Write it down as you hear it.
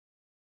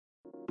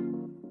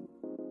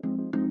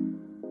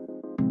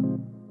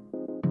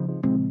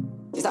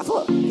They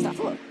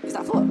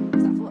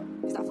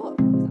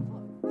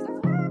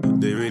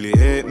really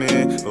hate me,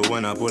 but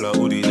when I pull out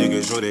all these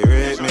niggas, sure they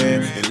rate me.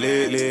 And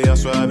lately, I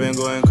swear I've been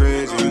going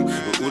crazy.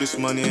 With all this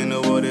money in the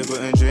world, they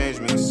couldn't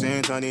change me.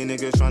 Same time these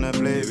niggas tryna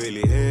play,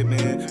 really hate me.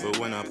 But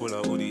when I pull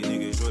out all these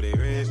niggas, sure they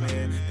rate me.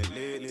 And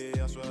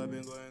lately, I swear I've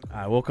been going crazy.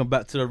 Alright, welcome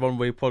back to the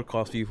Runway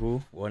Podcast,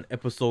 people. We're on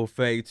episode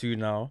 32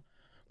 now.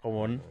 Come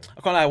on.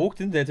 I can't lie, I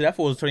walked in there today, I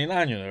thought it was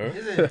 29, you know.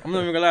 Is it? I'm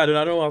not even gonna lie, dude.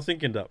 I don't know what I was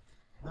thinking that.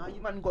 Nah,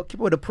 you man got to keep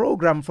with the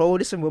program, bro.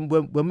 Listen,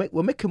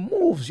 we're making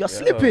moves. You're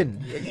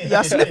slipping.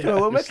 You're slipping.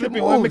 We're making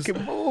moves.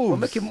 We're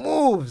making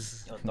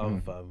moves.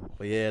 Fam.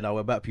 But yeah, now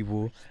we're back,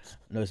 people.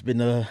 You know, it's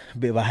been a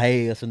bit of a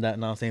hiatus and that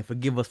now. I'm saying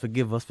forgive us, but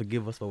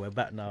we're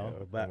back now.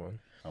 We're back.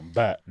 I'm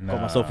back.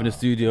 Got myself in the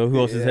studio. Who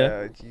else is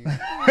here?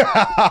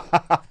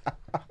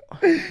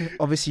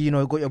 Obviously, you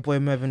know, got your boy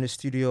Merv in the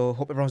studio.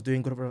 Hope everyone's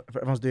doing good.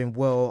 Everyone's doing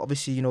well.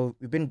 Obviously, you know,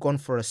 we've been gone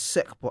for a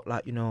sec, but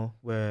like, you know,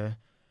 we're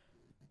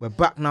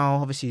back now.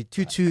 Obviously,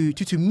 Tutu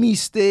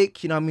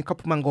mistake. You know, I mean, a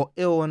couple man got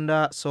ill and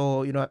that.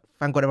 So, you know,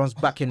 thank God everyone's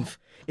back in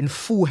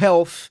full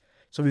health,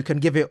 so we can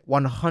give it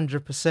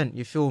 100%.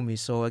 You feel me?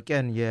 So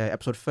again, yeah,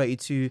 episode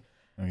 32.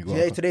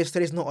 Yeah,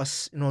 today's not a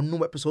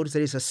normal episode.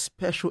 Today's a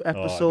special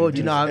episode.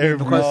 You know what I mean?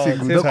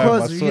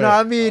 Because you know what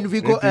I mean.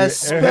 We got a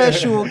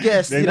special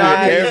guest. You know what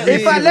I mean?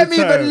 In fact, let me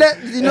even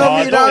let you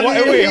know.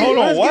 Wait, hold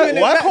on.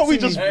 Why can't we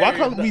just? Why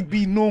can't we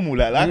be normal?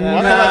 Like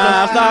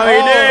why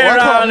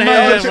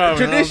can't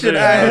tradition.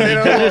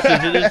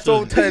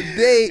 So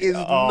today is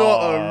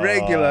not a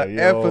regular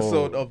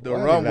episode of the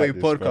Runway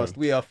Podcast.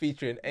 We are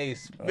featuring a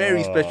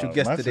very special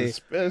guest today.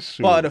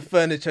 Part of the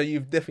furniture.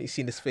 You've definitely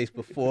seen his face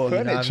before.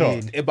 You know what I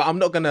mean? But I'm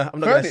not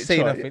gonna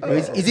say nothing.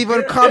 He's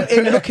even come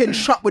in looking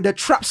sharp with the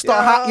trap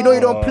star hat. You know, you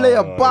don't play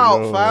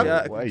about, fam.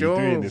 Yeah, why are you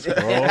doing this, bro?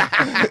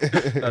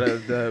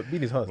 The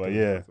bean is hard. But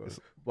yeah,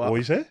 what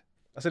you say?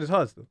 I said it's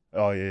hard still.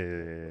 Oh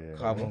yeah.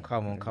 Come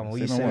on.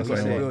 What you Say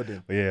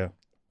saying? But yeah,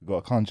 we got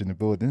a conch in the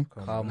building.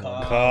 Come on.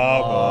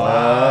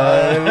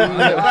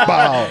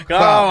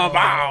 Bow.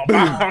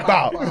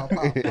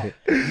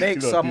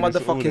 Make some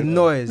motherfucking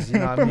noise. You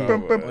know what I mean?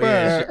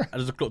 I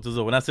just clocked as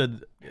well. When I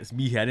said it's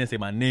me here, I didn't say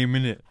my name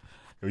in it.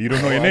 You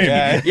don't know your name?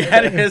 Yeah, I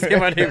didn't say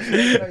my name.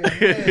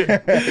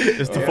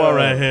 It's too far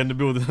right here in the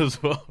building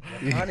as well.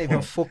 I can't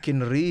even fucking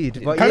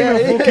read. But Can't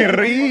even fucking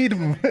read.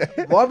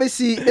 Well,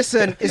 obviously,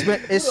 listen,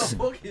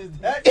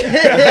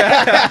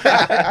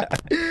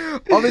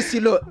 obviously,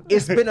 look,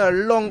 it's been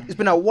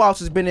a while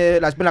since it's been here.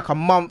 Like, it's been like a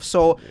month.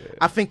 So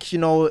I think, you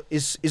know,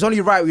 it's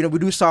only right. You know, we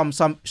do some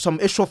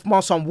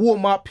eshofman, some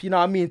warm up. You know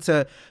what I mean,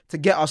 to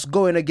get us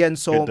going again.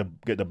 So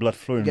get the blood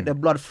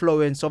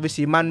flowing. So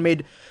obviously, man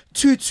made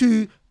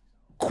two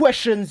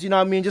questions, you know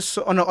what I mean, just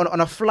on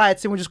a flight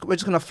thing. We're just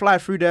gonna fly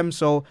through them.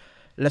 So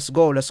let's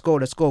go.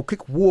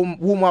 Quick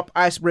warm up,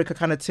 icebreaker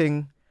kind of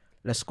thing.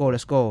 Let's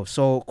go.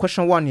 So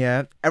question 1,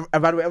 yeah.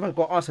 Everyone's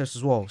got answers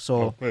as well.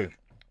 So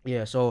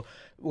yeah, so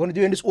we're gonna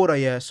do it in this order,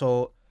 yeah.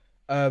 So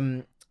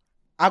I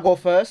go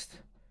first,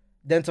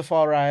 then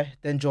Tafari,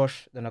 then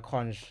Josh, then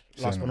Akanj,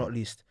 last but not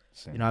least.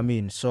 You know what I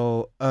mean?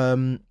 So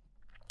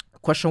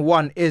question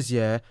 1 is,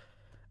 yeah,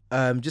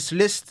 just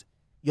list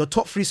your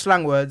top 3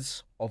 slang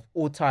words of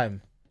all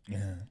time.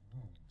 Yeah.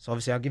 So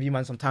obviously I'll give you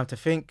man some time to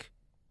think.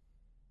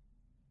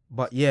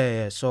 But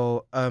yeah.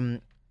 So but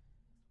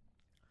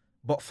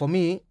for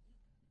me,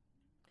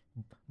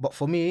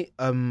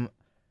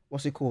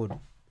 what's it called?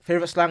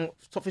 Favorite slang,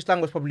 top 3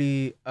 slang was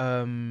probably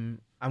I'm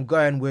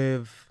going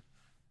with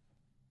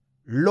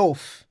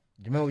loaf.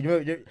 Do you remember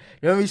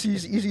you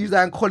used to use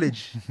that in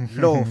college?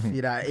 Loaf,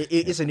 you know.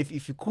 Listen,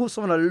 if you call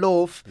someone a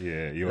loaf,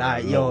 yeah, you're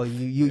like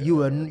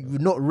you're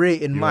not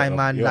rating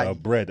man. You're like a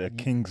bread, a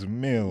king's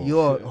meal.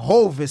 You're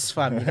Hovis,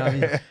 fam. You know what I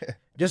mean?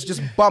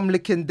 just bum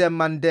licking them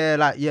man there,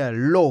 like yeah,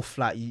 loaf.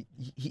 Like he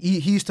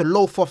used to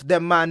loaf off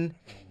them man.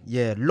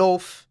 Yeah,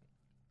 loaf.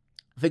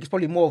 I think it's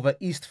probably more of an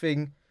East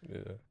thing.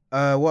 Yeah.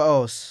 What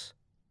else?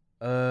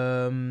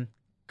 Kalam.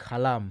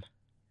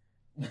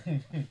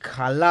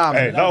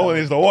 Hey, that one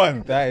is the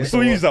one. We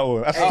still use that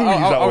one.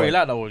 I really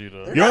like that one, you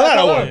know. You like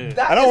that one? And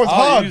that one's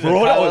hard,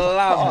 bro. That was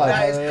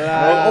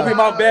hard. Open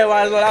my bear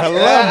while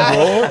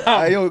Kalam, bro.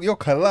 Hey, yo,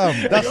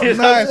 Kalam. That's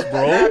nice,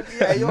 bro.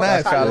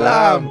 Nice,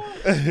 Kalam.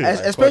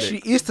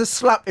 Especially he used to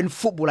slap in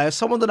football. Like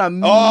someone that I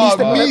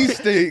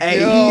mistake. Hey,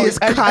 he is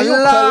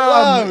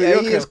Kalam.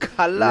 He is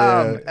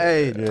Kalam.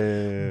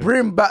 Hey,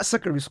 bring back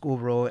secondary school,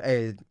 bro.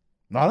 Hey.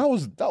 No,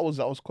 that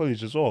was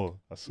college as well.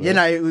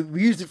 Yeah,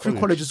 we used it through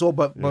college as well,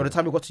 but by the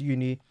time we got to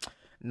uni,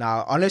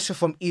 unless you're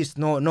from East,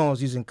 no one's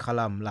using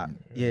Kalam. Like,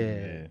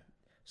 yeah.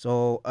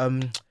 So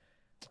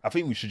I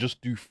think we should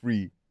just do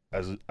 3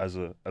 as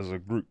a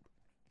group.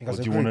 Or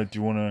do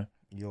you wanna?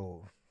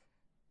 Yo.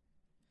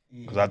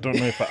 Because I don't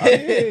know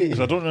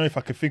if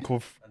I could think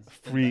of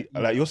 3.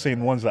 Like you're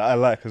saying ones that I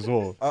like as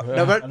well. I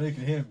know you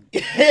can hear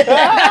me.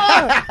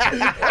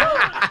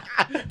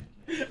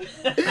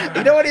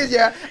 You know what it is,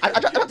 yeah? I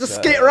tried to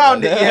skate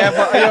around it, yeah,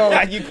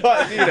 but you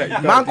can't do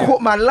that. man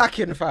caught man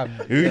lacking, fam.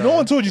 No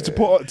one told you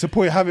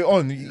to have it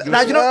on. Do you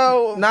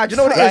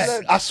know what it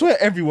is? I swear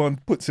everyone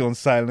puts it on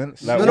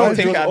silent. Like, Don't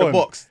take it out of the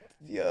box.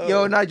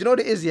 Yo, do you know what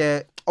it is,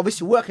 yeah?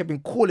 Obviously, work have been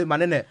calling, man,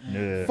 innit?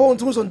 Yeah. Phone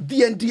calls on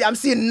D&D. I'm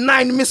seeing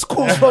 9 missed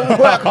calls from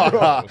work,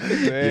 bro.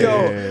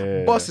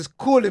 Yo, boss is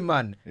calling,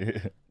 man. Yeah.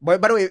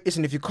 But by the way,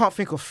 listen, if you can't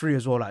think of 3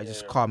 as well, like,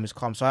 just calm, it's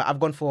calm. So I've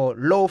gone for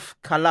Loaf,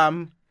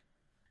 Kalam,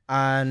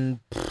 and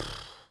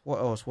what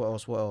else?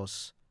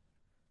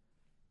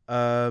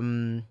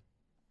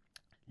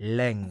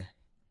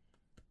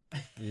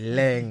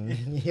 Leng.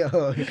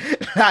 Yo,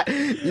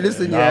 you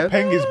listen, yeah.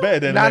 Peng is better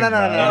than No.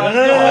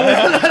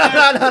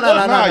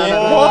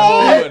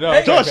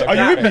 Josh, are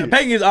you with me?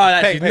 Peng is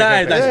alright. She's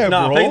nice. Yeah,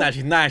 bro. Peng,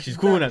 nice. She's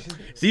cool.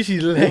 See,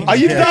 she's leng. Are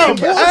you down?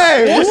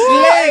 Hey, What's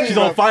Leng? She's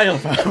on fire,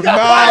 fam.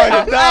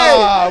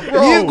 Nah,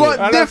 bro. You got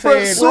I'm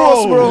different saying,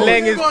 sauce, bro.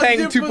 Leng is Peng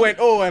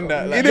 2.0 and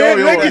that. Like,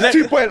 Leng is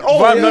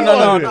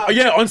 2.0. No.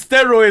 Yeah, on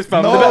steroids,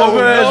 fam. The better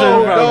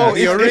version, fam. No,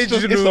 The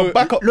original. it's a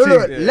backup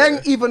Look, team.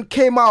 Leng even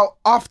came out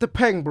after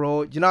Peng,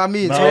 bro. You know what I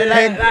mean? No. So,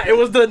 Like, it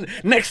was the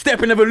next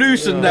step in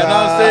evolution. That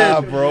I'm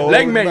saying, bro.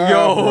 Leng meant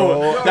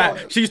Bro.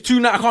 that she's too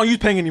now. I can't use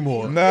Peng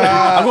anymore. Nah.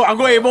 I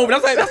got it over.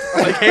 That's like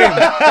him.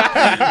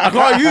 I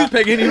can't use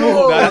Peng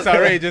anymore. That's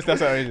outrageous.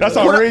 That's outrageous.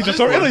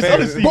 Sorry,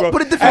 honestly, bro.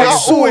 Put a different I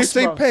sauce, always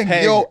say bro. Peng.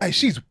 Peng. Yo, hey,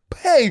 she's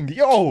Peng.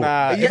 Yo.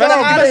 Nah, Yeah, if I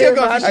don't see a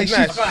girl, man. she's She's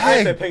nice. I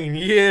ain't said Peng in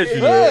years. You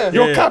know. Yeah.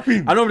 You're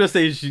capping. I normally just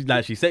say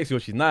she's sexy or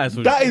she's nice.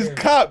 Or That is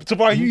cap. So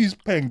I use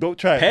Peng. Don't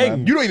try it, Peng.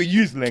 man. You don't even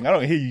use Leng. I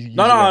don't hear you use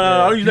No. Leng.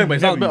 I don't use Leng, but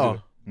it sounds Never better. use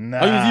it. Nah.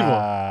 I use either.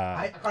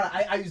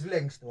 I use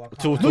Leng still.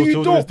 No,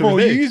 you don't, bro.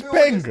 You use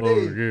Peng. Oh,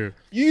 yeah.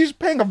 You use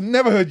Peng. I've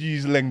never heard you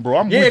use Leng, bro.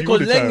 I'm Yeah, with you all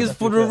because the Leng time. is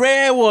for the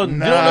rare one.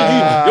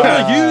 Nah. You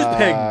don't use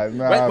Peng.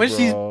 Nah, when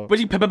she's bro. when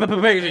she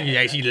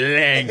yeah, she's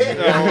Leng.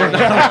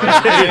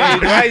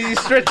 Why is he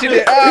stretching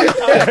it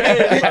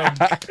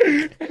out?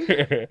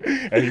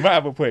 And he might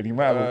have a point. He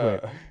might have a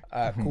point.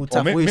 Cool, Or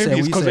tough. maybe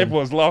it's because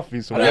everyone's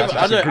laughing. So I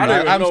don't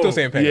I'm know. still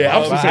saying Peng. Yeah,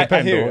 I'm still saying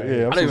Peng, hear though. it.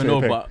 Yeah, I'm I don't still even saying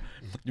know, Peng. but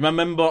you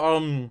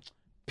remember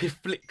Piff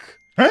Flick?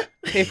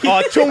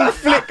 Chung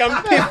Flick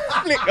and Piff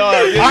Flick.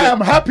 Oh, I am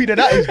happy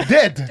that is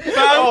dead.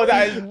 oh,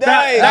 that is nice.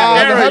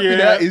 That I'm era, happy yeah,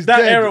 that is that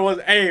dead. era was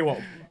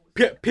what?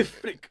 Piff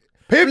Flick.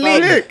 Piff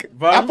Flick.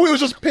 Fam. I thought it was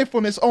just Piff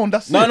on its own.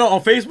 That's it. No,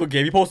 on Facebook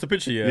game, you post a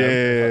picture, yeah.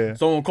 Yeah.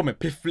 Someone comment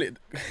Piff Flick.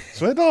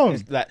 Swear down.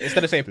 Like,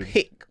 instead of saying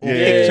pick or Yeah.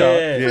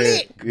 picture,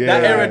 Flick. Yeah.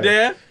 That era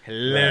there,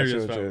 hilarious,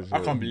 sure, fam. sure, I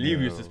sure. can't believe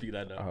you used to speak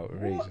like that.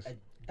 outrageous.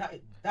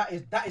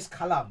 That is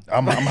Kalam.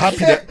 I'm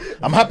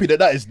happy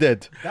that is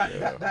dead.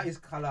 That is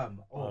Kalam.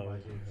 Oh my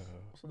goodness.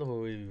 What's another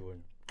wavy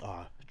one?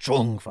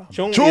 Chung, fam.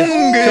 Chung. Chung.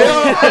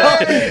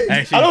 I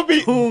Actually, don't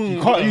think you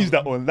can't use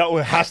that one. That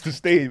one has to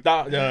stay.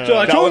 that, That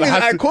Chung one is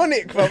has to-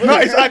 iconic, fam. No,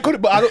 it's iconic,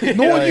 but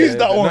no one used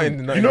that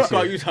one. not You know, in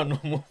can't use that no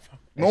more.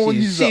 no one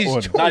She's- used that she's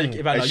one. Chung. Nah,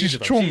 if I Hey, use she's it,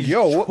 fam, chung. she's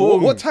Yo,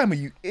 chung. what time are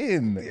you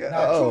in? Chung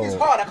is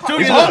hard. I can't.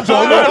 Chung It's is hard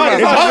though. hard.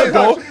 It's hard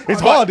though.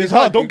 It's hard. It's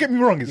hard. Don't get me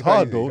wrong. It's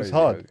hard though. It's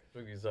hard.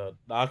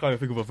 I can't even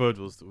think of a third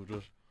one still,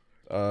 Josh.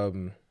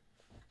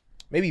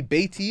 Maybe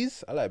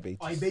Beatties. I like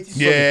Beatties. Beatties.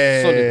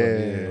 Yeah. Solid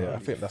one. Yeah, I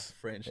think that's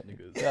French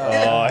niggas.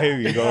 Oh, here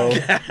we go.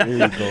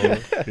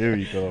 Here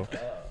we go.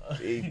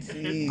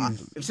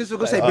 Beatties. Since we're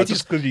gonna say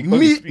just Beatties, 'cause you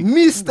can't speak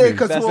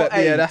mistake as That's well.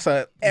 a, yeah, that's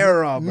an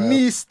error, bro.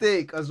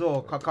 Mistake as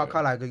well. Like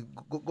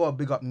go a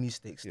big up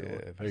mistake still.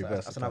 Yeah, very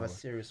that's versatile. another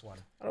serious one.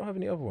 I don't have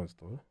any other ones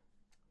though.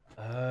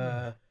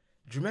 Do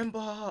you remember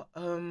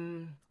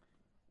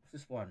what's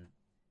this one?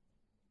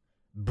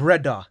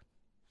 Breda.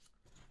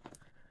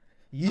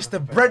 You used to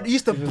bread me,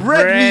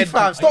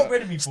 fam. Stop.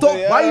 breading me for? Stop.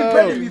 Why you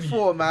breading me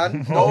for,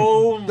 man?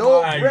 Oh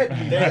Don't my bread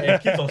me.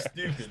 God. Kids are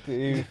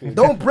stupid.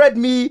 Don't bread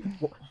me.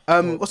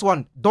 What's the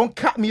one? Don't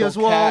cat me as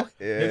well.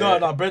 You know,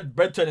 no, bread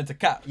turned into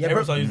cat. Yeah,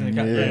 Everyone's using the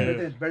cat.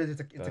 Yeah. Bread into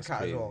That's cat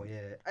crazy. as well. Yeah.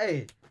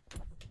 Hey,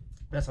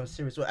 that's some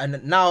serious one.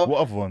 And now, What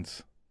other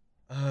ones?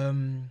 what's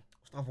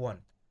the other one?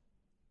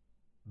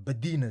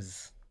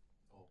 Badinas.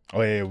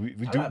 Oh yeah, we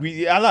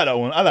do. I like that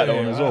one. I like that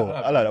one as well.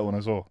 I like that one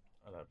as well.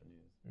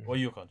 What are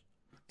you con?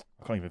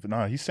 I can't even.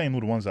 Nah, he's saying all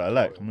the ones that I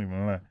like. I'm not even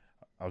gonna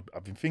lie.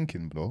 I've been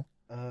thinking, bro.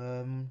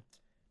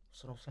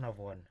 What's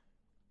another one?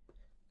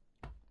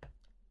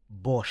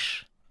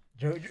 Bosch.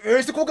 You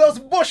used to call girls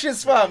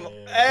Bosches, fam.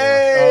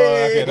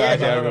 Hey.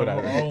 okay, I remember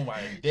that. Oh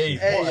my days.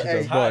 Hey, What?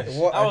 hey, How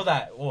what- was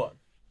that? What?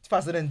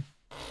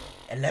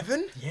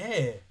 2011?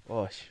 Yeah.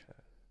 Gosh.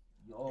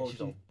 Oh,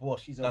 she's a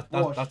Bosch. She's a That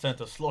Bosch. turned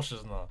to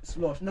sloshes now.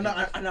 Slosh. No,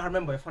 I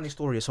remember a funny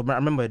story. So I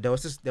remember there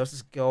was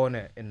this girl in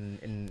it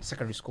in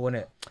secondary school in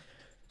it.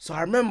 So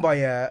I remember,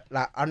 yeah,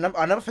 like I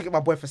never forget my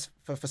boy for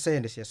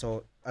saying this, yeah.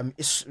 So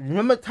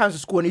remember times in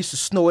school when it used to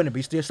snow in it, but it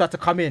used to start to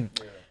come in.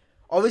 Yeah.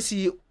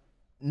 Obviously,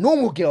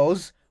 normal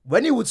girls,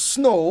 when it would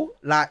snow,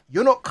 like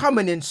you're not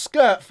coming in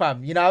skirt,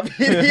 fam. You know what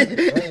I mean?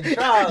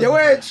 You're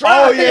wearing trousers.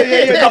 Oh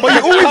yeah. No, but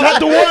you always had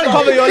the one.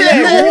 Cover your leg.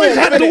 You always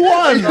had the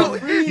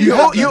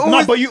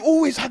one. But you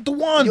always had the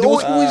one. There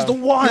was always the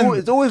one.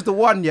 It's always the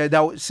one, yeah,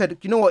 that said,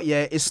 you know what,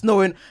 yeah, it's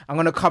snowing, I'm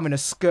gonna come in a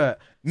skirt.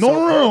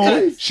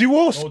 No. She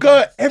wore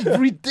skirt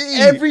every day.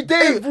 Every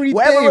day,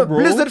 bro.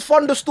 blizzard,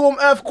 thunderstorm,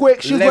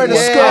 earthquake. She was wearing a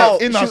Legs skirt.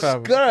 out. In a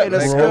skirt, In a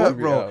bro. skirt,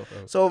 bro.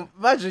 So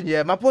imagine,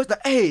 yeah, my boy's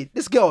like, hey,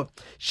 this girl,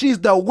 she's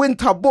the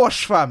winter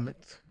Bosch, fam.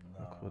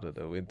 Called it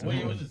the winter.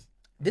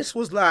 This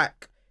was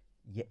like,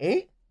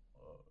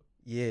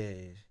 yeah.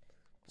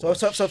 So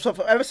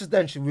ever since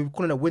then, we were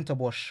calling it winter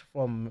Bosch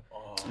from,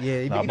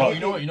 yeah. Nah, you but-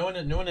 know, You know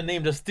when the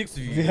name just sticks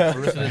with you for the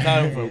rest of the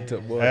time,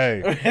 bro.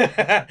 Hey.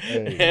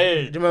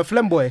 Hey. do you remember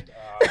Flemboy?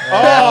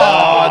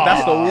 Oh,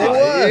 that's the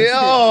worst.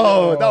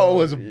 Yo, that one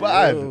was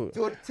bad.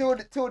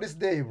 Till this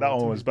day, bro. That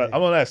one was bad.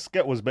 I'm not like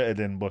Sket was better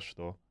than Bosch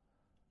though.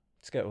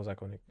 Sket was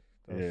iconic.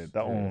 Yeah,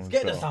 that one was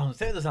Get the better.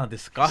 sound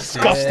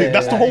disgusting. Disgusting.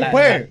 That's the whole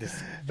point.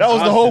 That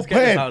was the whole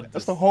point.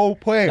 That's the whole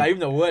point. Like, even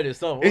the word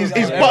itself. It's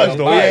everyone buzz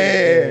though. buy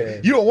it.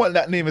 Yeah. You don't want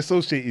that name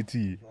associated to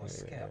you. I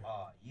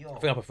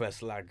think I prefer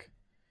slag.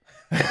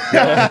 And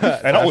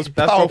that was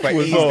That's powerful proper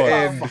as East well.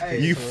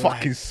 End. You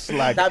fucking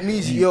slag. That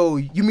means, yo,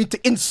 you mean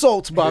to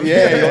insult, bro.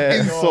 Yeah, you're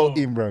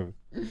insulting, bro.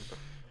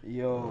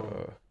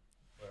 Yo.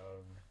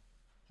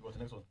 What's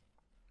the next one?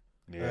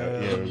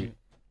 Yeah.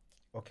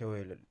 Okay,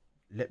 wait.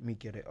 Let me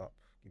get it up.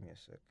 Give me a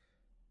sec.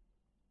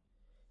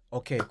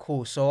 Okay,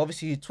 cool. So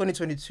obviously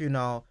 2022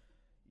 now,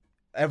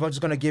 everyone's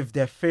gonna give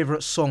their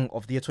favorite song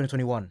of the year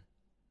 2021.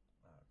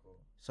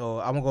 So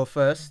I'm gonna go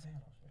first.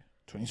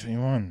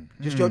 2021.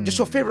 Just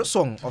your favorite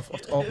song of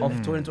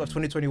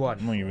 2021.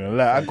 I'm not even gonna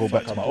lie. I go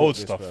back to my old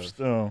stuff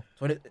still.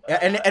 20,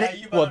 and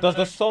What, does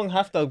the song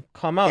have to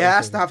come out? it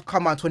has to have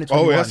come out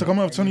 2021. Oh, it has to come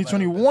out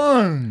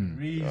 2021.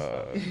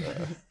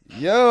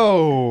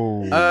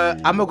 Yo.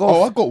 I'm gonna go.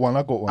 Oh, I got one.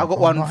 I got Oh,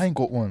 one. No, I ain't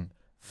got one.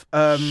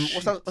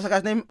 What's that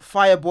guy's name?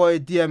 Fireboy,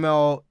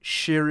 DML,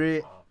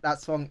 Shiri.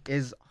 That song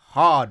is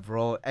hard,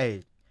 bro.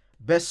 Hey,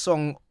 best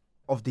song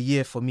of the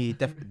year for me,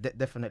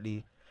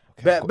 definitely.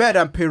 Better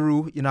than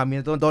Peru, you know what I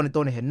mean?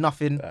 Don't hear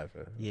nothing.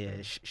 Yeah,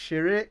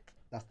 Shiri,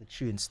 that's the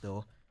tune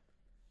still.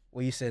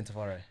 What are you saying,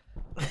 Tafari?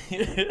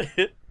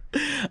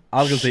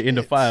 I was gonna say In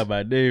the Fire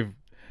by Dave.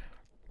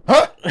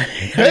 Huh?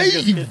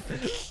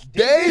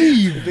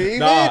 Dave.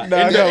 Nah, in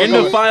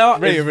the Fire.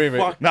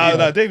 Ray.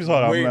 Nah, Dave's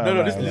hard. Wait, I'm no,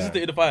 lying, listen lying.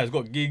 to In the Fire. It's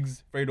got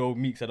Gigs, Fredo,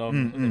 Meeks,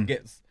 and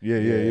Gets. Yeah.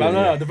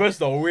 No, the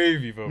verses are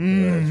wavy, bro.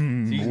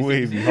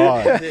 Wavy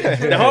hard.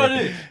 They're hard,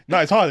 innit? No,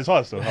 it's hard. It's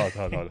hard still. Hard.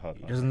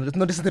 Just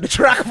not listen to the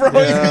track, bro. You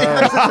don't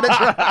listen to the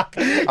track.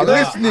 I'm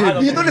listening.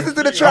 You don't listen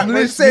to the track. I'm bro.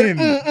 You say,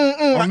 listening.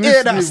 I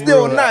hear that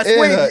still nice.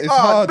 Wait, It's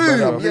hard, boom.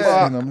 man.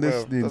 Yeah. I'm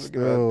listening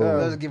still.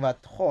 Let's give a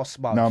toss,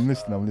 man. No, I'm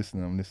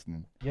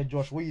listening. Yeah,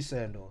 Josh, what are you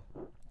saying though?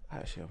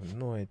 Actually, I have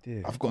no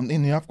idea. I've got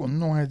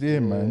no idea,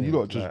 man. You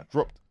lot just like-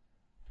 dropped.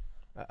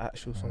 An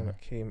actual song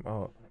that came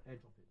out.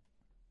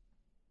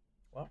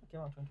 What?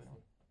 Came out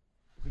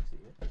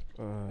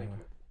 2020.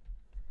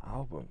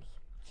 Albums.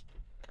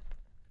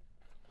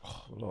 A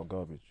lot of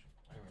garbage.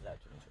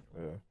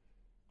 Yeah.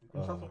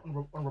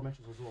 Honorable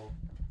mentions as well.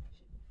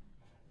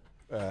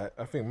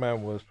 I think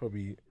mine was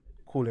probably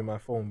Calling My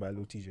Phone by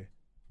Lil TJ.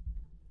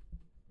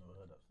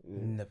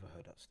 Never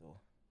heard that still.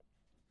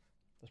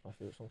 That's my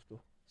favorite song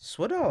still.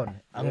 Swear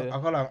down. I'm Yeah.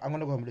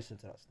 gonna go and listen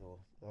to that still.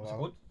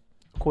 So,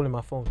 Calling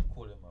My Phone. I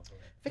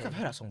think I've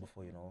heard that song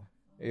before, you know.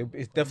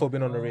 It's definitely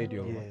been on the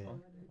radio.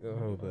 Yeah.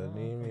 Oh, but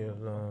leave me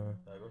alone.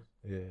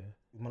 Yeah.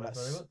 Man,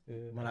 that's,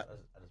 man, like,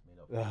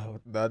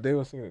 Nah, they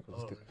were singing it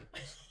because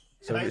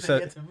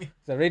it's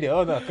a radio.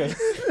 Oh no,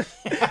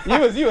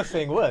 because you were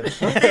saying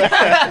words.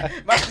 man,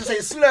 just say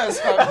slurs,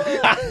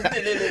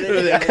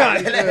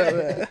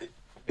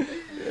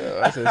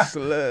 I said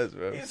slurs,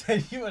 bro.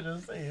 You were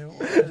just saying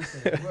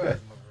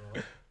words,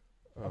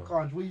 I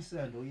can't. What you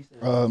saying,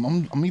 though?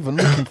 I'm even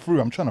looking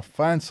through. I'm trying to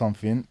find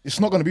something. It's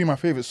not gonna be my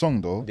favorite song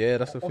though. Yeah,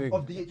 that's the thing.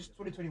 Of the year, just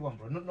 2021,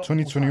 bro. Not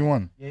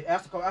 2021. Yeah, it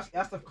has to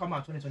come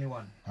out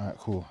 2021. Alright,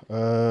 cool.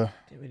 Didn't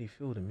really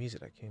feel the music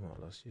that came out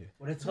last year.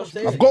 Well,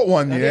 I've got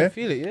one, I yeah. didn't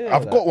feel it, yeah.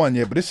 I've got one,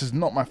 yeah, but this is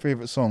not my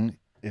favorite song.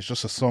 It's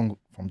just a song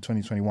from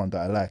 2021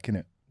 that I like,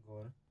 innit?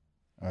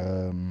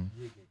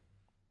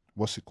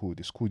 What's it called?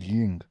 It's called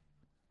Ying.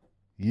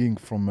 Ying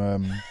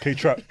from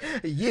K-Trap.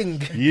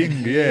 Ying.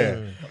 Ying, yeah.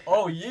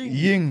 Oh,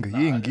 Ying.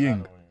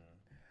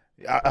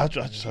 I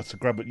just had to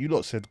grab it. You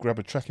lot said grab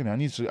a track in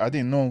it. I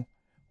didn't know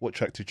what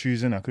track to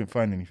choose in. I couldn't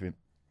find anything.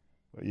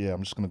 But yeah,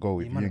 I'm just gonna go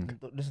with Ying.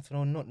 Don't listen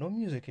to no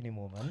music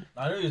anymore, man.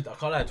 I know. I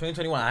can't lie.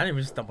 2021. I didn't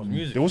even stump on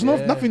music. There was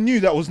nothing new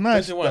that was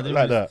nice 2021,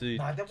 like that.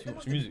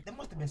 There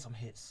must have been some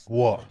hits.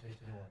 What?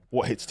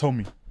 What hits? Tell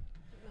me.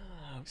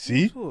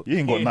 See, you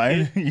ain't got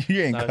nothing.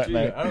 You ain't got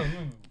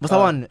nothing. What's that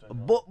one?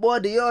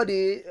 Body,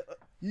 yoddy.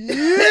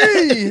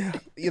 Yeah.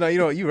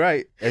 You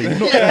right. Hey, you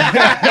know,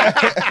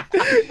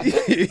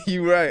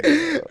 You right.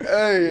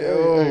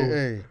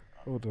 Hey.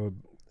 Hold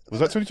on. was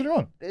that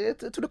 2021?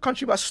 To the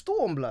country by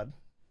storm, blood.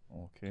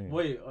 Okay.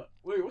 Wait,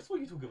 what song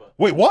are you talking about?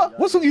 Wait, what?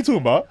 What song are you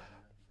talking about?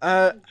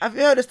 Have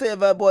you heard the state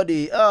of our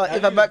body?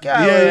 If I'm back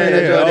out.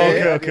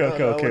 Yeah.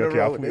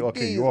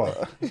 Okay. You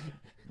are.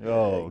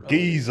 Yo,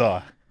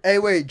 geezer. Hey,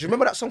 wait. Do you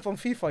remember that song from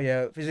FIFA?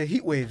 Yeah, it's a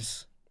Heat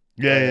Waves.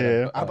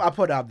 Yeah. I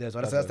put that up there.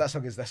 So that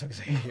song is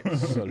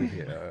solid.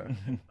 Yeah.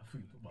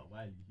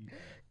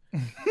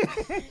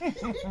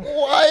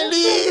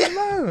 Wiley.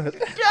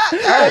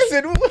 I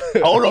said,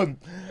 Hold on.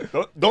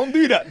 Don't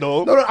do that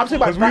though. No, I'm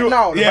saying about right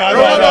now. Yeah,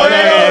 no.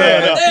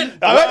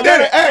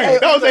 Hey,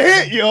 that was a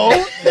hit, yo.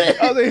 That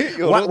was a hit,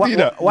 yo. Don't do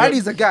that.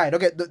 Wiley's a guy. Don't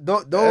get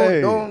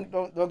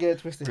it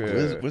twisted.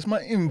 Where's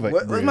my invite?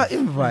 Where's my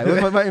invite?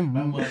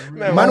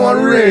 Man,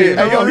 one Ray.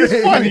 Hey, yo,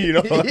 it's funny, you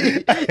know. You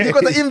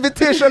got the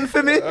invitation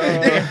for me?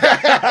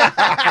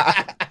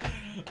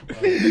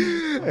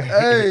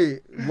 Hey,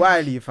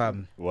 Wiley,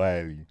 fam.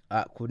 Wiley.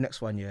 Alright, cool.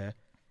 Next one, yeah.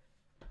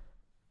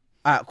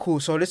 Alright, cool.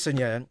 So listen,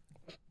 yeah.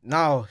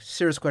 Now,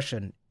 serious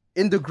question.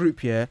 In the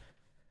group, yeah,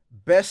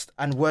 best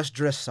and worst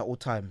dress at all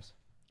times.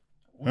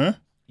 Huh?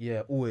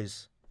 Yeah,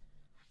 always.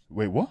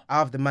 Wait, what?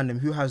 Out of the man,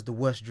 who has the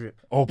worst drip?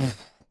 Oh,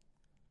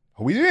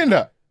 are we doing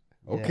that?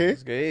 Yeah. Okay.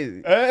 It's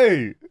crazy.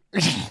 Hey.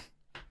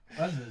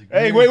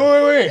 Hey,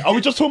 wait. Are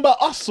we just talking about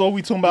us or are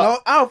we talking about... No,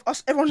 out of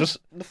us, everyone, Just-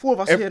 the four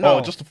of us here now.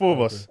 Oh, just the four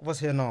of us. Of us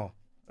here now.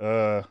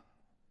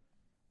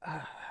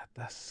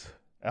 That's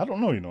I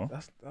don't know, you know.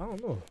 I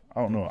don't know.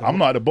 I don't know. I'm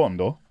not at the bottom,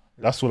 though.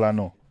 That's all I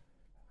know.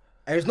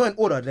 And it's not in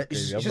order.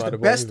 It's Yeah, I'm just not the at the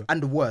bottom best either.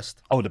 and the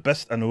worst. Oh, the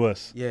best and the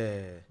worst.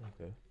 Yeah.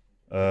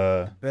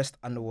 Best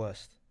and the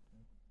worst.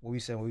 What we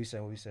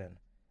saying?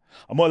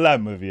 I'm not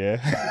lying with you,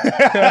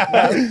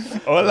 yeah.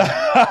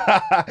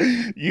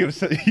 you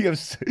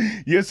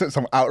have said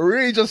some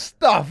outrageous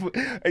stuff.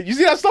 You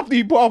see that stuff that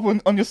you put up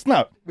on your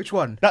snap? Which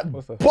one? That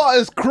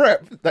Butters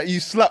crepe that you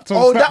slapped on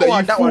Oh, snap that you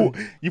one.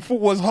 thought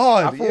was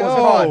hard. I thought it was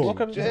hard. Yo, What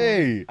kind of-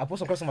 Jay. I put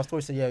some questions on my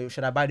story saying, yeah,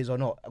 should I buy these or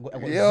not? I got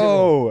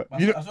zero.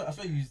 Yo. I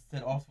swear you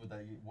said after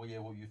that. What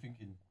you're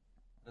thinking?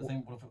 Was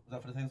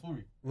that for the same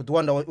story? With the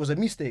one that was a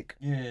mistake.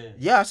 Yeah.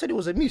 Yeah, I said it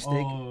was a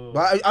mistake. Oh.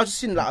 But I was just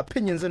seeing like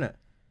opinions in it.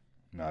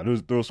 Nah,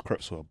 those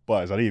crepes were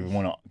butters. I didn't even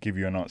want to give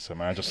you an answer,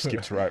 man. I just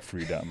skipped right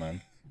through that,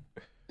 man.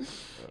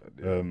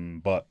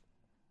 But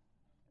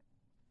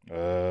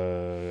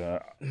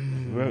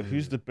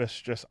who's the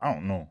best dressed? I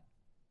don't know.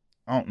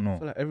 I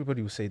feel like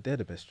everybody would say they're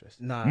the best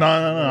dressed. Nah. No.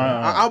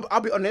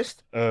 I'll be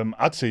honest.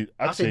 I'd say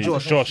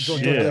Josh.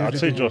 Yeah, I'd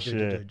say Josh.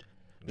 Yeah.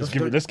 Josh.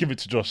 Let's give it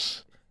to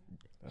Josh.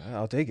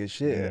 I'll take it.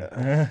 Shit.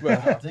 Yeah.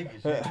 I'll take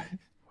it. Shit.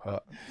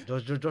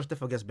 Josh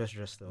definitely gets best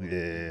dressed though.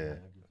 Yeah.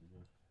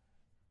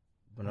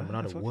 But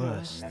not the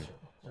worst. I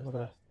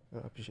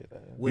appreciate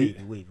that. Yeah.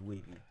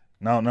 Wavy.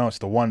 Now it's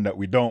the one that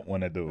we don't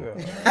want to do.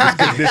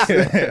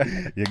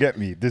 You get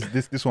me?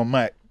 This one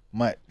might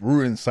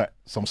ruin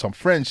some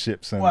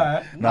friendships. And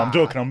Why? No, I'm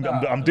joking.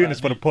 I'm doing this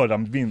for the pod.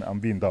 I'm being dumb.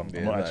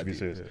 I'm not actually being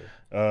serious.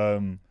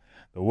 The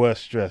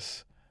worst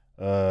dress.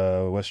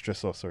 Oh,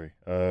 sorry.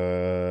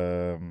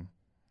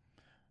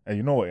 Hey,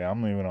 you know what? Yeah,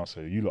 I'm not even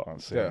answering. You lot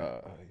answer.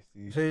 Yeah.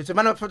 So it's a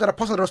man of that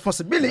person the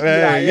responsibility.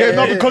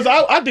 Because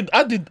I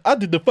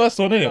did the first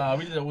one, innit?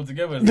 We did it all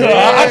together.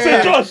 I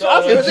said Josh.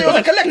 It was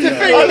a collective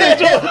thing.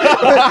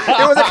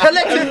 It was a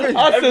collective thing.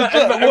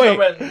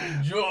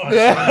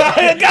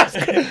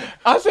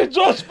 I said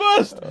Josh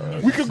first.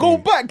 We could go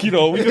back, you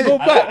know. We could go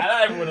back.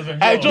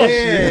 Hey,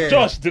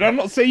 Josh, did I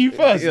not say you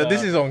first? Yeah,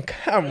 this is on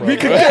camera. We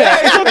could.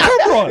 It's on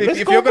camera.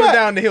 If you're going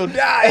down the hill,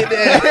 die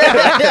there.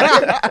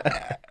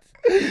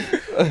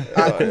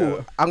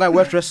 Cool. I'm going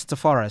worst dressed to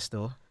Farah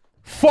still.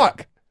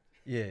 Fuck.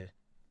 Yeah.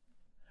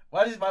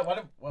 Why did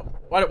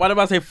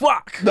I say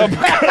fuck? No, do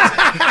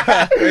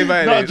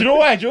you know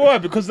why?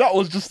 Because that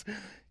was just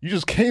you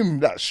just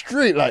came that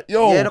straight like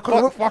yo.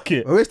 Fuck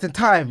it. We're wasting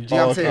time. Do you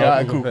know what I'm saying?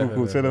 Alright,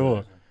 cool. Say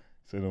no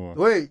more.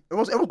 Wait,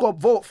 everyone's got a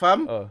vote,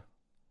 fam.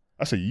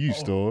 I say you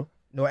still.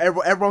 No,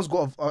 everyone's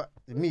got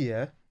me,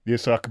 yeah. Yeah,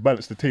 so I can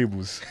balance the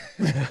tables.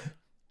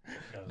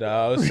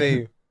 I would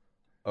say,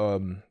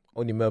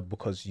 only Merv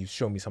because you've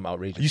shown me some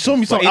outrageous. You showed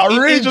me some But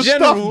outrageous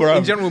stuff, bro.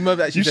 In general, Merv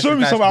actually You showed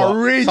me nice, some but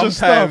outrageous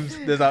sometimes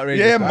stuff. There's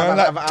outrageous. Yeah, stuff.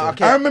 man. Like,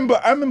 Okay. I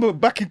remember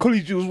back in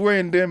college, you was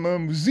wearing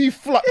them Z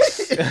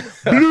Flux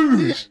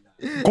blues,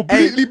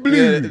 completely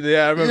blue.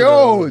 Yeah, I remember.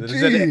 Yo, the gee.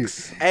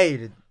 ZX.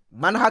 Hey,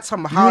 man had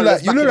some You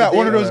howlers. look like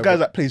one of those guys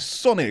that plays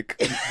Sonic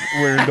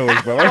wearing those,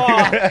 bro.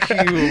 Fuck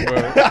you,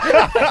 bro.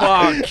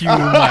 Fuck you,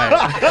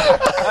 man.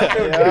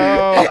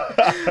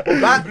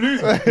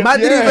 Man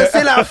didn't even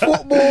say like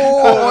football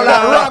or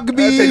like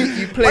rugby.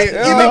 You play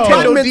Even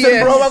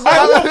badminton, bro.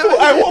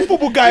 What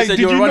football guy did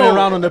you running know?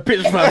 around on the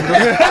pitch,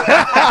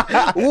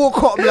 man.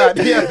 Walcott, blood.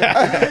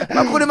 Yeah.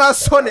 I called him out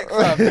Sonic,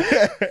 fam.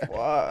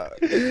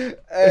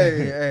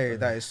 Hey,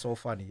 that is so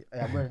funny.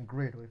 Hey, I'm wearing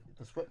grey.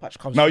 The sweat patch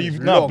comes.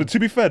 But to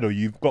be fair though,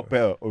 you've got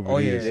better over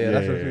the years. yeah,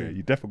 that's true.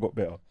 You definitely got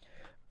better.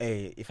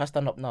 Hey, if I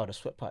stand up now, the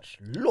sweat patch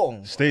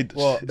long. Stayed.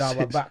 Down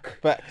my back.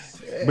 Facts.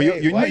 But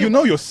you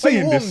know you're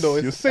saying warm, this. though?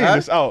 You're saying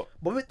this out.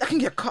 But that can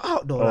get cut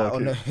out though. Oh, like,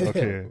 on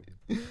okay.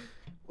 the...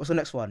 What's the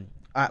next one?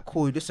 Alright,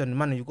 cool. Listen,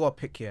 man, you gotta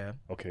pick here.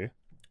 Okay.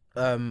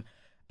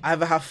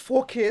 Either have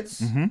 4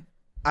 kids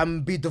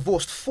and be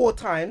divorced 4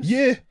 times.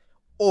 Yeah.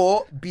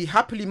 Or be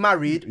happily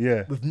married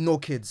Yeah. with no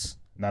kids.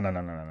 No.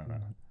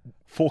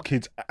 4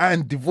 kids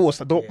and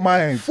divorced. I don't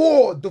mind.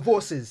 4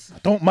 divorces.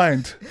 Don't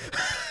mind.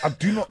 I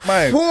do not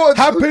mind. Four-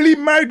 Happily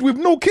married with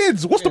no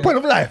kids. What's the point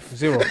of life?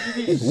 Zero.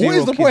 What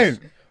is the point?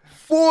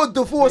 4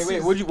 divorces.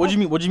 Wait, what do you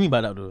mean? What do you mean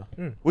by that, though?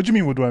 What do you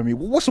mean? What do I mean?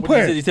 What's the You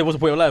point? said, what's the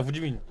point of life? What do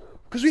you mean?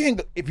 Because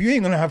if you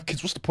ain't gonna have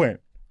kids, what's the point?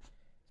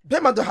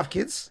 Them man don't have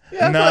kids.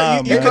 Yeah, Nah,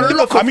 you man. can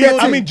look I mean,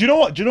 forgetting. do you know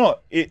what? Do you know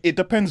what? It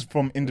depends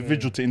from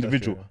individual to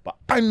individual. But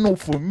I know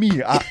for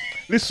me,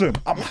 listen,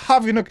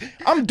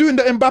 I'm doing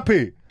the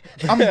Mbappe.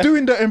 I'm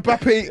doing the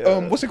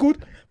Mbappe. What's it called?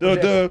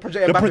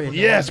 Project Mbappe.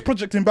 Yes,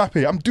 Project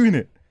Mbappe. I'm doing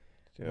it.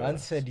 Man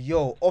said,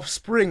 yo,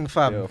 offspring,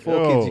 fam. Yeah, 4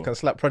 Yo. kids, you can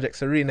slap Project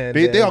Serena. In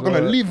They there are as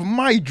gonna well. live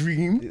my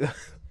dream.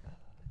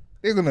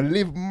 They're gonna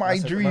live my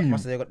dream.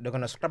 They're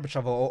gonna scrap each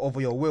other over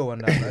your will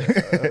and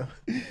that.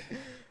 Like,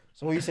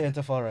 so what are you saying,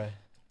 Tafari?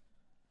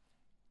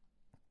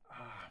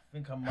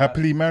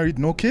 Happily married,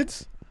 no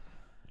kids.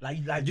 Like,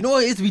 you know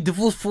what it is to be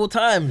divorced 4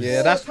 times?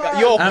 Yeah, that's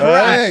times. yo. And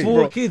Hey, 4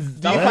 bro. kids.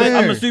 Do you I'm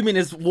find- assuming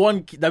it's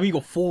one. That means you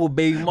got 4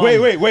 baby moms.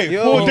 Wait.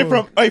 Yo. 4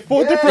 different.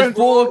 Four different.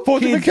 Four Four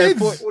different kids.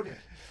 kids.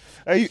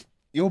 Hey,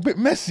 you're a bit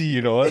messy,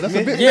 you know. That's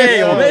a bit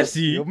Yeah,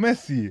 messy. you're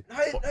messy. You're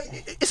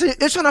messy.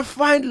 They're trying to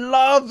find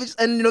love,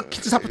 and kids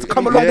just happen to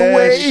come along the Yeah,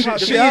 way. shit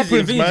The thing is, happens,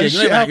 the thing man. is,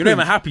 Shit you're not even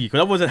happens. happy because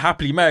I wasn't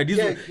happily married. These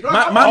Yeah, you're my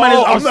not man is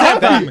Oh, I'm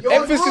upset, not happy. fam.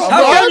 Emphasis You're on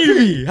How not can you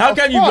be? How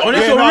can you be?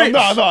 Unless you're rich. No.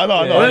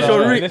 Unless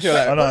you're rich. Unless you're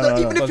like- No.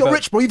 Even if you're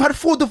rich, bro, you've had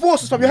 4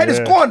 divorces, fam. Your head is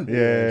gone.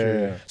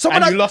 Yeah.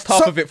 Someone And you lost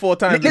half of it 4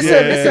 times. Listen,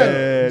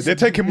 Yeah, they're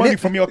taking money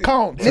from your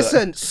account.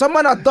 Listen,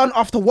 someone are done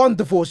after 1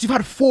 divorce. You've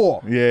had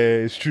 4. Yeah,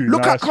 it's true.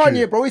 Look Nah, at it's Kanye,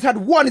 true. bro. He's had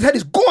 1. His head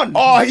is gone.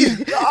 Oh, his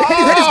head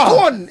is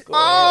gone.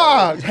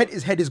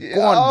 His head is Oh,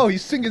 gone.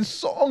 he's singing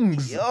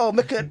songs. Yo,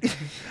 make it.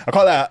 I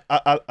can't lie.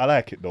 I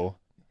like it though.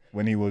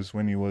 When he was,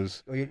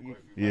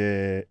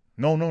 yeah.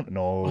 No.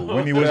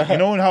 When he was, you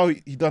know how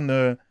he done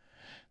the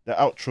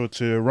outro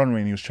to Runway,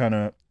 and he was trying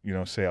to,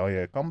 say, oh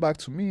yeah, come back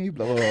to me,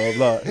 blah blah blah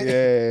blah.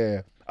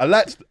 Yeah. I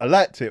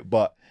liked it,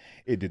 but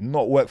it did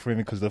not work for him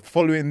because the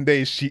following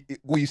day,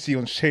 what you see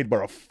on Shade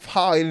Bar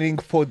filing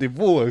for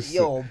divorce.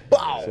 Yo,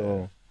 bow.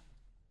 So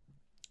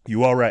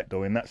you are right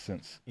though in that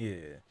sense. Yeah.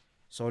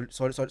 So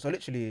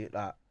literally,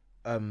 like,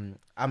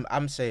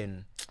 I'm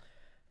saying,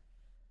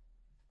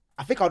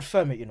 I think I'd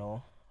firm it.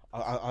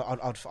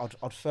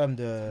 I'd firm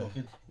the.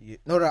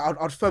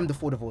 I'd firm the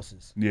 4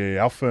 divorces.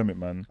 Yeah, I'll firm it,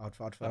 man. I'd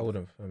firm I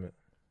wouldn't firm it.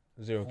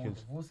 0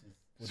 kids.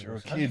 0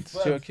 kids.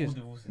 0 kids.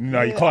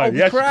 No, you I'll can't. be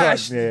You actually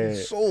crashed. can't.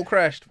 Yeah. So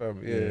crashed,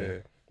 fam. Yeah.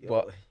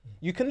 But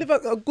you can live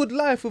a good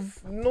life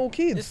with no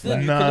kids.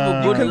 Listen, you Nah. can live a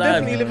You good can life.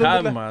 definitely You live a good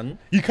can, life. man.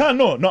 You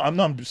can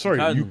I'm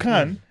sorry.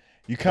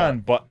 You can,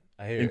 but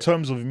I hear in it.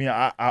 terms of me,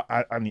 I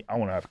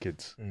want to have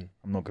kids.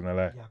 I'm not gonna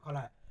lie. Yeah, I can't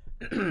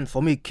lie.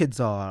 For me, kids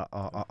are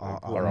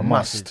a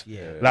must.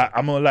 Yeah. Like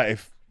I'm not like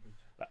if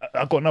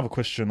I got another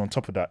question on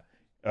top of that.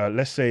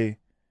 Let's say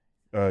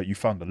you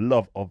found the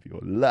love of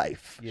your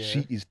life. Yeah.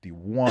 She is the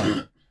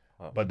one.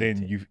 But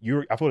then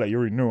I feel like you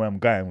already know where I'm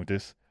going with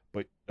this.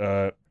 But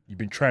you've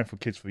been trying for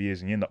kids for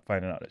years, and you end up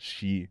finding out that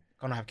she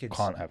Can't have kids.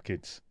 can't have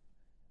kids.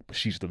 But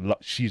she's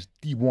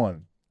the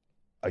one.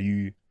 Are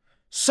you?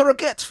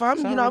 Surrogates, fam.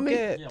 You know what I mean?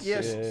 Surrogates.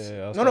 Yes.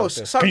 Yeah,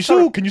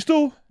 No. Can you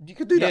still? You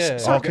can do that. Yeah.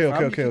 Surrogate, Okay,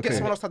 fam. okay, You can get okay.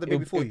 someone else to have the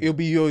baby for It'll you.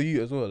 be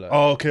you as well. Like.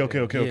 Oh,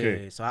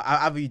 okay. Yeah, so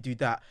I either you do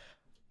that.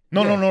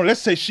 No. Yeah.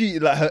 Let's say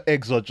her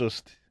eggs are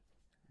just.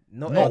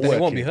 No, Not Then it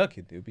won't working. be her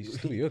kid. It'll be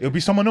still your It'll kid. be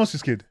someone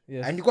else's kid.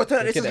 Yes. And you got to tell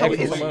her this Kid is how egg it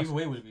from is. someone Either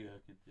way would be a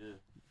kid.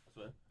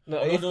 Yeah.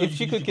 No, if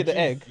she could get the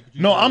egg.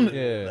 No, I'm.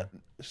 Yeah.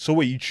 So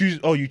wait, you choose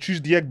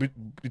the egg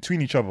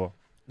between each other.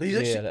 No, you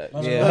Yeah, don't- like,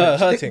 no, yeah, no,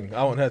 her thing.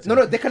 I want her to.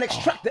 no, they can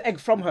extract the egg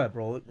from her,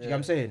 bro. You know what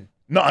I'm saying?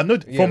 No, I know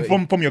Yeah,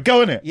 from your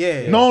girl, innit?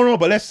 Yeah. No,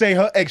 but let's say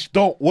her eggs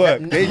don't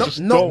work. They No- just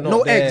no- don't.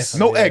 no there. eggs.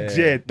 No eggs,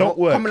 yeah, don't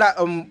work. Come like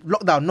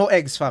lockdown, no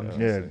eggs, fam.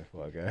 Yeah.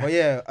 But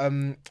yeah,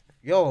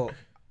 yo,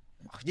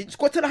 you just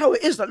gotta tell her how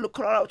it is. Like, look,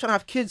 I'm trying to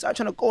have kids. I'm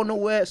trying to go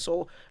nowhere.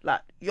 So,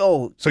 like,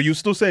 yo, So you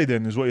still say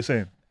then is what you're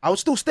saying. I would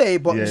still stay,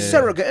 but Yeah.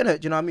 surrogate,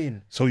 innit? Do you know what I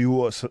mean? So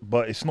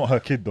but it's not her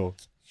kid though.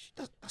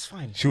 That's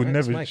fine. She'll It's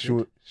never my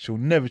kid. she'll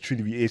never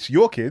truly be. It's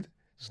your kid.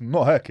 It's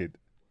not her kid.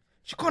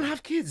 She can't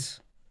have kids.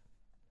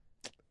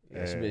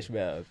 Yeah, she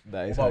better.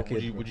 That is What her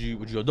about, kid. would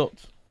you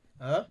adopt?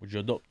 Huh? Would you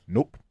adopt?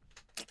 Nope.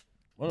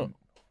 Why not?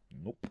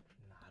 Nope.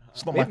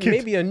 It's not my Maybe, kid.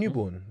 maybe a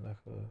newborn. Like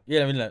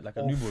Yeah, I mean like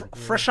a newborn.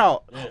 Fresh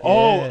out.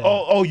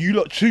 Oh, you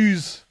lot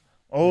choose.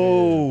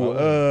 Oh,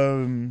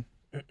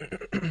 Yeah,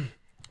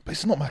 but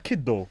it's not my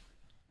kid though.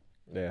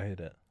 yeah, I hear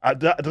that.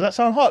 Does that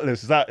sound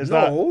heartless? Is that?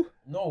 No.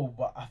 No,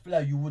 but I feel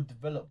like you would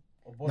develop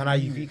a bond. No,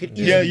 you could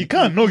Yeah, easily- you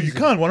can. No, you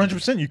can.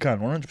 100%. You can.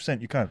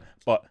 100%. You can.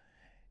 But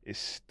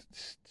it's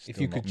If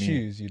still you not could me.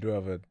 choose, you'd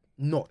rather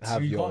not.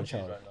 have your own can't choose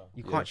child. right now.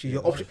 You Yeah, can't choose.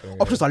 yeah, Your yeah.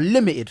 options are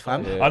limited,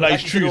 fam. Yeah. I know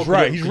it's Like, true. you He's know,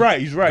 right. He's right.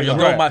 He's right. your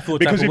He's girl right. might feel a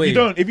Because type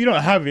of if you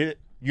don't have it,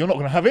 you're not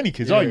gonna have any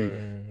kids, are you?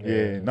 Yeah.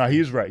 Yeah. No, he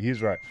is right. He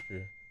is right.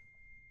 True.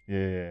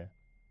 Yeah.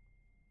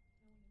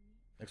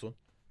 Next one.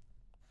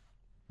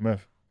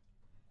 Murph.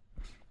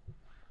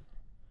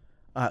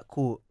 Alright,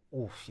 cool.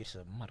 Oh, it's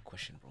a mad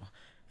question, bro.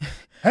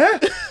 Huh?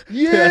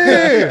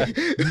 Yeah.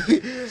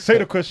 Say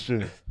the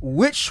question.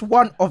 Which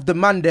one of the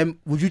man them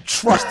would you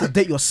trust to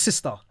date your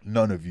sister?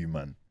 None of you,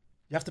 man.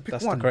 You have to pick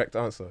That's one. the correct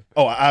answer.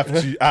 Oh, I have to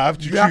You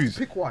choose. have to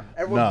pick one.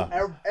 Everyone's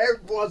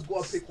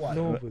got to pick one.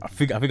 No, I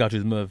think I'll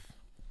choose Merv.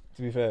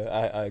 to be fair,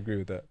 I agree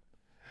with that.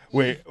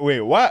 Wait.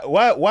 Why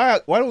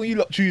don't you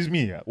lot choose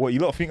me? What, you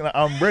lot think that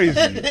I'm crazy?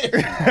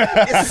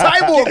 It's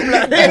Cyborg.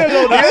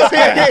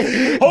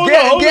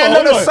 Hold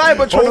another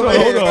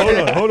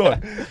Cybertron. Hold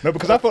on. No,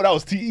 because I thought that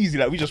was too easy.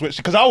 Like we just went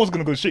because I was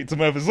gonna go straight to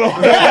Merv as well.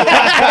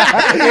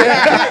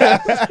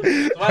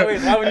 Why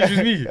wouldn't you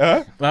choose me?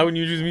 Huh? Why wouldn't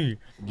you choose me?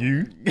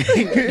 You?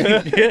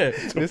 Yeah.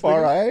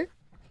 Tafari?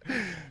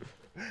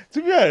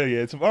 To be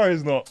honest,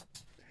 Tafari's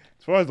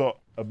not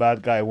a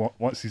bad guy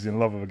once he's in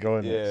love with a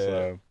girl. Yeah.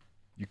 So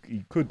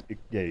it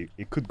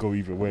could go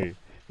either way.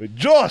 But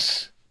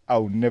Josh, I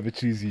would never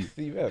choose you.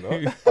 See, man, no?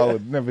 I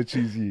would never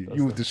choose you.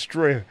 You would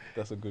destroy.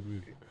 That's a good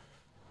movie.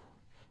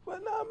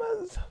 But nah,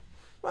 man's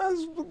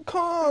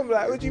calm.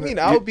 Like, what do you mean?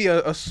 I would be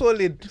a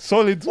solid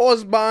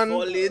husband.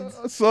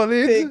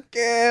 Solid. Take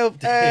care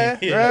of her.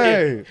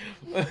 Hey,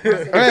 Paint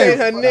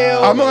her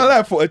nails. I'm not gonna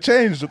lie. For a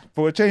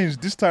change,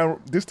 this time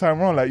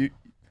around, like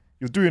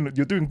you're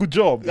doing good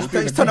job. You've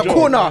turned a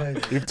corner.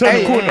 You've turned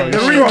the corner. The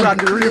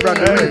rebrand.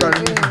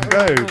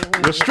 Hey,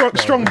 you're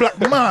strong black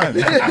man.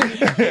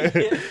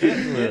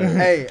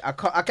 Hey, I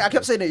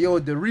kept saying that, yo,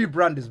 the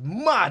rebrand is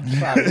mad,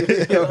 fam.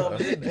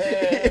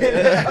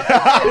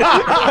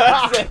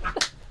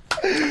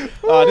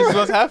 Oh, this is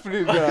what's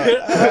happening, bro.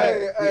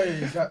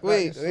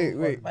 Wait.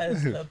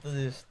 After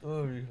this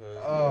story,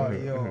 Oh,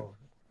 yo.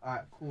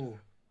 Alright, cool.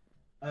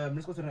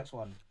 Let's go to the next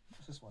one.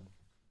 What's this one?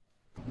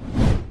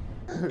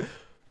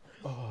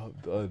 Oh, I'm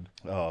done.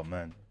 Oh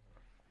man.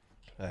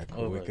 Alright,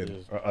 cool,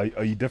 wicked.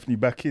 Are you definitely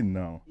back in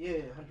now? Yeah,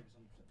 100%.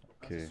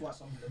 Okay. That's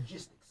some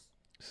logistics.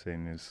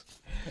 Saying this.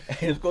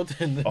 Let's go to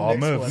the next Oh, one.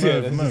 Merv.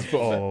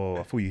 Oh,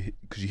 I thought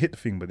because you hit the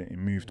thing, but then it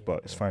moved.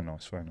 But it's fine now.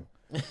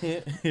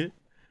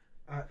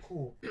 Alright,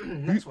 cool.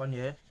 Next one,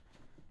 yeah.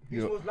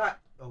 Who's most like?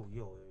 Oh,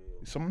 yo.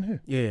 Is someone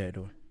here? Yeah,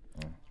 do.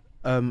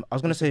 I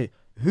was gonna say,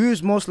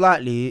 who's most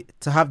likely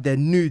to have their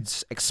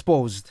nudes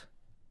exposed?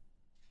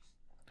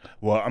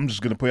 Well, I'm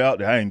just gonna put it out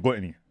there. I ain't got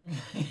any.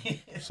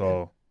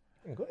 So.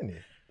 You ain't got any.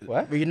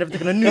 What? But you're never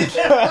taking a nude.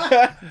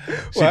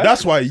 See,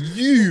 that's why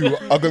you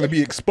are gonna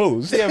be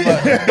exposed. Yeah,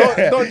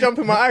 but don't jump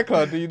in my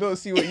iCloud. You don't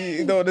see what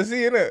you don't want to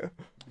see, innit?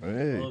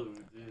 Hey.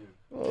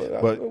 Oh,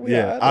 But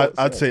yeah,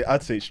 I'd say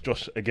it's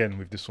Josh again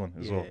with this one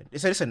as well.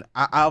 Listen,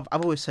 I've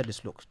always said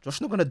this. Look,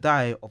 Josh's not gonna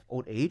die of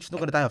old age. He's not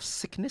gonna die of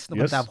sickness. He's not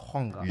gonna die of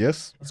hunger.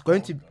 Yes. It's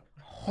going to hunger.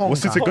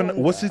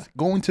 What's it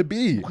going to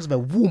be? Because of a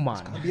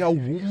woman. Be a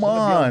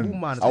woman.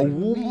 A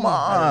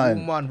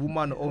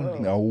woman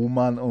only. A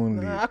woman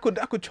only. I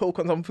could choke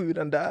on some food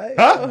and die.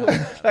 Huh?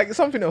 Like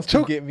something else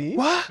to get me.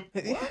 What?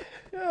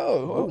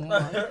 Yo,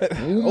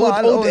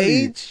 Woman old only.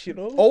 age, you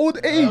know. Old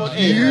age,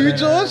 you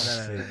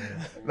Josh.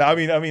 No, I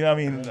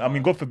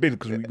mean, God forbid,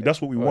 because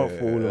that's what we want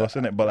for all of us,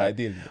 innit? But like,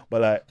 Ideally.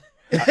 but like,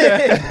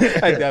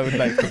 I would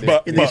like to.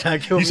 but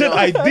you said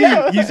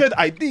ideally. You said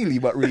ideally,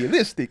 but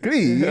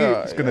realistically,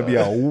 it's gonna be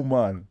a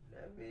woman.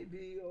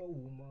 Maybe a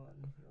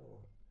woman.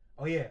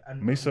 Oh yeah,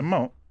 and Mason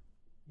Mount.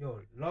 yo,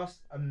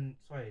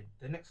 sorry,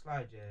 the next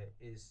slide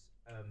is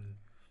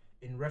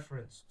in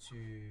reference to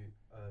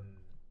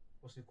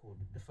what's it called?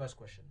 The first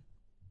question.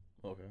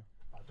 Okay.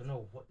 I don't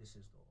know what this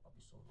is though. I'll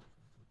be so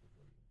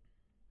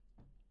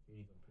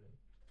even play.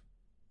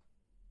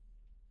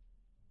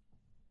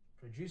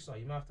 Producer,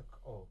 you might have to.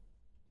 Oh,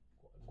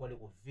 got a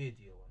little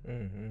video.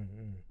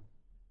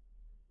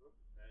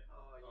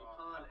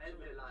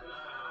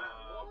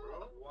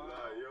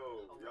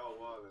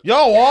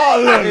 Yo,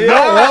 wallin',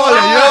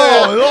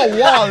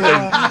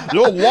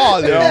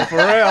 For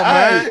real,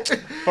 man.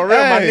 For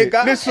real, my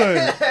nigga. Listen,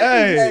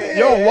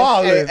 yo,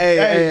 wallin'.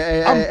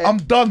 I'm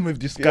done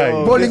with this guy.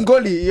 Bowling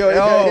Gully, yo,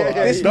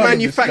 This Done with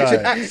manufactured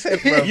this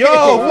accent, bro.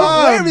 Yo,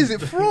 Where is it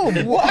from?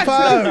 What?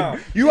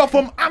 Fam, you are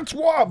from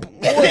Antwerp.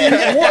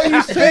 What are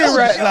you saying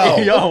right now?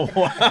 Yo,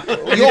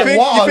 You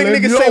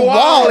think niggas say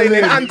wilding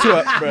in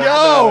Antwerp, bro?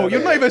 Yo,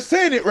 you're not even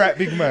saying it right,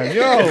 big man.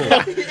 Yo,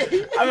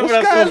 I remember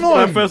What's that going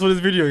on? my first one this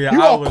video. Yeah,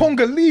 you I are was,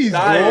 Congolese,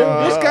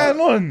 bro. What's going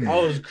on? I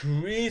was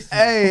greasy.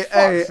 Hey,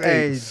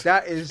 sakes.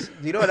 that is,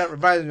 you know what that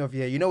reminds me of?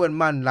 Yeah, you know when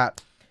man like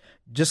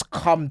just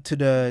come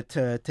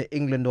to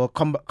England or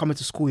come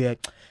into school, yeah,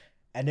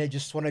 and they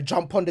just want to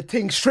jump on the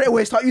thing straight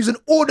away, start using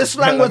all the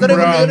slang words. They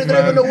don't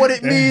even know what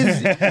it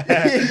means. Yeah.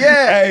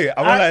 Hey,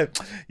 I'm like,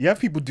 you have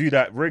people do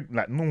that.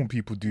 Like normal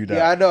people do that.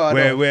 Yeah, I know.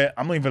 Where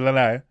I'm not even gonna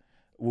lie.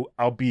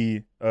 I'll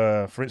be,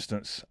 for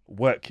instance,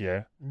 work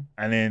here,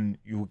 and then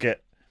you'll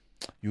get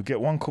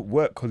one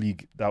work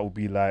colleague that will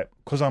be like,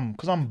 cause I'm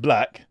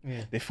black,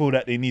 they feel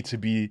that they need to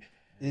be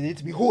They need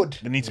to be hood.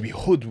 They need to be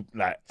hood.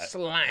 Like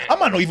Slang. I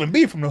might not even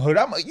be from the hood.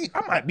 I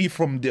might be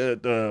from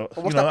the.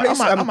 What's you know, that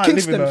place? I might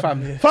Kingston, live in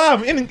fam.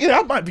 Fam,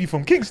 I might be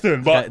from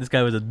Kingston, but This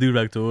guy was a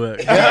do-rag to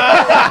work.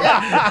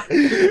 hey,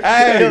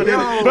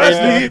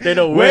 firstly, they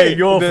know where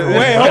you're from.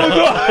 Wait, hold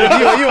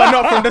on. You are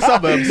not from the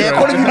suburbs. They're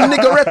calling you the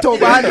niggeretto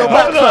behind your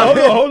back.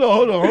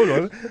 Hold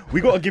on. We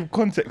gotta give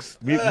context.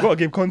 We gotta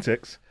give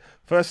context.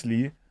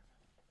 Firstly,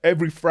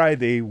 every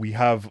Friday we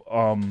have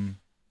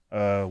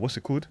what's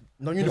it called?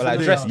 Like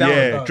dress down.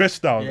 Yeah, dress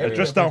down. A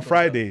dress down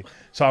Friday.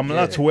 So I'm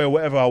allowed to wear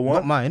whatever I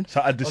want. Not mine. So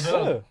I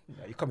decide.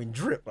 You come in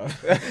drip, bro.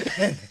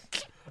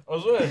 I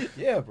swear.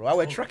 Yeah, bro. I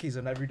wear trackies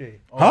on every day.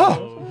 Huh?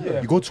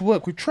 Yeah. You go to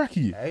work with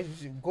Tracky? Hey,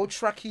 go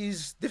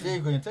trackies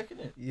different. going to take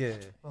it. Yeah.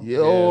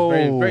 Yo.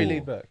 Very, very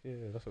laid back. Yeah,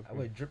 that's I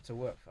wear drip to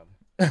work, fam.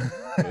 I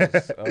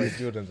wear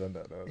Jordans on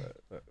that though.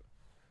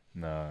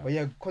 Nah. But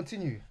yeah,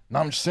 continue. No,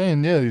 I'm just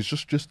saying, yeah, it's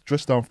just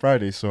dress down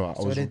Friday. So I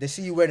So was. they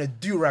see you wearing a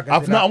do-rag. and I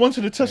they're like,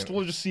 wanted to test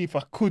to just see if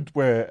I could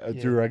wear a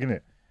do-rag in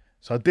it.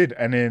 So I did,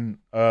 and then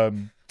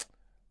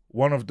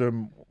one of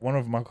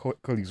my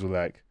colleagues was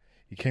like,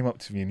 he came up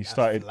to me and he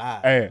started.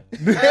 Hey.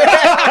 he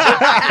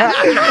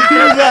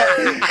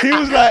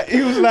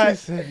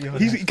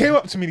came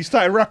up to me and he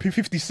started rapping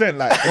 50 Cent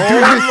like doing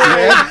this,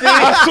 yeah.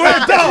 I swear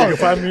down.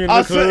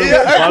 I swear,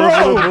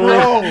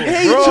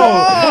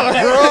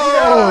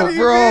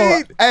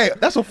 bro. Hey,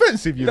 that's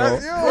offensive, you know.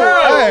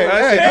 Hey,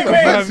 that's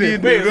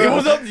offensive. It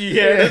was up to you.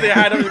 Yeah, they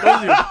had up to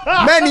you.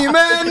 Many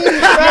men.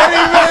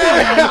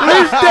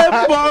 Please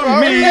step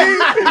on me.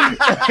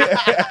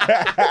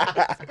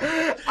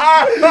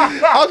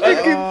 I was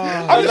thinking,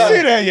 I'm just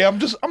sitting there, yeah. I'm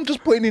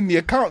just putting in the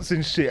accounts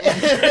and shit.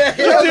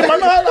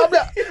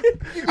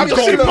 I'm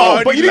just saying,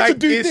 no, but you need to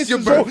do this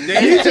as well. You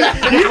need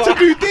to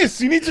do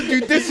this. You need to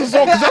do this as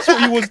well because that's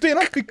what he was doing.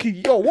 I'm thinking,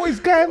 yo, what is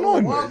going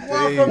on? What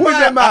is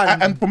that,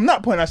 man? And from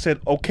that point, I said,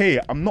 okay,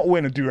 I'm not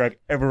wearing a do-rag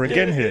ever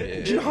again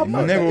here. I'm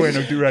never wearing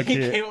a do-rag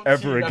here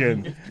ever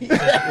again.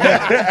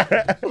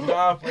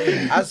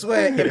 I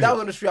swear, if that was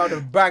on the street, I would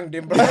have banged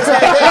him, bro.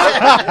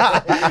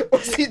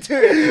 What's he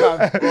doing,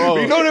 man?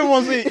 You know them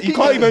ones where you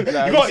can't even. You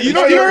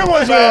know them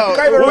ones where You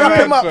can't even wrap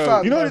him up,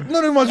 fam. you know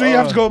them ones where you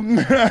have to go.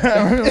 That's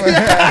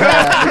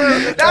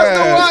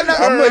the one.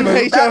 I'm not even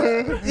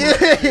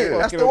Yeah,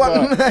 that's the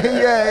one.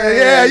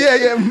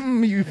 Yeah.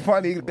 You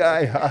funny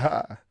guy.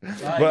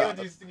 But,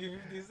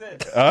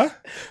 huh?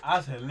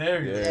 That's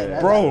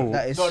hilarious. Bro.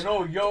 That is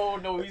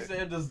No, he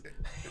said this.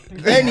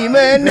 any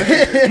man.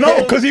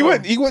 No, because he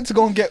went to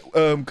go and get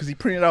because he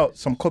printed out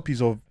some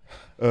copies of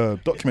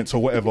documents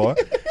or whatever,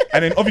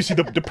 and then obviously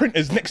the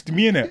printer's next to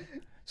me in it.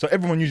 So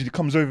everyone usually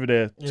comes over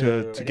there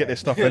to get their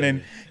stuff, and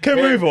then came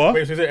over.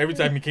 Wait, so every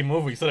time he came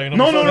over, he started.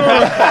 No.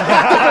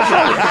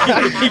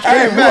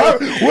 Hey,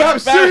 we'll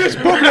have serious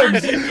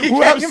problems.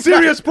 We'll have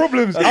serious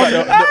problems.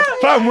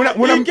 Fam, when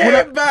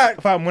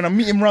I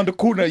meet him around the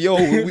corner, yo,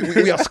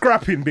 we are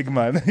scrapping, big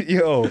man.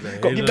 Yo,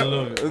 Give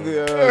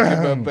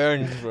him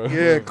bangs, bro.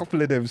 yeah, a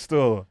couple of them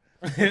still.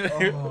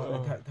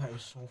 That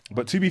is so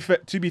But to be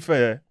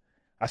fair,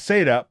 I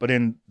say that, but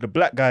then the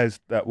black guys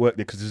that work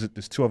there, because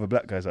there's two other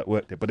black guys that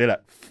work there, but they're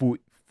like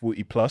 40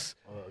 plus.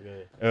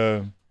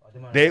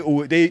 They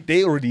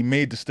already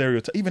made the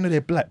stereotype, even though they're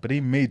black, but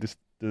they made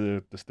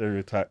the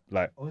stereotype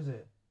like. What is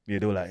it? Yeah,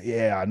 they were like,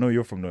 yeah, I know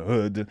you're from the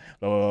hood,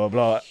 blah blah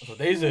blah. So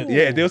they said.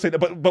 Yeah, they'll say that,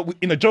 but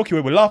in a joking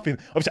way, we're laughing.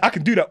 Obviously, I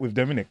can do that with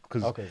them, innit?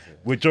 Because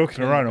we're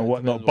joking around and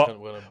whatnot.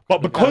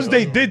 But because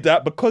they did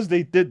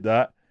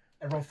that.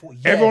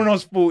 Everyone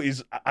else thought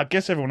is. I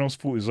guess everyone else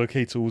thought is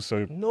okay to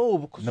also. No,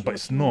 because But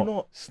it's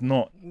not. It's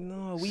not.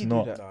 No, we It's do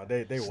not. that. Nah,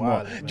 they It's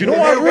wild. not. Do you know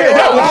what?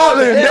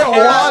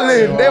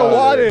 They're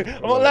wilding.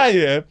 I'm not lying.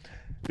 Yeah.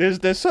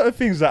 There's certain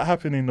things that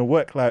happen in the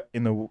work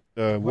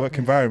work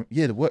environment.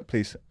 Yeah, the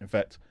workplace. In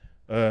fact,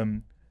 that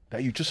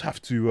you just have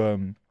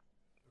to.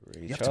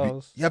 You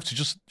have to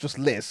just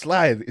let it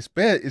slide. It's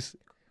bad. It's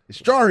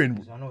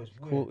jarring. I know it's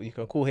Cool. You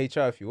can call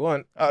HR if you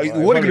want. What are you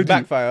Probably gonna do?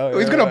 backfire.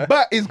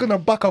 He's gonna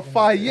back a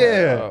fire.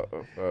 Yeah.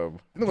 You're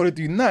not gonna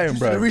do nothing, The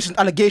bro. recent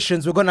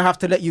allegations, we're gonna have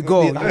to let you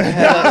go.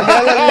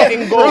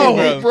 letting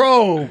go,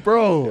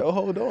 Bro. Yo,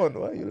 hold on.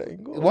 Why are you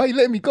letting go? Why are you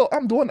letting me go?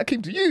 I'm the one that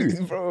came to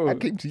you. Bro. I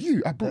came to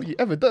you. I brought you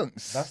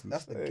evidence.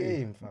 That's the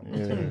game,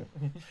 fam.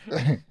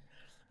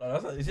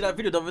 You see that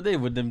video the other day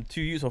with them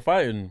two youths are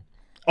fighting?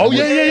 Oh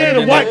yeah.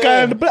 The white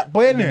guy and the black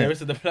boy, And the innit?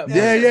 rest of the black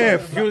Yeah.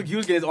 He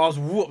was getting his ass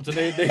whooped and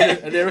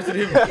they arrested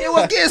him. It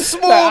was getting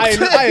smoked.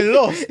 I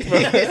lost, bro.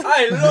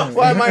 I lost.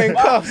 Why am I in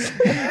cuffs?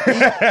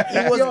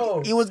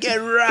 He was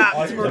getting wrapped.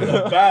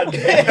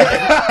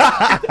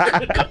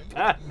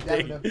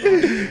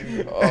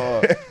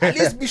 At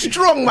least be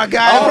strong, my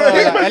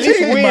guy. At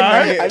least win,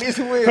 man. At least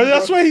win. Because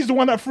I swear he's the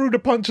one that threw the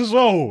punch as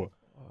well.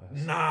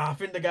 Nah, I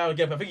think the guy would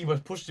get. I think he was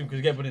pushed him because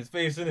he got put in his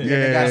face, innit?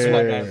 Yeah.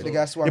 The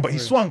guy swung. Yeah, but he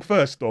swung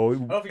first though.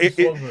 don't think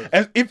he swung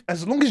first.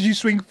 As long as you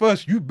swing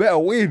first, you better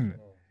win.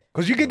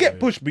 Because you can get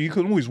pushed, but you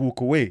can always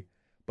walk away.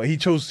 but he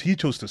chose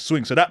to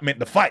swing, so that meant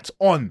the fight's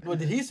on. What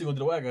did he swing or did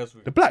the white guy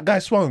swing? The black guy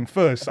swung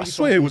first. I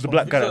swear it was the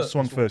black guy that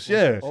swung first.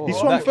 Yeah, he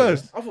swung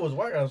first. I thought it was the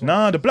white guy.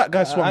 Nah, the black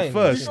guy swung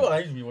first.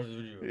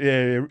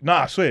 Yeah,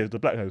 Nah, I swear the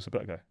black guy was the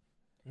black guy.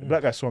 The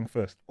black guy swung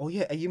first. Oh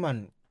yeah, hey, you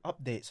man.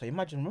 Update. So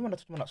remember when I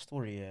told that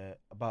story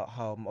about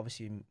how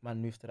obviously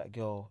man moved to that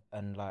girl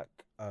and like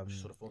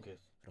Just saw the phone case.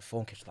 the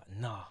phone case. Like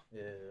nah.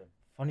 Yeah.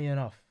 Funny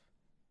enough,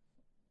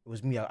 it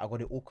was me. I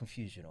got it all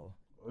confused. You know.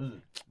 What is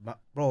it?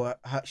 Bro,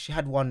 she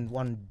had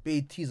one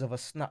big tease of a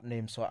snap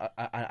name, so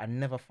I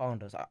never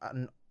found her. So I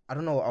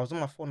don't know. I was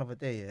on my phone the other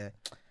day. Yeah,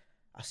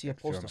 I see her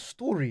post a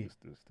story.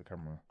 It's the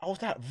camera. I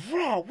was like,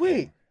 bro,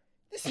 wait,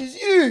 this is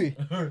you,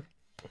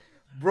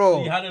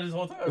 bro. You had it this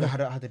whole time. I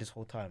had it this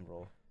whole time,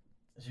 bro.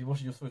 She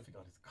watching your story. This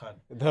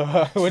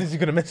cunt. When is he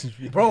gonna message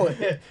me, Bro?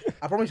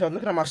 I promise you, I was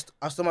looking at my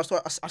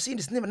story. I've seen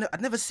this name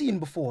I'd never seen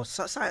before.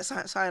 Sign. I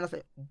was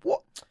like,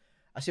 what?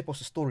 I see her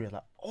post a story. I was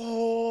like,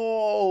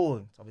 oh,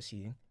 it's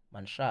obviously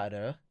man shot at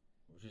her.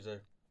 What she say?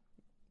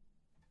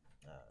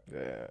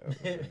 Yeah.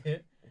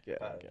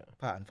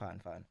 Fine.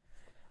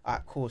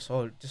 Alright, cool.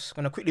 So just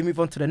gonna quickly move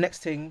on to the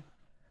next thing.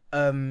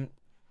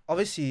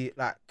 Obviously,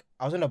 like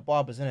I was in a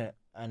barber's, innit?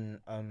 And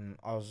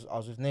I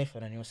was with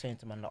Nathan, and he was saying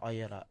to me, like, oh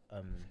yeah, like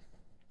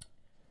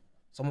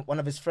one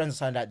of his friends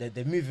signed that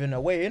they're moving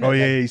away, innit? Oh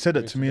yeah, he said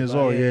that to me as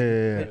well.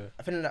 Yeah.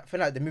 I think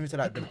like they're moving to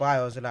like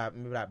Dubai or like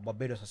maybe like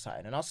Barbados or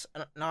something. And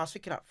I was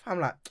thinking like, fam,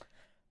 like,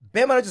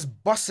 bear man are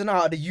just busting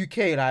out of the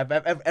UK, like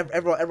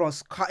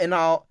everyone's cutting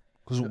out.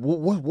 Because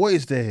what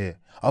is there here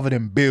other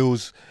than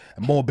bills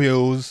and more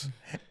bills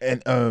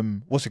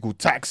and what's it called,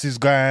 taxes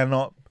going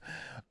up,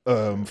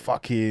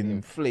 fucking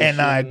Inflation.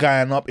 NI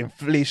going up,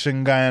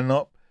 inflation going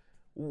up.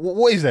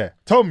 What is there?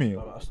 Tell me.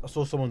 I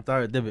saw someone's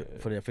direct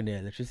debit for their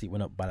electricity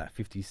went up by like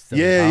 57.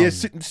 Yeah.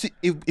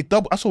 It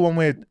doubled. I saw one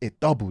where it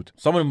doubled.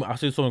 I saw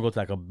someone go to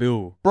like a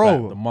bill, Bro.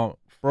 like, the month.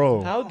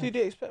 Bro. How do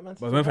they expect man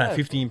to But it went for like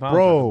survive? £15.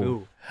 Bro. Like a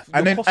bill.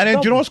 And then cost do you know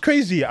doubled. what's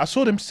crazy? I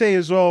saw them say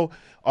as well,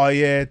 oh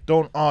yeah,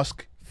 don't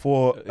ask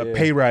for a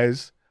pay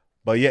rise,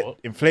 but yet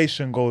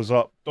inflation goes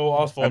up.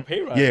 Don't ask for a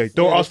pay rise. Yeah,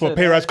 don't Yeah, ask for a they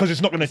pay said rise that. because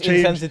it's not going to It's change.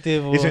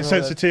 insensitive or It's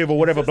insensitive or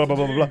whatever, blah, blah,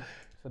 blah, blah, blah.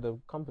 for the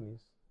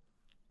companies.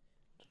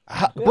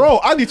 Bro,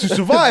 I need to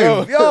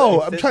survive. Yo,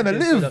 I'm trying to The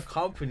live.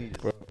 companies,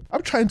 bro.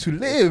 I'm trying to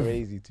live.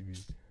 Crazy to me.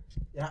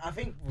 Yeah, I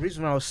think the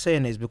reason I was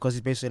saying is because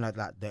it's basically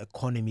like the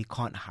economy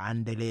can't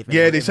handle it.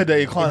 Yeah, they said that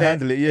it can't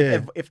handle it.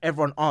 Yeah, If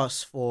everyone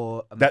asks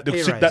for that the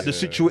pay si- rise, that the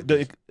situation.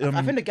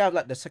 I think the guy was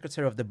like the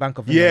secretary of the Bank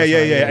of Yeah, England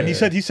or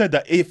something. and he said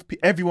that if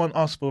everyone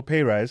asks for a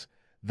pay rise,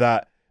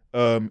 that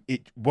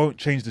it won't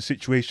change the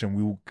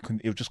situation.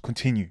 It'll just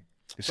continue.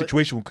 The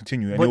situation will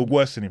continue and but- it'll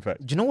worsen. In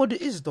fact, Do you know what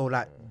it is though?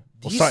 Like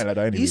or something like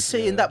that. Anyway. he's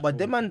saying that, but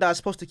the man that's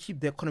supposed to keep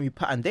the economy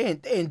pattern, they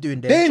ain't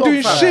doing their They ain't job,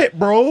 doing fam. shit,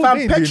 bro. Fam,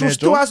 They ain't doing petrol their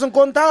still job. hasn't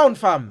gone down,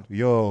 fam.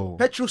 Yo,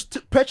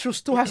 Petrol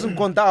still hasn't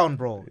gone down,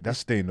 bro. that's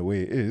staying the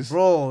way it is.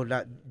 Bro,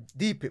 like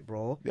deep it,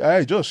 bro.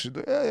 Hey, Josh,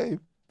 hey,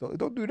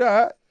 don't do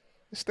that.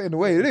 It's staying the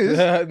way it is.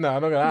 Nah,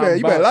 I'm not gonna.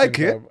 You better like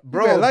it.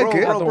 Bro, you better like bro,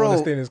 it. I don't bro. want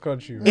to stay in this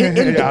country. In Yeah, I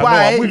know,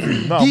 Dubai, I'm with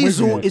you. No, I'm with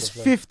diesel you. is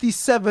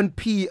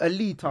 57p a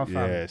litre, fam.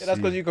 Yeah, Yeah, that's see.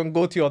 because you can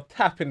go to your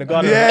tap in the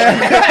garden. Yeah.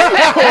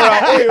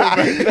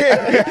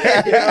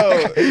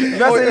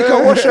 That's it, you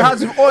can wash your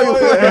hands with oil.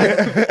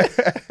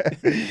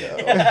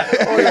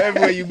 Oil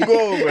everywhere you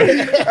go,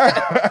 man.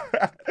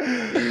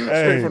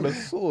 Straight from the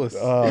source.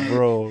 Oh,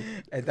 bro.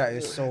 And that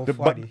is so But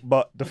funny.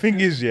 the thing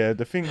is,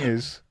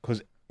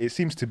 because it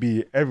seems to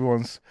be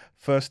everyone's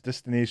first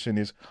destination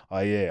is, oh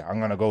yeah, I'm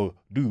gonna go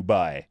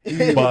Dubai. But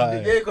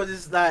Yeah, because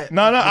it's like.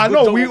 no, I good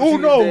know. job We all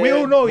know. opportunity We all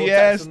there, know. no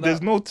Yes, tax and there's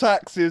that. no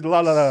taxes.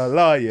 La la la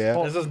la.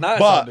 Yeah. It's just nice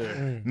But out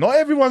there. not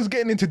everyone's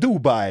getting into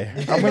Dubai.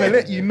 I'm gonna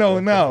let you know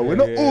now. We're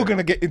not all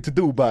gonna get into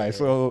Dubai.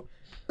 So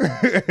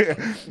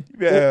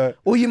yeah.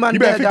 All you man You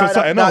better there think of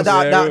something else.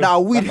 that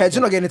are weed heads,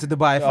 you're not getting into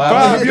Dubai,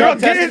 fam. Fam, you're not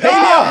getting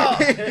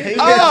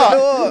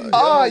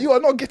you are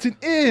not getting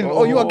in,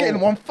 or you are getting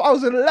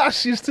 1,000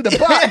 lashes to the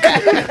back.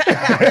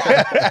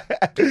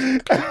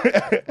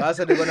 I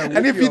said they're gonna And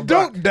whoop if you your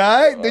don't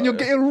die, then you're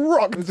getting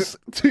rocked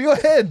to your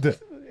head.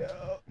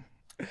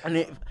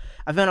 And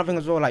I think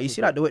as well, like you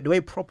see, like the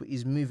way property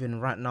is moving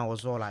right now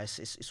as well, like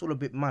it's all a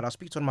bit mad. I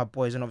speak to one of my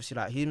boys, and obviously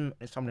like him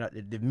and somebody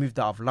like they've moved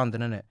out of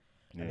London, innit?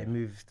 And they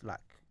moved like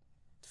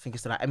I think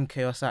it's to like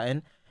MK or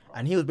something.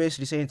 And he was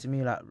basically saying to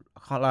me like, I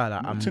can't lie,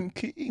 like Milton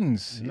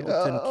Keynes.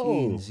 Milton Yo.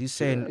 Keynes. He's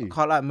saying Yeah. I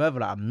can't like Merva,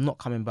 like I'm not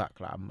coming back.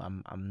 Like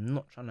I'm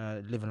not trying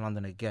to live in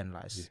London again.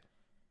 Like,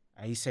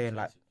 and he's saying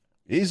like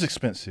It is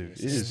expensive.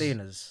 it's It is.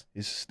 sustainers.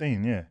 It's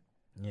sustain, yeah.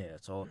 Yeah,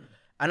 so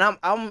and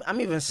I'm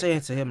even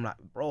saying to him like,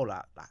 bro,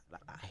 like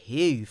I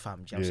hear you,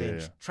 fam. Do you know what I'm saying?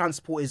 Yeah.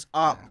 Transport is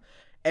up,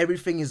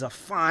 everything is a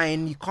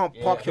fine. You can't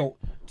park your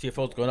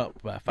TFL's going up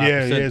by 5%.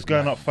 Yeah, it's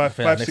going up 5,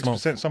 next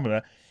 6%, something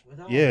like that.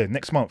 Yeah,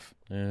 next month.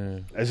 Yeah.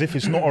 As if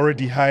it's not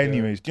already high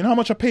anyways. Do you know how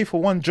much I pay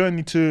for one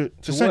journey to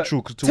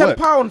Central to work?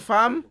 £10,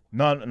 fam.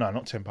 No,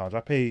 not £10. I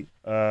pay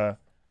I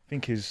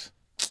think is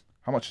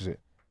how much is it?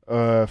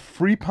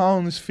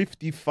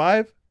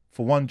 £3.55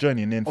 for one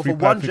journey, and then Oh, £3 for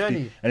one 50,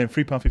 journey. and then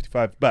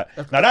 £3.55 back.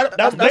 Now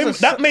that's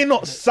that may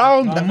not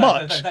sound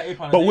much,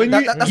 but when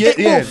you that's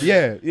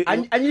yeah,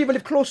 and you even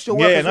live close to your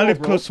work. yeah, as and I well, live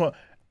bro. close to.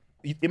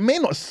 It may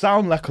not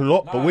sound like a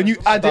lot, but when you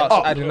add it starts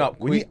up, adding up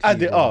when you quickly,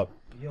 add it bro. up,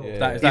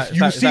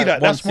 you see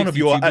that that's one of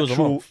your 162 bills a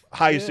actual month.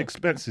 highest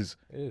expenses.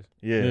 It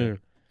Yeah.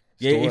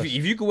 Yeah, Still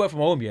if you could work from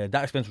home, yeah,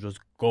 that expense would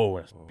just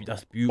go.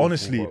 That's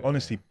beautiful.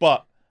 Honestly,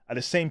 but at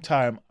the same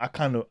time,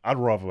 I'd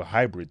rather a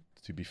hybrid.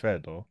 To be fair,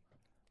 though,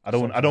 I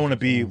don't want to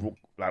be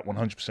like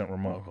 100%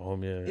 remote.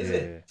 Home, yeah. Is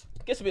it?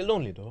 It gets a bit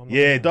lonely though.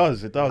 Yeah, it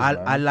does. It does. I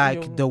man.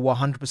 like the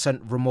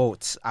 100%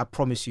 remote. I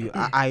promise you.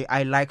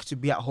 I like to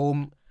be at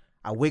home.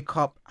 I wake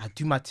up, I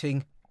do my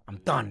thing, I'm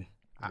done.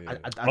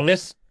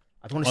 Unless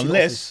I don't want to see the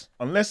office.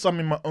 unless I'm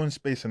in my own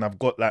space and I've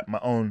got like my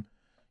own,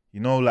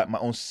 like my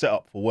own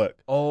setup for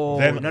work. Oh,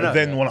 then no.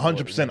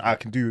 100% I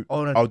can do.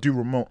 Oh, no. I'll do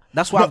remote.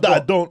 That's why not I've that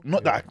got- I don't.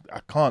 Not that I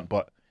can't,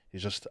 but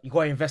it's just You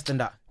gotta invest in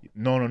that.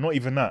 no, not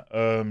even that.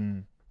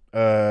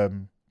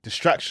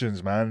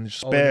 Distractions, man. Oh,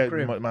 Spare the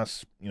crib. my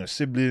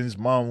siblings,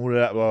 mom, all of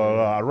that. Blah, blah,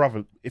 blah. I'd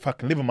rather if I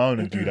can live on my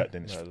own and do that,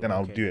 then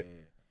I'll do it.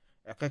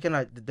 I can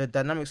like the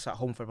dynamics at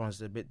home for everyone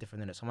is a bit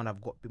different than it. Someone have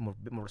got a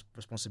bit more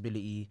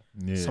responsibility.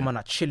 Yeah. Someone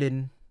are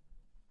chilling.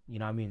 You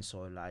know what I mean?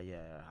 So like,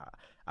 yeah,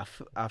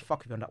 I fuck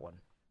with you on that one.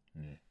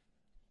 Yeah.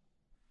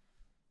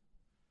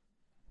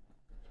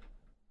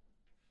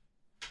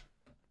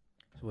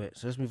 So wait,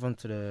 so let's move on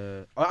to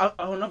the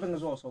another thing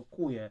as well. So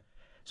cool, yeah.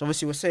 So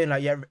obviously we're saying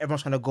like, yeah,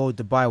 everyone's trying to go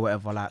Dubai, or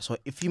whatever. Like, so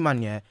if you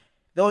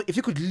if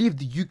you could leave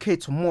the UK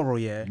tomorrow,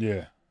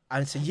 Yeah.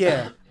 and say,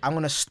 yeah, I'm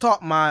gonna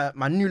start my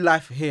new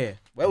life here.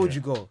 Where would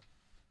you go?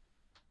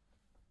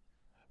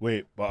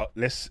 Wait, but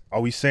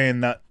are we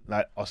saying that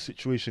like our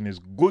situation is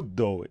good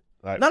though?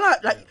 Like No,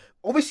 like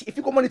obviously if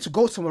you got money to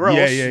go somewhere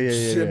else,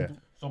 yeah.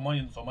 So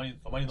money's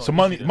not So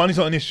money's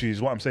not an issue,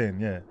 is what I'm saying.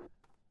 Yeah.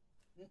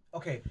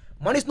 Okay,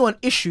 money's not an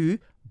issue,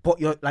 but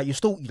you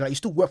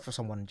still work for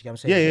someone. Do you get what I'm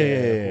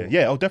saying?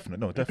 Yeah. Oh,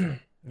 definitely. No, definitely.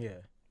 Yeah.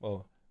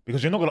 Well,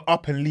 Because you're not gonna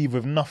up and leave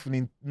with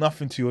nothing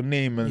to your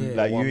name, and Yeah.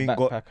 like you one ain't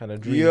got. backpack and a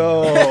dream.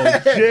 Yo,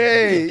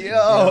 Jay,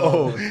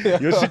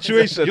 your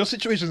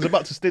situation's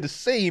about to stay the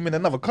same in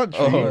another country.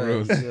 Oh,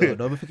 Yo, bro.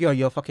 don't be thinking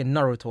you're fucking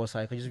Naruto or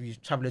something. You could just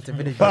be traveling to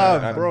village.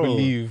 Fam, I bro.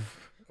 believe.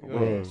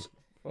 Bro.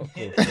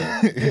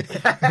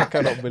 I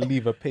cannot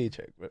believe a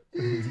paycheck, bro.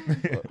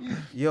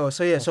 Yo,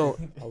 so yeah, so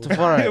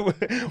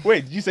Tafari.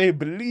 Wait, did you say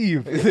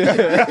believe?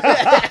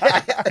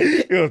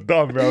 You're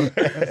dumb, bro.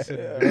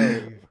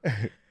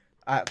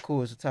 Alright,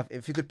 cool. So tough.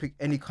 If you could pick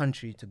any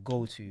country to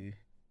go to,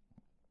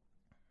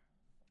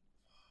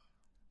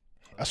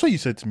 I saw you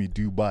said to me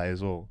Dubai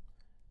as well.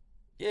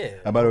 Yeah.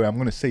 And by the way, I'm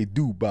gonna say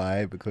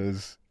Dubai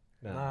because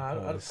Nah, I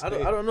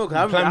don't know.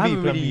 'Cause I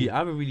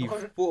haven't really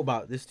thought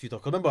about this too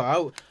tough. 'Cause remember,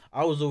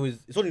 I was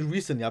always. It's only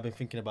recently I've been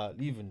thinking about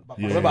leaving. But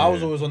remember, I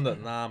was always on the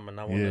man.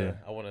 I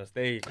wanna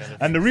stay. Kind of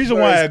And the thing. reason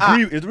why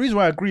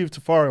I agree with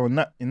Tafari on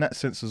that in that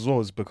sense as well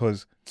is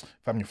because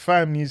your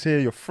family's here,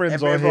 your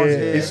friends are Everyone's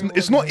here. here.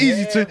 It's not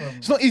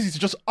easy to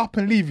just up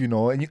and leave,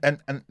 and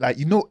like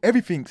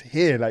everything's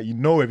here, like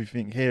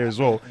everything here as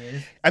well.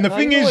 And the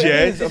thing is,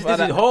 this is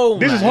home.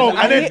 This is man. home.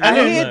 And then- I and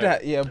hear then-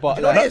 that, yeah, but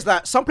you know, it's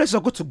like some places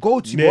are good to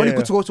go to, but Yeah. only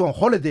good to go to on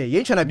holiday. You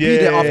ain't trying to be Yeah,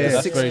 there yeah, after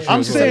that's 6 very days. true.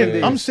 I'm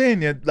saying,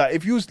 days. yeah, like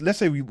if you was, let's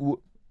say we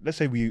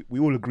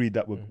all agreed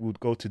that we would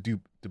go to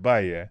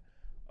Dubai,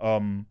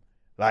 yeah.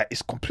 Like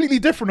it's completely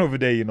different over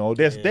there,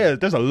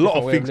 There's a lot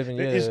of way of things. living,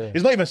 yeah,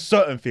 It's not even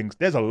certain things.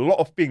 There's a lot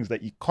of things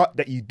that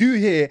you do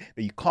here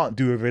that you can't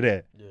do over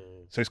there. Yeah.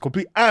 So it's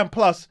complete. And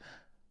plus,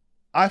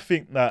 I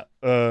think that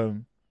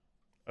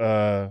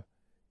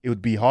it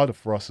would be harder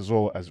for us as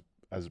well as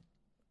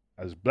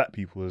black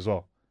people as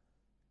well,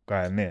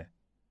 going there.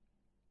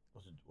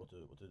 What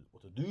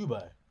to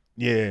Dubai?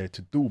 Yeah,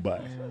 to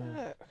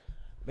Dubai.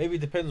 Maybe it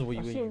depends on where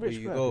I've you seen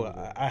rich black go.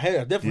 people. I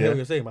definitely Yeah. hear what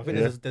you're saying. But I think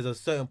Yeah. there's a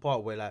certain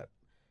part where like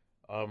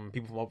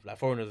people from like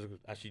foreigners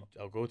actually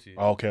I'll go to.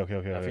 Oh, okay.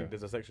 I think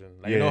there's a section.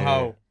 Like Yeah, you know yeah,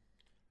 how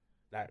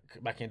like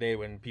back in the day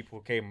when people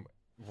came,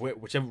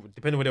 whichever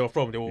depending where they were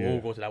from, they will all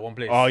go to that one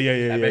place. Oh yeah, Like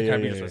yeah, American yeah.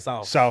 Caribbean was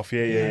south. South,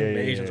 yeah. The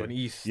Asians on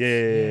east. Yeah.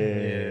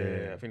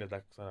 Yeah, I think there's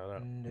like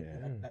something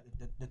like that.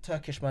 The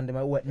Turkish man, they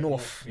might work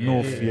north.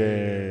 North,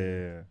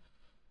 yeah.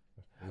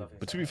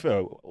 But to be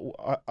fair,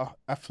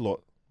 I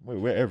thought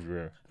we're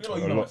everywhere. You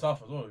A know lot.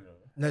 south as well.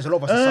 There's a lot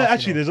of us in South.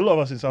 Actually, there's a lot of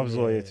us in South as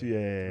well, yeah, too.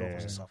 A lot of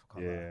us in South, I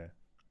can't Yeah.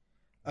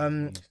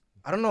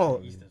 I don't know.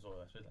 East as well.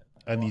 I feel like.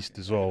 And East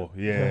as well,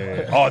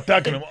 yeah. Oh,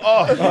 Dagenham.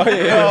 Oh,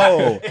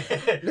 yeah.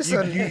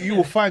 Listen, You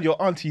will find your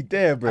auntie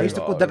there, bro. I used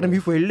to call Dagenham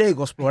before in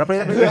Lagos, bro.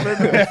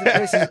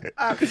 This is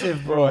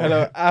active, bro, bro.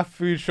 hello, our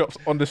food shops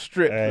on the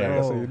strip. Hey, like,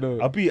 that's how you know.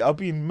 I'll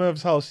be in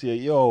Merv's house here.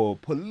 Yo,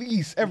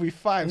 police every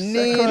 5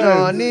 Nino,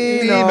 seconds.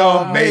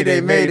 Nino, Mayday,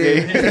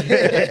 Mayday.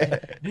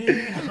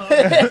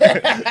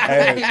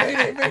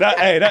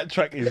 That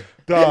track is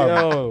dumb.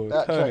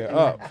 Yo, turn it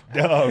up.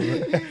 Dumb.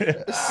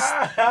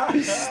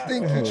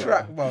 Stinky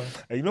track, man.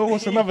 Hey, you know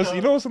what's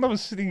another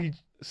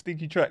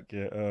stinky track?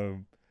 Yeah.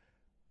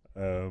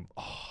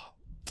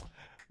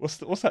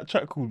 What's that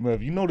track called,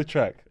 Merv? You know the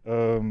track.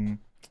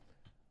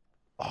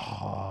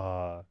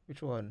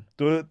 Which one?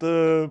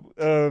 The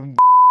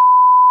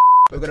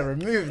We're gonna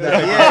remove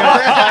that.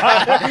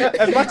 Yeah.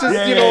 As much as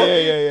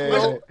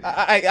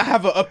I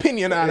have an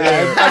opinion on it.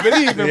 I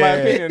believe in my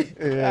opinion.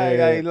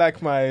 I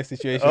like my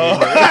situation. I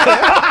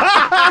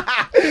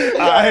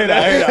hear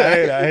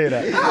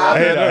that.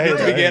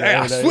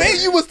 I swear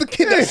you was the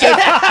kid that said.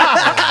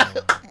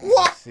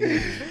 What?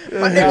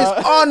 My name is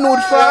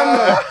Arnold, fam.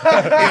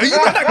 You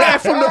know that guy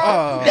from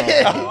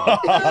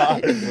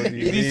the.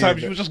 These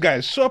times you were just going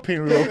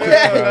shopping real quick,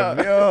 fam.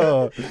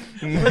 Yo.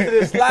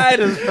 The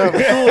sliders, fam.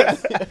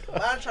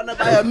 Man trying to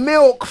buy a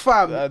milk,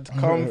 fam. That's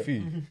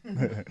comfy.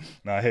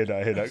 Nah, I hear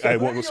that. Hey,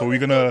 so we're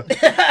gonna.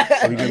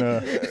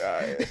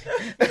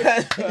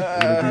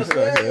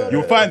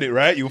 You'll find it,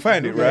 right? I'm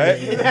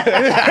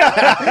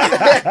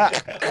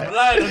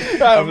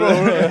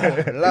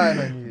lying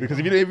on you. Because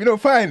if you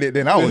don't find it,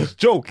 then I was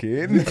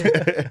joking.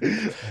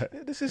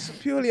 This is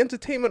purely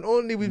entertainment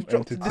only. We've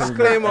dropped a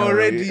disclaimer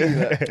already.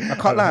 I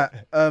can't lie.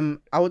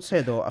 I would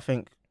say though, I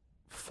think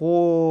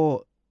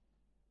for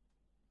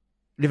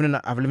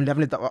I've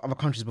lived in other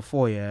countries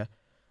before. Yeah,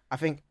 I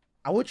think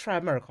I would try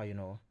America. You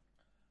know,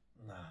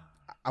 Nah.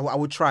 I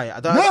would try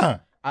it. Nah.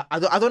 I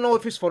don't know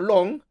if it's for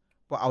long,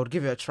 but I would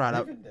give it a try.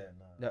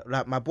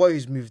 Like my boy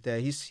who's moved there,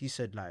 he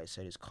said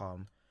it's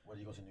calm. Where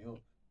do you go to New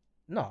York?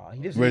 No, he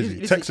lives. Where is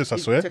he? Texas, I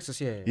swear.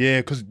 Texas, yeah. Yeah,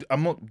 because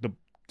I'm not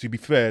to be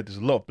fair, there's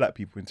a lot of black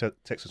people in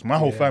Texas. My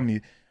whole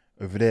family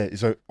over there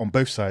is on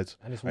both sides.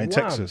 And it's in Wham.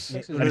 Texas.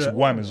 And it's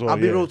Wham as well. I'll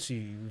be real to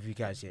you, with you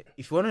guys. Yeah,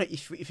 if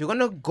you're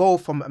gonna go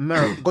from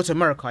America, go to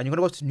America, and you're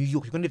gonna go to New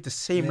York, you're gonna live the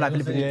same life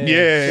living in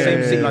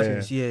same thing.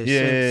 Same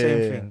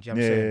thing. Do you know what I'm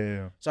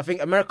saying? So I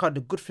think America, the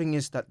good thing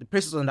is that the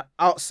places on the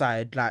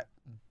outside, like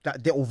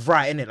that, they're all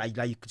right, innit? Like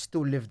you could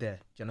still live there.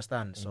 Do you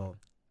understand? So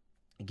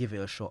give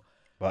it a shot.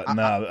 But I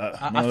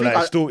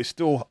it's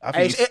still. I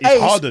think it's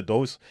harder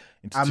though. To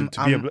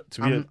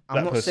be a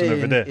black person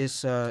over there.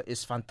 It's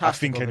fantastic. I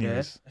think over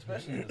there.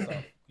 Especially in the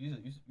South. You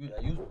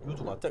talk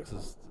about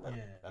Texas.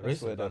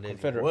 That's where the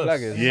Confederate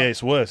flag is. Yeah,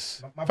 it's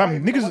worse.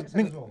 Fam,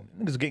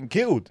 niggas are getting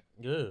killed.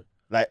 Yeah.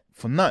 Like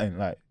for nothing.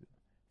 Like,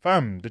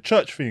 fam, the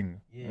church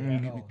thing.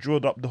 You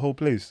drilled up the whole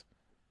place.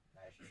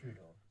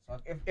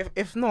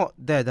 If not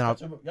there, then I'll.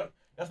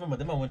 That's remember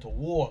them man went to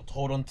war to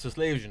hold on to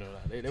slaves. You know,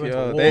 like, they went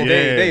to war.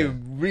 They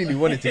really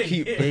wanted to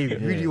keep. They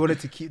really wanted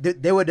to keep.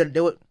 They were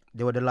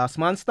the last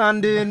man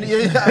standing.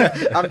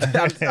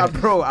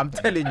 I'm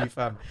telling you,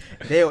 fam.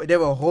 They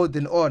were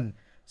holding on.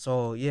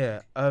 So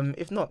yeah.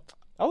 If not,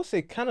 I would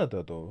say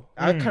Canada though.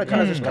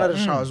 Canada's a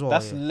shout as well.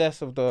 That's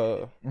less of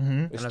the.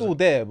 It's still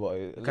there,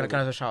 but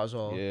Canada's a shout as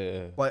well.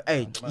 Yeah. But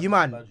hey, you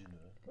man.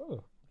 Yeah,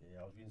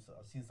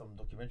 I've seen some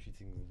documentary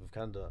thing with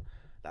Canada.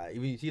 Like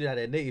even you see that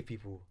they're native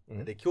people,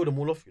 they killed them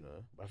all off, you know.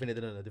 But I think they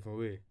did it in a different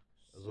way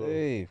as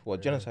well.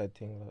 What genocide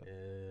thing? Like.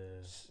 Yeah,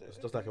 it's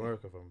just like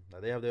America, fam.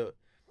 Like they have their.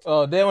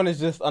 Oh, their one is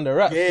just under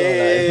wraps.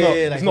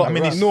 Yeah, it's not. I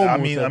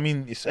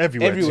mean, it's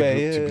everywhere.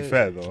 To be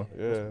fair, though.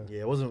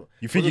 Yeah, it wasn't.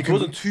 It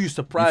wasn't too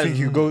surprising. You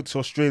think you go to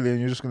Australia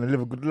and you're just gonna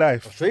live a good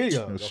life?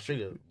 Australia.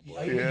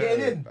 Are you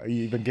getting in? Are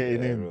you even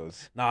getting in?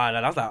 Nah,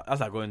 that's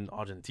like going to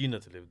Argentina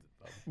to live.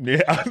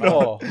 Yeah, I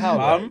know. Oh,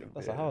 howler.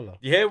 That's a howler.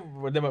 Yeah,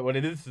 when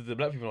they did this to the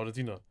black people in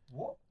Argentina.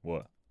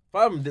 What?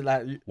 Fam, they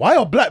like. Why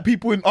are black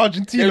people in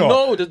Argentina?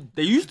 No,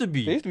 they used to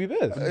be. They used to be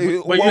bears. But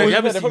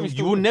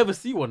you will never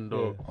see one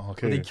though. Yeah.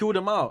 Okay. But they killed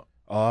them out.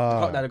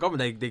 Like the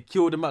government, they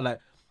killed them out. Like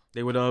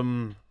they would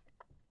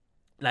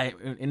like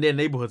in their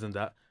neighborhoods and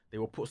that they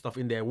would put stuff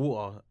in their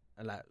water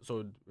and like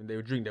so when they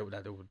would drink they would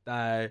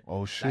die.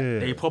 Oh shit!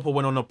 Like, they proper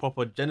went on a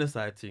proper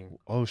genocide thing.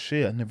 Oh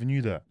shit! I never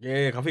knew that.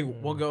 Yeah, I think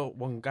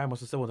one guy must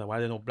have said like, why are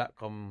there no black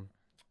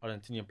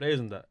Argentinian players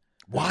in that?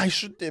 Why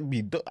should there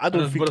be? I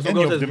don't think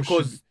any of them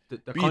because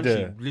should the be country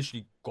there.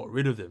 literally got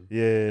rid of them.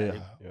 Yeah.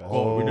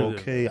 Got rid of them.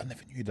 Okay, I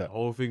never knew that. The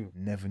whole thing.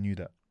 Never knew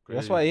that.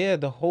 That's why,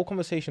 the whole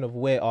conversation of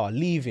where are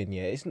leaving,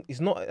 it's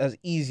not as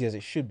easy as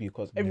it should be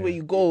because everywhere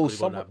you go,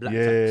 someone black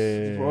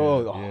tax.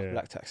 Bro,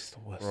 black tax is the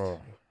worst. Bro.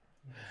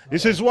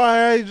 This is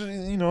why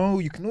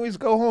you can always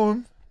go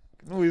home.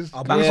 You can always,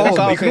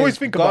 you can always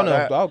think about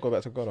that. I'll go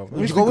back to Ghana.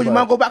 Would you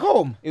man go back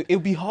home? It'll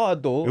be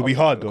hard though. It'll be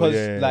hard though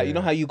because like you know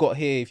how you got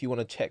here. If you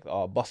want to check,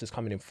 bus is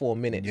coming in 4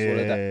 minutes.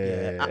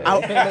 Yeah.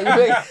 All of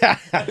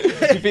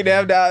that. You think they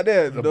have that out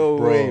there? No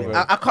way, bro.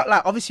 I can't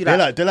like obviously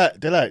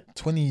they're like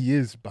 20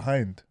 years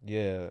behind.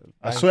 Yeah.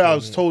 I swear I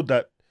was told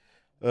that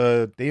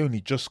they only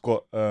just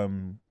got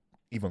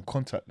even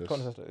contactless.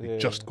 They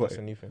just got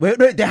it.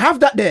 Wait, they have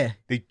that there.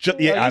 They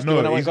I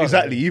know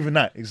exactly. Even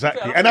that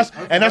exactly, and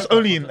that's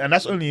only in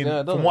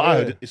from what I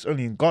heard, it's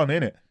only in Ghana,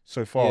 innit?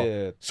 So far,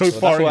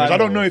 I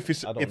don't know if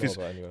it's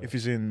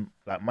in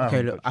like my.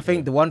 Okay, look, I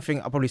think the one thing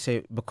I'll probably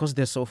say because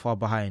they're so far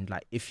behind,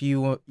 like if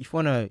you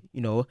wanna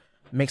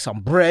make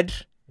some bread.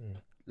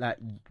 Like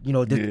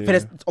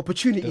there's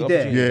opportunity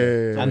there.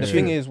 Yeah, and the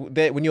thing is,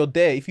 when you're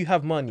there, if you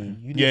have money,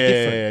 you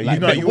live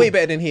different. Like, you're way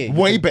better than here.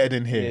 Way better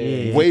than here.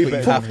 Yeah. Way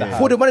better.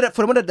 For the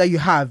money that you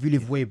have, you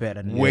live way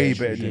better than here. Way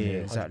better than here.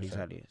 here.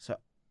 Exactly. So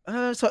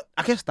So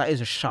I guess that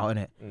is a shout,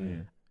 innit?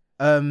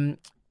 I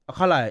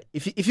can't lie.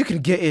 If you can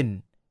get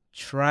in,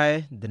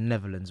 try the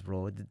Netherlands,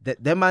 bro.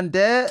 Them man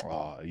there.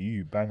 Oh,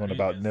 you bang on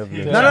about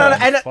Netherlands. No.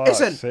 And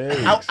listen,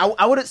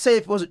 I wouldn't say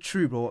if it wasn't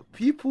true, bro.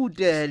 People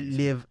there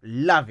live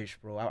lavish,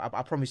 bro.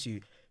 I promise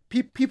you.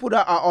 People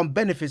that are on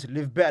benefits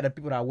live better than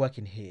people that are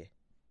working here.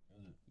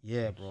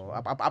 Yeah, bro.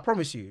 I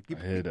promise you. I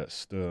hear that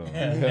still.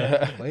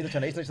 But he's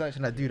not trying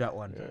to do that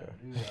one.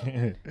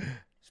 Yeah.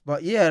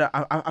 But yeah,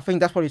 I think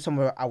that's probably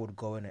somewhere I would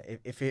go in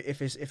it.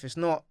 If it's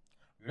not,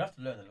 you have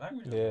to learn the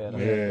language. Yeah.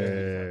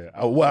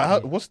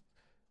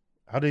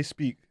 How do they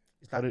speak?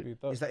 Can you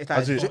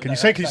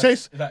say?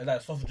 It's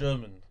like soft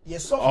German. Yeah,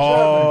 soft German.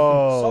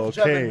 Oh,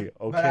 German.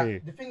 okay.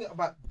 But the thing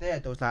about there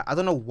though is like I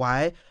don't know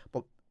why,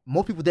 but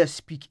more people there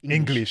speak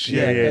English.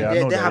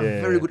 Yeah. They have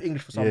very good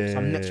English for some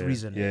next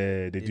reason.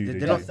 Yeah, they do.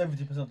 They're not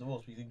 70% of the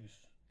world speaks English.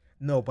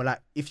 No, but like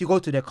if you go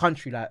to their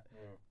country, like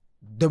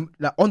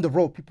on the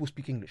road, people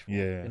speak English. Bro.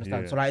 Yeah, you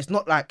understand? yeah. So like it's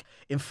not like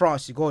in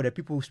France you go there,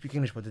 people speak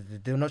English, but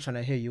they're not trying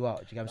to hear you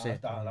out. Do you get what I'm saying?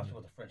 That's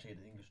what the French hate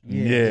the English.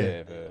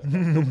 Yeah.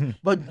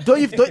 But don't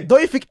you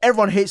think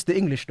everyone hates the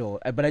English though?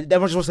 But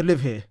everyone just wants to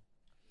live here.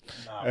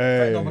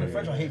 But the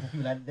French are hateful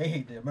people. Like, they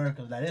hate the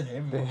Americans. Like, they hate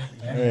everyone.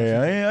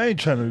 Hey, I ain't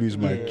trying to lose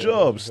my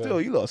job. Still,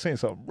 you lot saying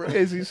some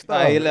crazy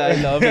stuff. I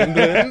love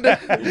England. I'm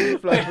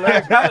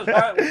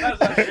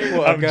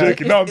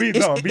joking. No, I'm being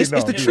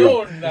It's the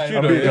truth.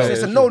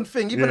 It's a known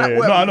thing. Even at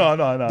work.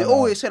 No. They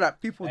always say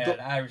that people don't.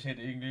 The Irish hate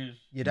the English.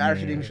 Yeah, the Irish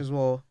hate the English as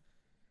well.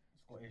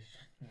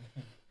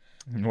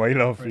 Why you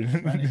laughing?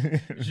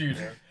 You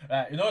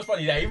know what's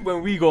funny? Like, even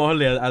when we go on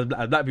holiday as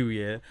black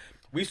people,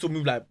 we still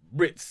move like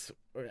Brits.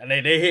 And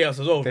they hate us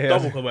as well,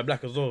 double because we're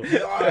black as well.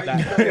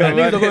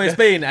 Niggas are going to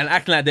Spain and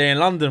acting like they're in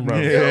London,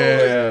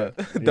 bro.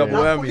 Double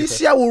whammy. You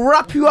see, I will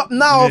wrap you up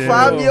now,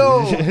 fam,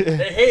 yo.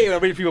 They hate when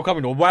British people come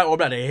in, or white or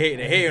black. They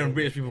hate when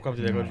British people come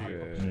to their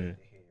country.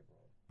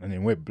 And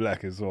then we're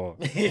black as well.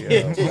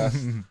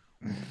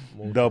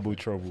 Double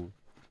trouble.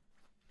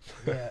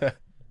 Yeah.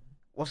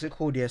 What's it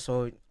called? Yeah.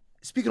 So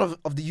speaking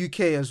of the UK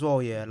as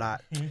well, yeah, like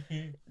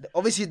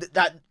obviously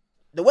that.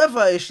 The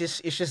weather is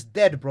just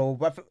dead, bro.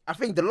 But I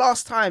think the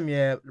last time,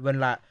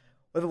 when like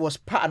whether it was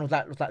pattern was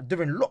like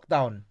during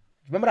lockdown.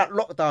 Remember that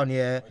lockdown,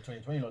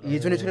 2020 lockdown. Yeah,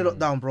 2020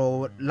 lockdown,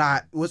 bro.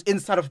 Like it was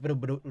inside of, but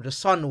the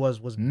sun was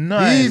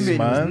nice, beaming.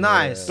 Man. It was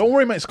nice. Don't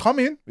worry, man. It's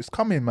coming,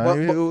 man. But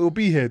it'll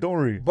be here. Don't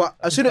worry. But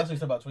as soon as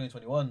about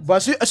 2021.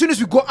 But as soon as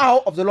we got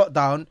out of the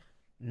lockdown,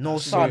 no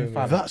sun,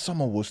 fam. That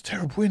summer was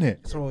terrible,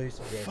 innit?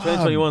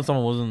 2021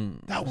 summer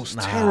wasn't. That was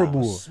terrible.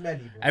 It was smelly,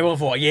 bro. Everyone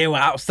thought, we're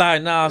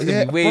outside now. It's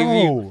gonna be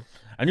wavy. Bro.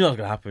 I knew that was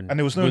gonna happen. And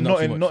there was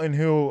Notting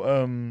Hill.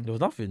 There was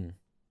nothing.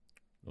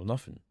 There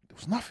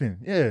was nothing.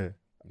 Yeah.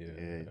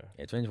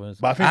 2020.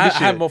 But I think I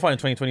had more fun in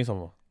 2020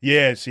 summer.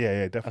 Yes,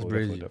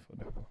 definitely.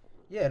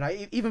 Yeah,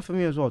 like even for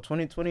me as well,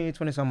 2020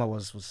 summer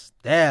was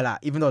there. Like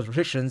even though it was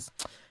restrictions,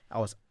 I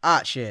was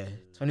out here.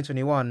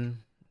 2021, you know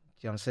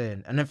what I'm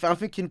saying? And if I'm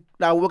thinking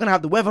like we're gonna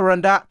have the weather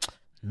and that,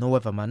 no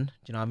weather, man. Do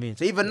you know what I mean?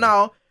 So even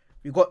now.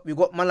 We got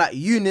man like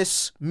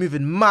Eunice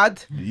moving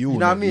mad. You know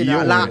what I mean?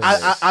 Like,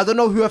 I don't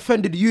know who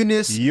offended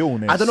Eunice.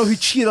 I don't know who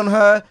cheated on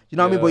her. You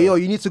know what I mean? But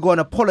you need to go and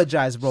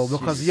apologize, bro.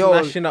 Because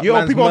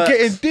people are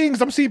getting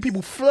things. I'm seeing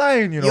people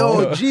flying. You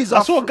know. Yo, Jesus.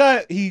 I saw a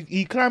guy.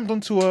 He climbed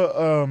onto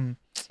a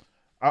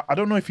I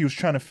don't know if he was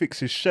trying to fix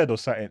his shed or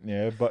something,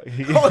 but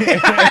he... he got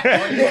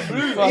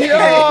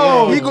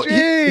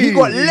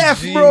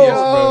left,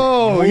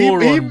 bro. He's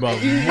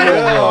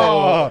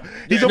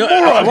a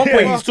moron. At one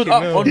point, he stood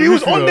up on the roof. He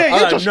was on there.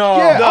 I was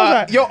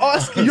like, you're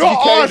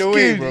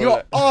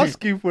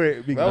asking for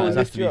it. That was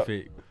have to be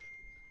fake.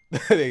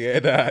 Hey,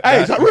 is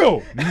that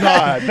real?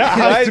 Nah, that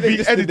has to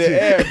be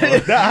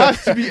edited. That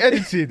has to be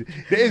edited.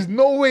 There is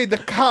no way the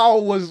cow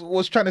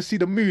was trying to see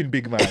the moon,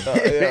 big man.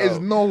 There is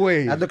no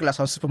way. That look like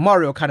some Super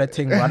Mario kind of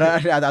thing, bro.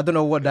 I don't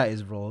know what that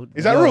is, bro.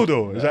 Is that real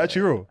though? Is that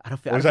actually real?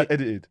 Or is that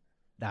edited?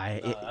 Nah,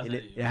 it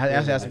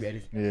has to be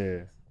edited.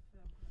 Yeah.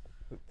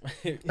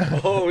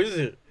 Oh, is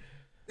it?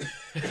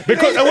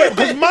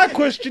 Because my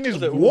question is,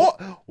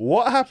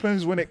 what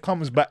happens when it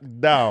comes back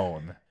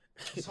down?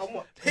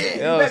 Someone.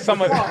 Oh,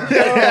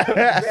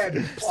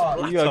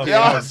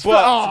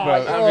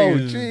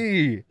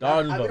 gee.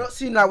 Have you not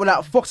seen that when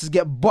like foxes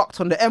get bucked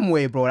on the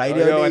M-way, bro? Like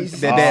they're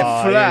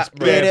flat,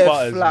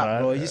 they're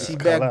flat, bro. You see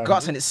bare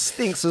guts and it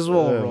stinks as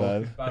well,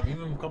 bro.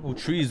 Even a couple of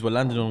trees were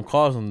landing on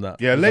cars and that.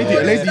 Yeah, a lady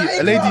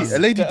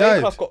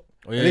died. Oh,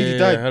 yeah, lady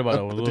died. I heard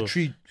about that. The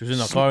tree. She was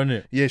in a car,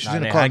 innit? Yeah, she was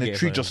in a car and the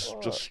tree just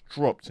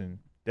dropped and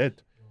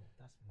dead.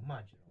 That's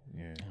mad.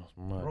 Yeah.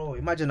 Bro,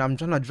 imagine I'm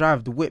trying to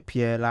drive the whip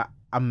here, like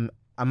I'm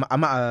at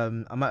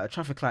a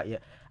traffic light,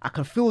 I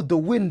can feel the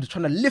wind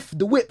trying to lift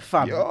the whip,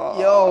 fam.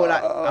 Yo,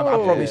 like I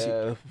promise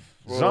you.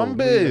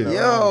 Zombie.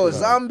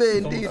 Zombie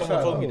indeed.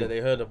 Someone told me that they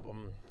heard a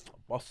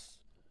bus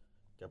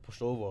get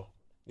pushed over.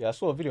 Yeah, I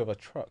saw a video of a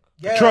truck.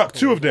 Truck,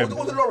 two of them.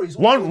 All the lorries.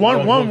 One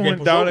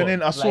went down, and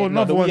then I saw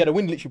another one. Yeah, the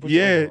wind literally pushed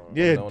over.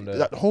 Yeah.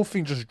 That whole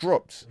thing just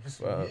dropped.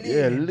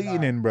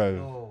 Leaning,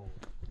 bro.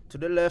 To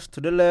the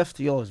left.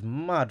 Yo, it's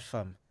mad,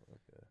 fam.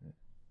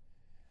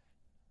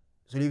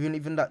 So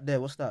even that there,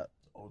 what's that?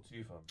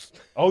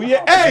 Oh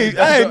yeah,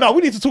 hey, no,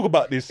 we need to talk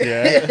about this,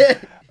 yeah.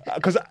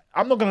 Because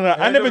I'm not gonna lie,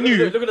 I never knew.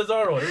 Look at the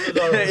Zara. Bro.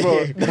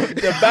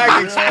 The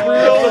bag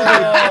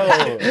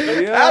exploded.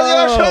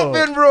 How's your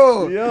shopping,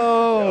 bro?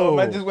 Yo,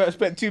 man just went and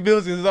spent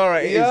 $2 in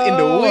Zara. It's in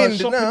the wind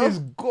shopping now. is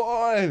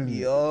gone.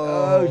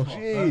 Yo,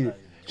 gee.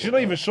 She's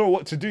not even sure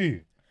what to do.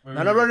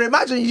 No, bro,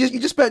 imagine you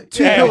just spent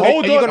 $2 Hey, bills.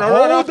 hold Are you on, gonna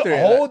run after it?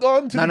 hold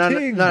on to the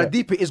thing. No,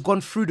 deep it's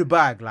gone through the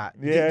bag, like.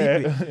 Yeah.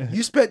 Deep it.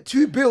 You spent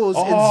 $2 bills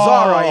in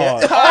Zara,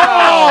 yeah.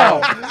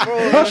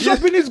 Her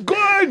shopping is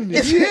gone.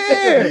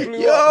 Yeah.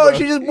 Yo,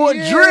 she just bought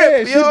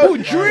drip. She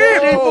bought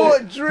drip. She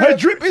bought drip. Her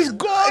drip is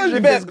gone.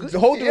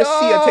 Hold the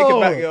receipt and take it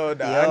back. Yo,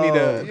 I need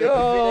a.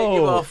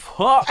 Yo.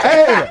 Fuck.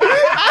 Hey,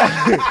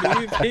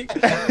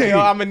 Yo,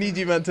 I'm gonna need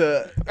you, man,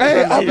 to.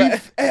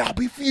 I'll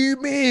be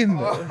fuming.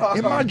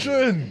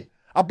 Imagine.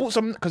 I bought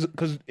some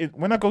because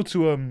when I go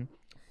to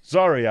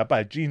Zara, I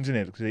buy jeans in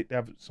it because they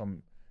have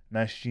some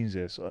nice jeans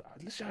there. So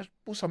let's say I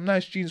bought some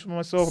nice jeans for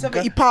myself.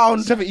 £70.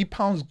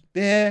 £70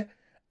 there,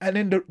 and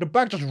then the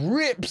bag just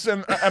rips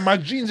and my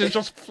jeans are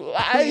just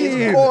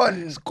flying.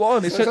 It's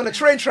gone. It's It's on the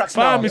train tracks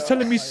now. Fam, it's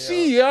telling me,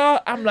 see ya.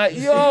 I'm like,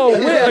 yo,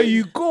 where are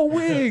you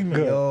going?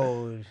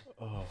 Yo.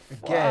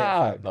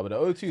 Fuck. No, but the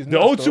O2 is The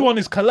O2 one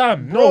is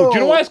Kalam. No, do you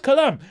know why it's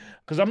Kalam?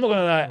 Because I'm not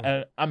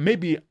gonna lie,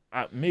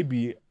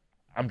 maybe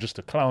I'm just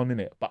a clown in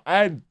it, but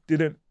I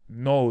didn't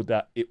know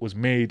that it was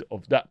made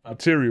of that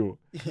material.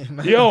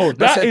 Yo,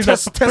 that is a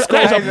plastic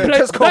bag.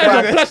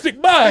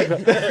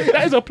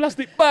 That is a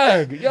plastic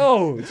bag.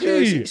 Yo,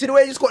 gee. See the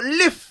way it just got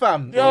lift,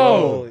 fam.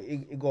 Yo.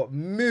 It got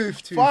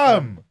moved to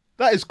Fam,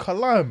 that is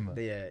Kalam.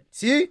 Yeah.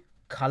 See?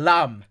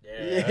 Kalam.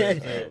 Yeah.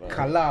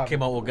 Kalam.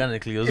 Came out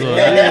organically as well.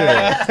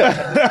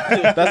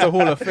 That's a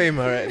Hall of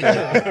Famer right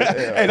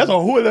there. Hey, that's a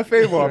Hall of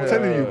Famer, I'm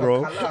telling you,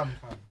 bro. Kalam, fam.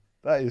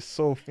 That is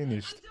so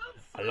finished.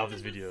 I love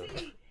this video.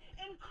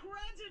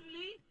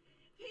 Incredibly,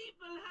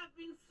 people have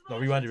been No,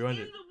 rewind it. in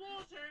the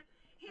water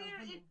here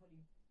and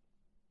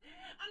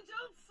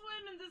don't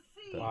swim in the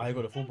sea. Ah, I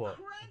got the full part.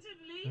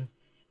 Incredibly,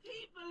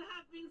 people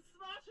have been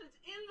spotted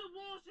in the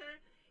water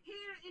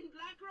here in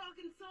Black Rock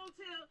and Salt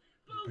Hill.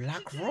 Both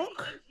Black today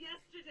Rock? and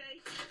yesterday.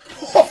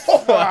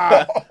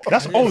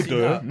 That's old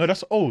though. No,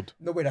 that's old.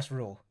 No way, that's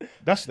real.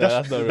 That's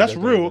not real, that's that's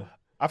real. not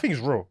I think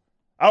it's real.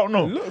 I don't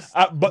know. Looks-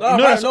 But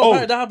that's old.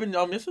 That happened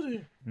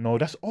yesterday. No,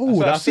 that's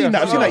old. I've I've seen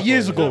that. I've seen that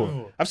years Yeah.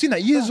 ago. I've seen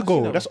that years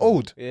ago. That's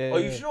old. Yeah. Are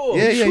you sure?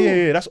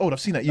 Yeah. That's old.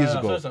 I've seen that years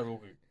ago. Search that real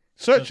quick.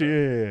 Search it.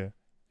 Yeah.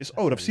 It's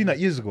old. I've seen that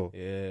years ago.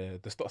 Yeah,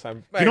 the stop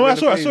sign. You know what I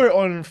saw? I saw it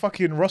on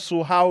fucking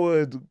Russell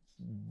Howard,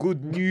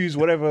 Good News,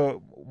 whatever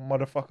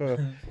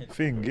motherfucker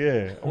thing.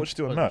 Yeah, I watched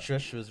it on that.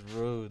 Treacherous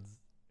roads.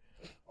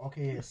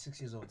 Okay, yeah,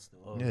 6 years old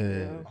still.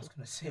 Yeah. I was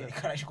gonna say, it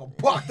kind of got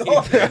bucked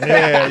off.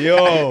 Yeah,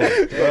 yo.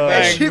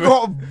 She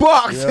got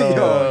bucked.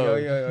 Yo.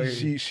 Yo.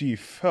 She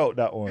felt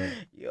that one.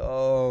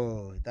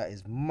 Yo, that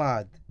is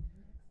mad.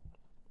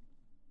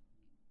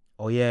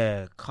 Oh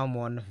yeah, come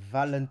on,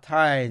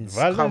 Valentine's.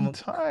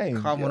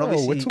 Valentine. come on, Yo,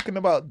 obviously- we're talking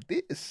about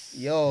this.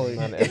 Yo,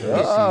 Yo,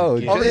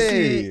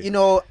 obviously, Jay. you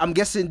know, I'm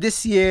guessing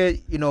this year,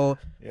 you know,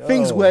 Yo.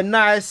 things were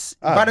nice.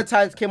 Ah.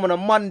 Valentine's came on a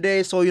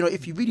Monday, so you know,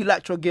 if you really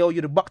liked your girl,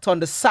 you'd have bucked on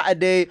the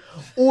Saturday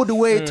all the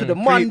way to the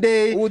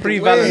Monday.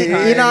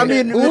 pre-Valentine. You know what I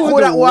mean? We All call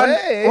the that one.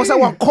 way. What's that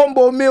one?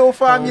 Combo meal,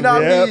 fam. You know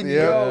what I Yeah, mean?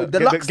 yeah. Yo, the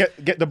Get Lux.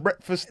 get the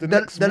breakfast the The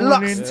next Lux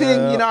morning.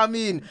 thing, you know what I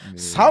mean?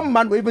 Some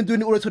man were even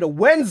doing it all the way to the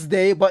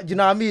Wednesday, but you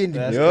know what I mean?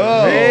 Yo.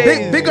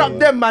 Big up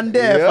them man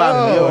there,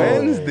 fam. Yo,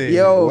 Wednesday.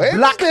 Yo,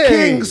 Black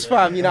Wednesday. Kings,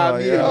 fam. You know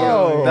what I mean?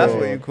 yo. That's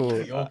what you call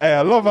it. Hey,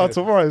 I love how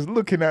Tamara is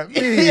looking at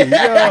me. Yo.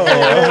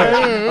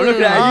 I'm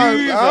looking at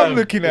you. I'm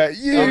looking at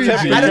you,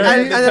 G.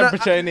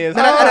 Temperature in here is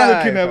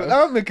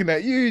I'm looking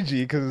at you,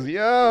 G, because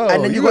yo.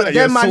 And then you look got like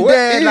them you're man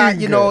there, like,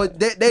 sweating. you know,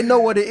 they know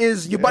what it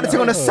is. You bought the thing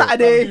on a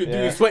Saturday. Do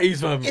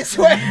sweaties, fam. It's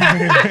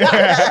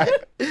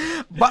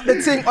but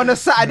the thing on a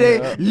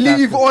Saturday,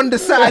 leave on the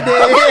Saturday.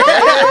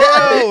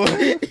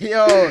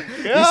 Yo,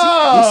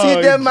 you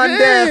see them man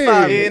there,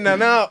 fam. in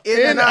and out.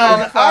 In and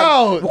out, fam.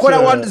 out. We call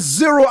that one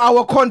 0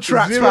 hour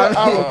contract, fam.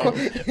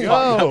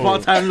 Yo,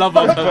 Part-time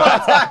lover.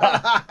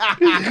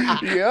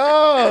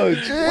 yo,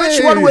 G.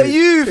 Which one were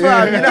you,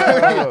 fam? You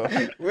know?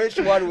 Which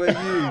one were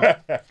you?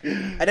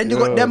 And then you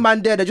got them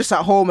man there, they're just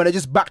at home and they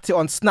just backed it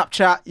on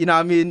Snapchat, you know what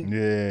I mean?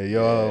 Yeah,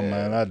 yo,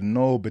 man, I had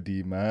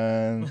nobody,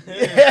 man.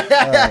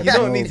 You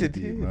don't need to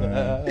do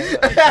that.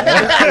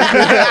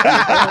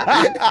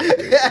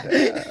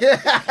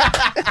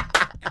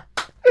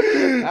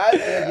 I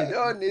said you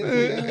don't need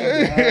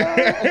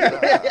to.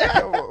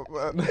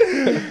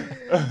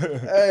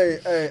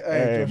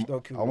 Hey, Josh,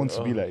 don't kill I me. want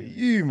to be like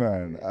you,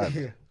 man. I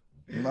had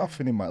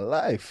nothing in my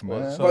life,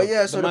 man. so- But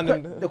yeah, so The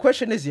man the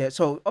question is, yeah,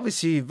 so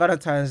obviously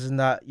Valentine's and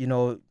that, you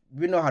know,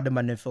 we know how the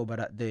man didn't feel about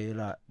that day,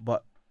 like,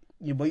 but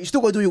you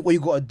still gotta do what you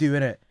gotta do,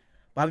 innit?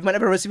 But have you man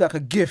ever received like a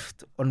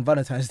gift on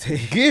Valentine's Day?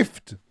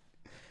 Gift.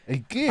 A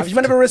gift. Have you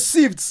man ever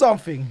received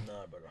something?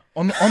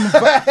 on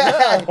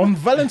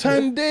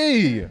Valentine's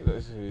Day?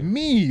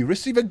 Me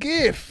receive a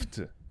gift.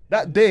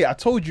 That day, I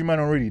told you, man,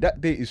 already.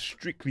 That day is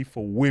strictly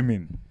for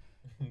women.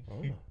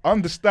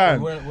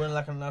 Understand? Wearing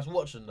like a nice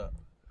watch and that.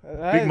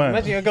 Big man.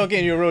 Imagine a girl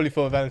getting you a rollie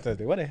for Valentine's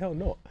Day. Why the hell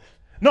not?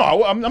 No,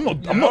 I'm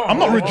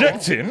not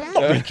rejecting. I'm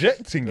not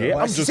rejecting it.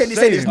 I'm just saying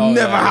it's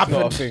never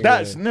happened.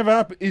 That's never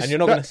happened. And you're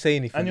not gonna say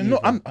anything. And you're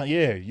not.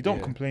 You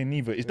don't complain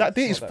either. Is that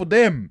date is for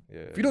them? Yeah.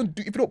 If you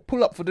don't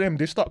pull up for them,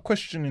 they start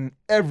questioning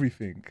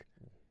everything.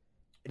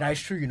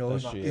 That's true, you know.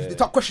 True, If yeah. they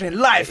start questioning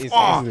life, It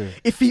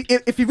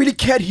is, if he really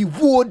cared, he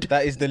would.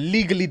 That is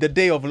legally the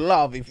day of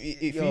love. If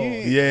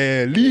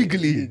Yeah,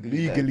 legally,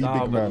 big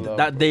man.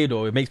 That day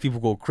though, it makes people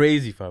go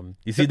crazy, fam.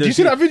 You see, Did you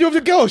see that video of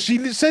the girl? She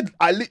said,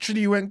 "I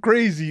literally went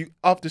crazy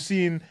after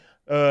seeing."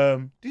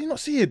 Did you not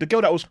see it? The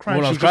girl that was crying.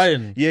 When I she was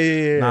crying?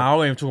 Yeah. Nah, I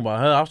wasn't even talking about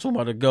her. I was talking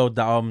about the girl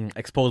that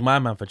exposed my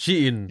man for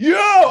cheating. Yo,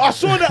 I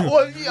saw that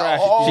one. These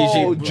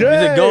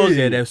are girls,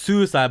 yeah, they're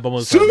suicide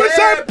bombers. fam.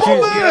 Suicide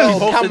bombers. She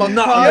posted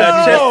nut on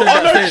her chest and on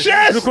her that said,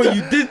 chest. look what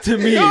you did to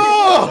me.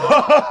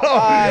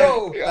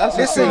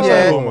 Listen,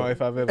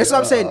 that's what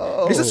I'm saying.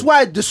 This is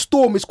why the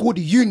storm is called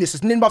the Eunice.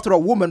 It's named after a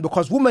woman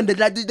because women they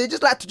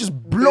just like to just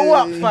blow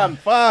up, fam.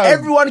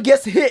 Everyone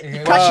gets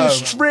hit,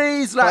 catching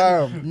strays.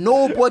 Like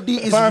nobody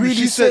is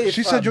really safe.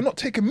 She said, "You're not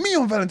taking me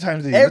on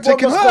Valentine's Day. You're Everyone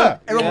taking must her."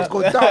 Everyone must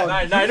go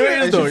down. Nah, you know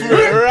it is though. You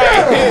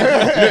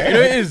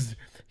know it is.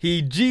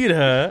 He G'd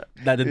her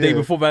like the day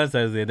before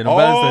Valentine's Day. Then on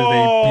Valentine's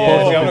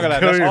Day, Yeah, I'm not gonna lie,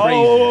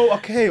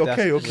 that's crazy.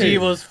 Okay. she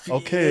was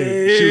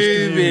Okay. She was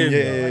fuming.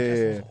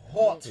 yeah.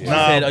 She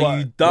said, "Are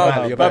you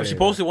dumb?" you're But bad, she yeah.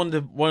 posted one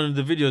of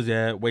the videos,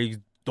 yeah, where he's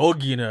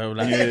dogging her.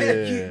 Like,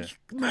 Yeah.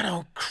 man,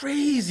 I'm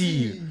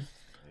crazy.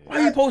 Why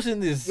are you posting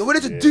this? You're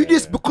willing to do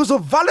this because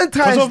of Valentine's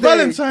Because of Day.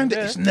 Valentine's Day,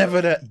 it's never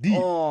that deep.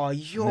 Oh, Never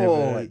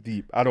yo. that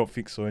deep. I don't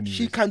think so. Anyway,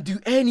 She can do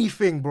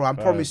anything, bro. I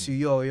promise you.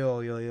 Yo.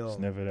 It's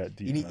never that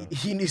deep. man.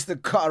 He needs to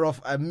cut her off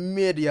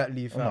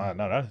immediately, fam.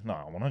 No, that's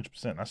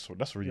 100%.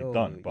 That's already Yo,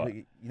 done. But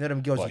you know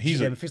them girls. but You he's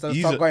see a- them, things that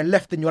he's start a- going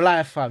left in your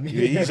life, fam.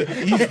 he's a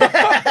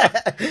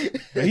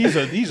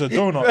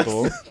donut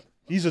though.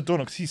 He's a donut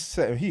because he's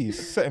set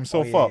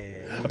himself up.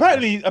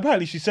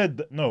 Apparently, she said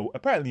that, no.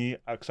 Apparently,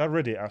 because I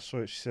read it, I saw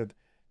it. She said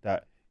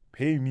that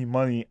pay me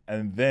money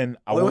and then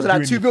I won't was it do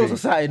like 2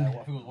 bills or anything.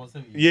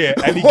 something? Yeah,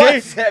 and he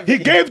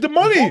 $170. gave the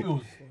money.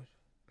 Bills.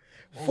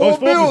 Oh, it's 4 bills.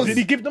 bills. Did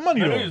he give the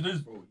money though?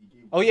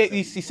 Oh yeah,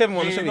 he said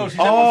one. No, she said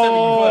 170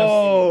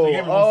 Oh, first. They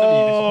gave him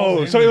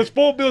 170. so it was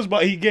 4 bills,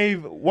 but he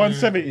gave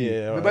 170.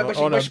 Yeah,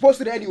 But she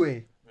posted it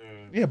anyway.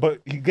 Yeah,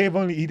 but he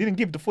didn't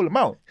give the full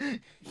amount.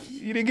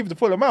 He didn't give the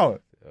full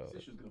amount.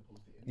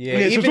 yeah.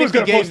 Yeah, she Even was if he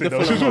gonna gave post the it though.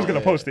 full She was amount,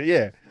 gonna post it.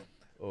 Yeah,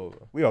 Oh.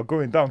 we are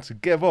going down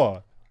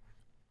together.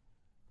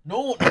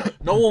 No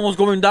one was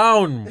going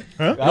down.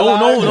 Huh?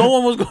 No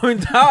one was going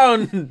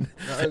down.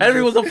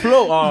 Everyone was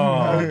afloat.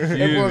 Oh,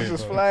 Everyone's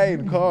just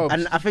flying. Calm.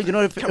 And I think you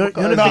know the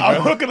No,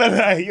 I'm not gonna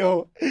lie,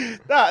 yo.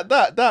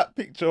 That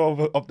picture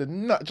of the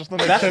nut just on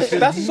the chest.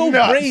 That's so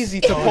nuts.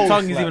 crazy to post.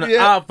 tongue is even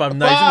Yeah. out, fam.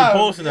 Now he's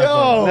even posting that,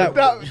 Yo,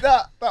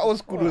 fam. that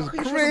was good. Was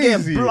getting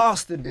crazy.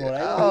 blasted, bro.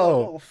 Like,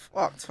 oh,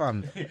 fucked,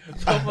 fam.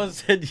 Someone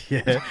said,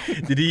 yeah.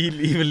 Did he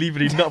even leave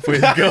any nut for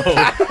his girl?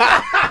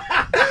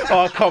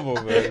 Oh come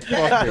on, man.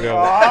 Fucking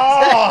hell.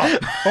 Oh,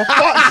 for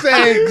fuck's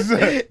sakes.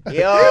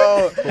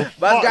 Yo,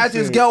 man, got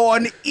his girl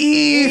on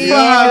E,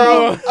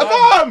 Yo,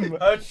 fam. fam.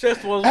 Her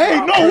chest was. Hey,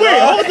 no, wait,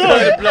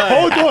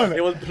 hold on.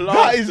 It was That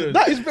plastered.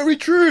 is very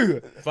true.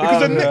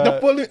 Because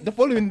the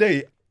following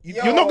day,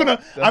 you're not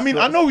gonna. I mean,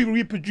 I know we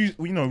reproduce.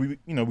 We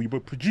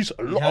would produce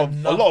a lot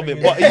of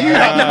it, but you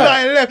have the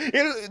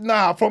 9/11.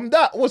 Nah, from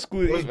that, what's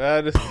good?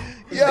 Man,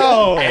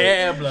 Yo,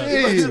 Yeah, blood.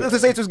 To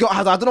say to his girl,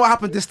 I don't know what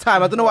happened this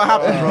time. I don't know what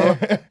happened,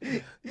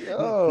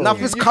 bro.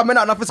 Nothing's coming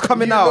out. Nothing's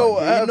coming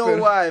out. You know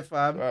why,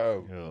 fam?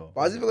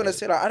 But I was even gonna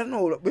say, like, I don't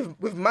know,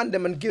 with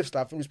Mandem and gifts,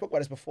 like, I think we spoke about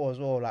this before as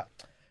well. Like,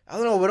 I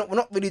don't know, we're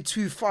not really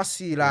too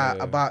fussy,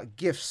 like, about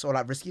gifts or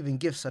like receiving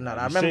gifts and that.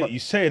 I remember you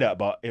say that,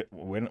 but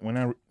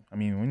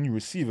when you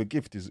receive a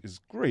gift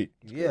is great.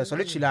 Yeah, so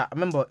literally, like, I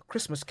remember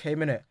Christmas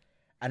came in it,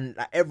 and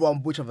like everyone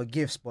bought each other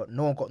gifts, but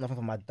no one got nothing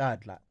from my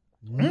dad. Like,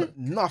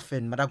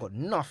 nothing. My dad got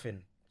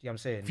nothing. You know what I'm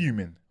saying?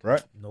 Fuming,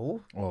 right?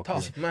 No. Oh, okay.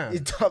 tough man.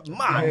 He's tough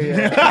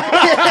man.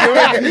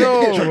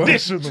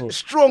 Traditional.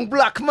 Strong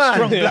black man.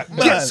 Strong black man.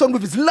 Gets on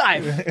with his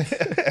life.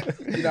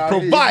 You know what I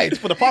mean? Provide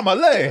for the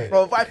family.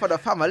 Provide for the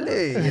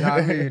family. You know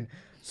what I mean?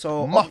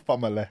 So My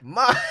family.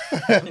 my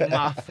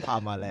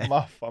family.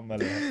 My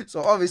family.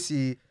 So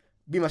obviously,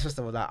 me and my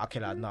sister were like, okay,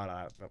 like, no,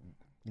 like,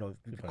 you know,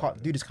 we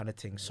can't do this kind of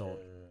thing. So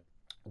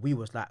we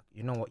was like,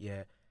 you know what,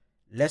 yeah,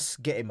 let's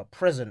get him a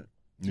present.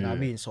 You know what I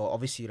mean? So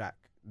obviously, like,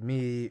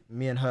 me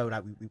and her,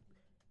 like, we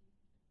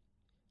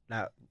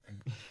like,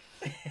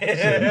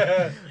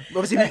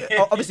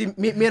 obviously,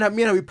 me and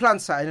her, we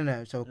planned something,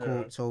 innit? So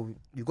cool. So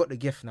we got the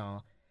gift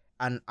now,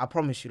 and I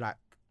promise you, like,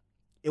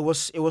 it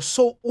was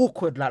so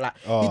awkward. Like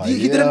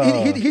he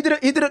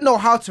didn't know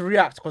how to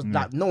react because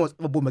like no one's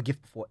ever bought him a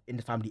gift before in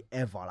the family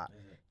ever. Like.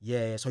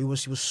 Yeah, so he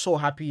was so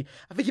happy.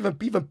 I think he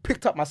even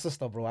picked up my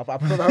sister, bro. I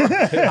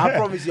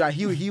promise you, like,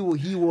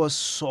 he was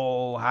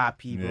so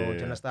happy, bro. Do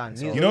you understand?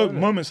 So, You know,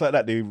 moments like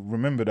that, they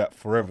remember that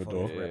forever,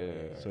 though.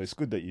 So it's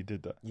good that you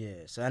did that. yeah.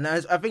 So and I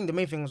think the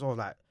main thing was all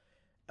like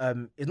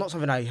it's not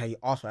something that he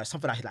asked for. It's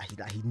something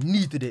that he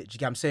needed it. Do you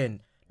get what I'm saying?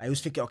 Like, he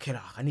was thinking, okay,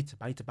 I need to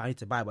buy,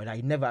 but like,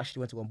 he never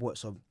actually went to go and bought it.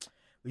 So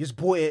we just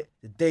bought it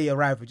the day it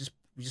arrived. We just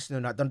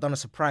done a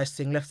surprise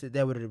thing, left it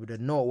there with a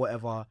note or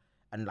whatever,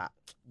 and like,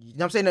 you know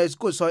what I'm saying? It's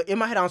good. So in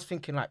my head, I was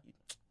thinking like,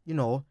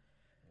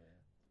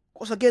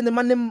 also getting the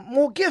man them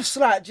more gifts,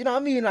 like, do you know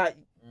what I mean? Like,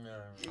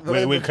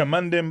 we can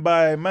man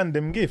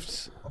them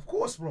gifts. Of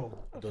course, bro.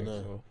 I don't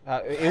know.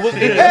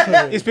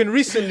 It's been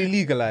recently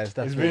legalized.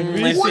 It's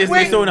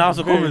still in the House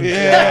of Commons.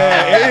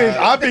 Yeah, it is.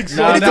 I think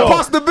so. We need to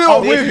pass the bill.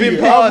 I'm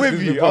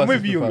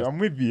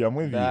with you.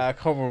 Nah,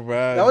 come on,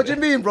 bro. Now, what do you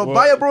mean, bro?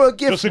 Buy a bro a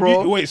gift,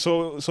 bro. Wait,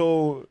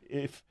 so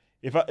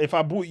if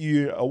I bought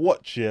you a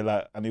watch here,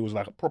 like, and it was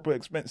like proper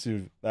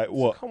expensive, like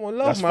what? Come on,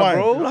 love my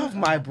bro. Love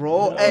my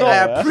bro. Hey,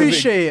 I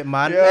appreciate it,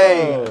 man.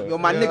 Hey, you're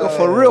my nigga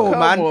for real,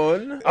 man.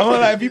 On. I'm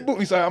like, if you book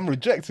me something, I'm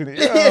rejecting it.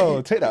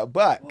 Yo, take that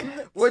back.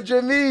 What do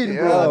you mean,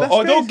 bro?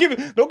 Oh, don't give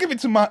it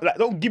to my, like,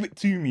 don't give it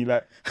to me,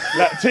 like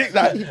take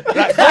that,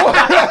 like,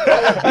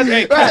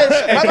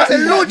 That's a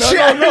little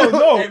chat.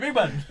 No. Hey, big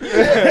man.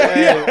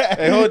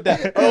 Hey, hold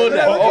that.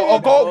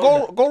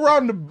 Or go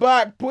round the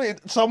back, put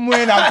it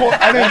somewhere,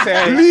 and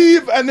then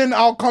leave, and then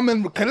I'll come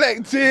and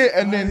collect it,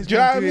 and then, do you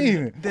know what I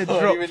mean? They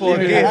drop 4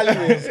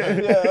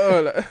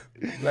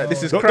 like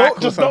this is crack.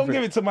 Don't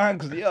give it to my hand,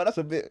 because that's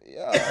a bit.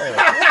 What the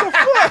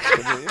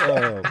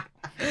fuck?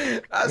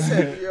 That's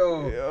it,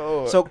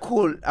 yo. So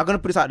cool. I'm gonna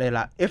put this out there.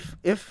 Like, if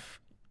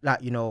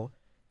like, you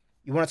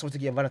wanted someone to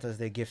give Valentine's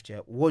Day gift, yeah,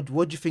 what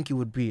do you think it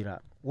would be? Like,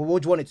 what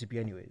would you want it to be,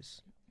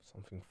 anyways?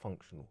 Something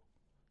functional,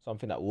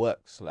 something that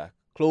works, like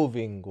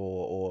clothing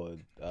or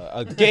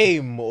a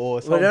game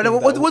or something.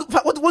 What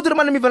do the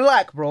man even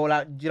like, bro?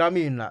 Like, do you know what I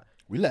mean? Like,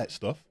 we like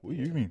stuff. What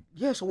do you mean?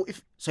 Yeah. So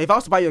if I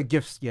was to buy you a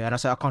gift, yeah, and I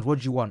said I can't, what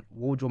do you want?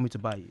 What would you want me to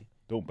buy you?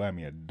 Don't buy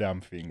me a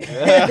damn thing.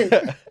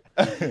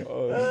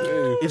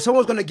 If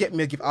someone's gonna get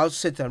me a gift, I'll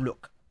say to them,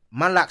 look,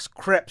 man likes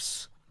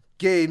crepes,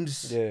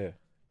 games,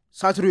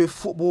 something to do with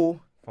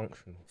football,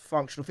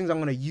 functional things I'm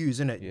gonna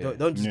use, innit? Yeah.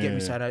 Don't just get me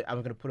something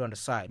I'm gonna put it on the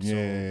side.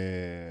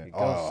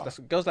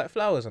 Girls like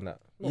flowers and that.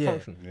 Not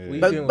functional.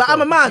 Yeah. But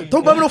I'm a man.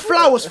 Don't buy me no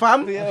flowers,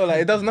 fam.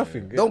 Like, it does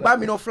nothing. Don't buy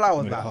me no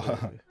flowers,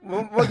 man.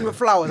 What do with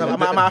flowers?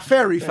 I'm a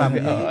fairy, fam.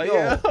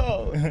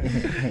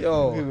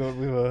 Yo.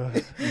 We were.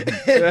 He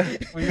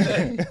said,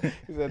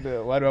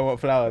 why do I want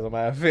flowers? Am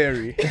I a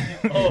fairy?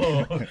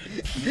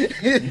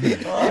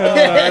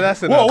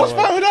 That's enough. What's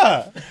wrong with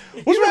that?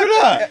 What's wrong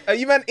with that? Are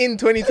you man in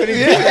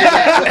 2022?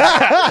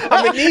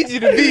 I'm gonna need you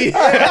to be.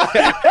 I'm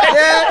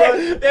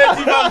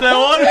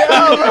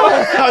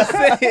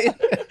saying.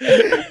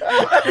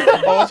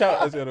 Watch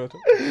out.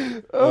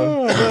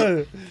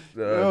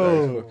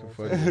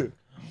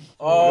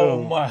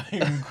 Oh my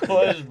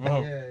gosh,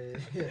 bro.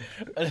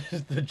 That's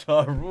just the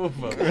Ja Rule,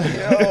 bro.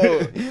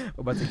 We're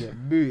about to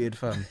get booted,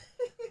 fam.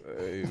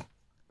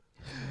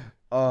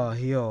 Oh,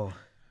 yo.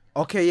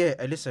 Okay, yeah.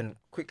 Listen,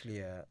 quickly,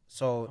 yeah.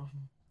 So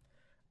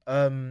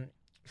even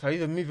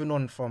moving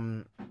on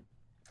from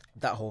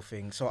that whole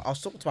thing. So I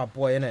was talking to my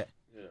boy, innit?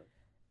 Yeah.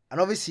 And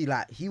obviously,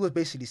 like, he was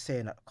basically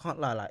saying that, can't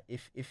lie, like,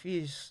 if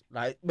he's,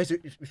 like,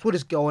 basically, we saw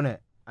this girl, innit?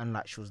 And,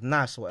 like, she was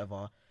nice or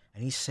whatever.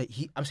 And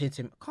I'm saying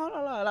to him, can't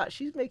lie, like,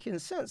 she's making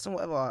sense and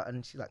whatever.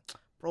 And she's like,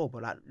 bro,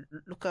 but, like,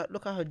 look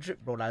at her drip,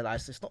 bro. Like,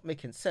 it's not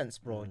making sense,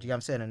 bro. Do you know what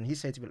I'm saying? And he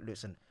said to me,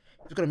 listen,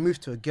 if you're going to move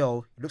to a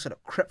girl, he looks at the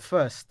crep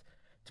first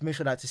to make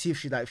sure, like, to see if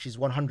she's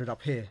 100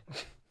 up here.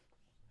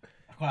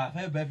 I've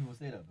heard bad people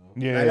say that, bro.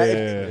 Yeah,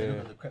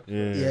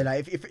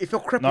 like, if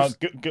your crep is...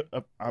 if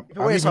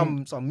you're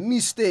wearing some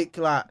mistake,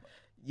 like,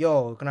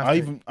 yo, gonna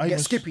have to get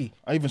skippy.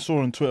 I even saw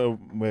on Twitter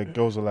where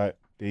girls are like,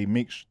 they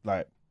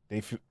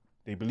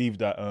believe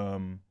that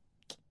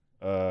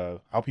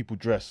how people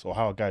dress or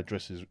how a guy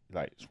dresses,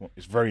 like,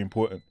 it's very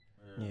important,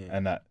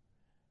 and that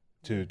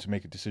to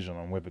make a decision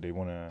on whether they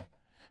want to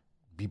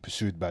be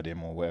pursued by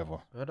them or whatever.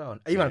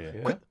 Hey,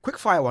 man, quick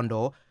fire one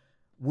though.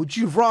 Would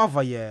you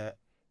rather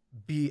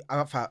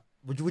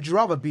would you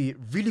rather be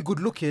really good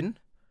looking,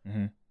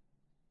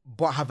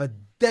 but have a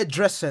dead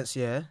dress sense,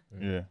 but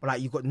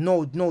like you got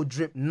no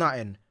drip,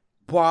 nothing,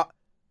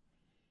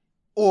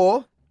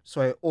 or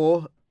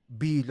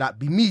be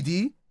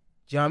meaty, do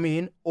you know what I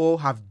mean?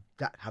 Or have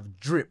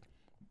drip.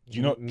 Do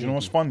you know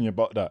what's funny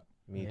about that?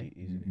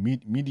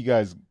 Meaty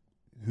guys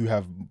who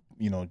have,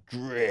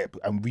 drip,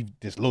 and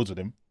there's loads of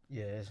them.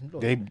 Yeah,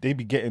 they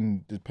be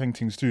getting the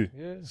paintings too.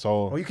 Yeah.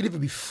 So, or you could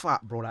even be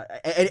fat, bro. Like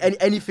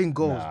anything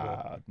goes, bro.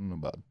 I don't know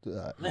about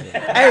that.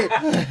 Hey,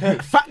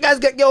 fat guys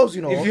get girls,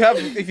 you know.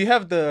 If you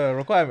have the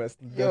requirements,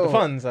 the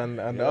funds and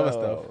the other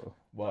stuff.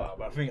 Wow.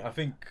 But I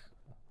think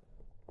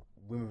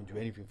women would do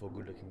anything for a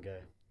good-looking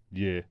guy.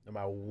 Yeah. No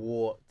matter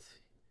what,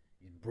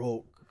 he's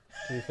broke.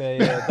 To be fair,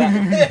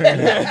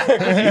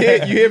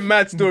 you hear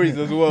mad stories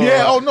as well.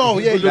 Yeah, oh no,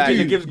 yeah.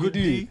 Looking gives good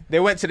tea. They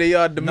went to the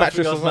yard, the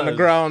mattress was on the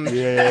ground.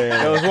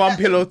 Yeah. There was one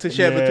pillow to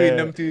share between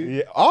them two.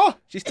 Yeah. Oh,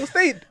 she still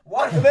stayed.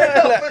 What?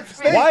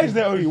 Why is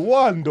there only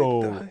one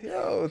though?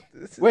 Yo,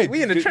 wait,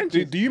 we in the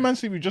trenches. Do you man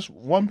sleep with just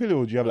one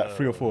pillow, or do you have like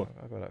 3 or 4?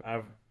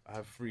 I I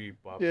have 3,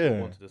 but I've Yeah. got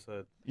 1 to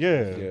decide.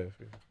 Yeah. Yeah.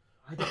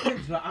 It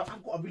depends. Like,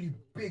 I've got a really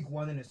big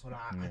one in it, so like,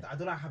 I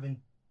don't like having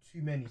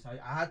too many. So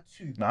I had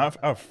 2. Nah,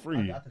 I have 3.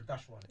 I had to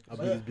dash one. I'll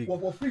So, be big.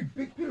 Well, 3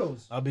 big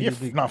pillows. I'll be Yeah,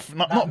 big. not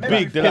maybe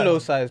big. They're Pillow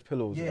like, size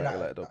pillows. Yeah,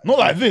 like that. not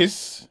like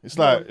this. It's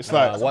like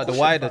What the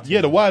wider?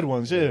 yeah, the wide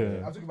ones. I'm Yeah,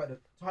 talking about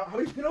how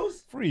many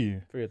pillows? 3.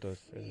 3 of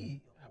those. Yeah.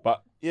 3.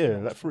 But yeah,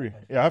 like 3.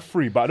 Yeah, I have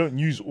 3, but I don't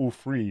use all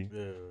 3.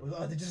 Yeah.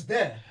 Are they just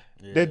there?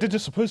 They're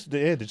just supposed to.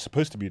 Yeah, they're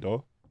supposed to be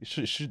though. It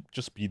should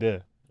just be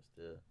there.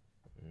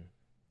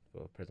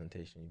 For a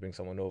presentation, you bring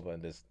someone over,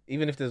 and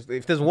even if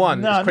there's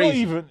one, Nah, it's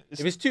crazy. not even.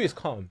 If it's 2, it's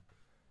calm.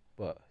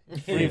 But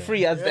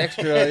free adds the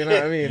extra. You know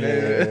what I mean?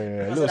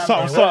 Yeah, little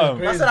something.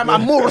 I said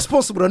I'm more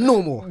responsible than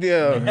normal.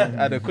 Yeah,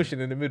 add a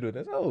cushion in the middle.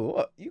 That's,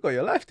 what? You got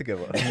your life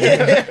together.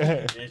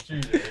 It's true.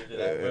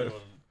 That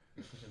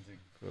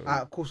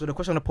Cool. So the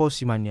question on the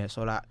post, man, yeah.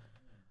 So like,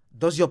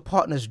 does your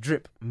partner's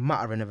drip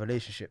matter in a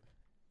relationship?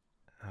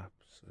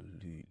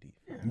 Absolutely.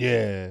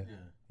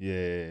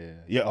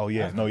 Yeah. Oh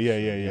yeah. No.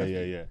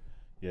 Yeah.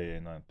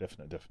 No,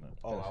 definite.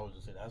 Oh, I was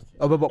just saying that's.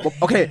 Oh, but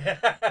okay.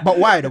 But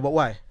why though? But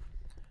why?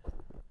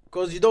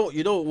 Because you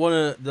don't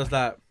want to just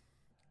like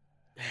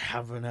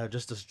having her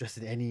just dressed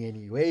in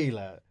any way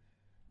like.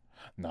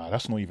 Nah,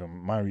 that's not even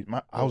my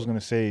I was gonna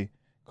say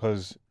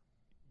because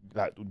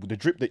like the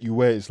drip that you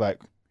wear is like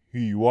who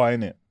you are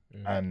in it,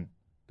 and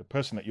the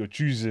person that you're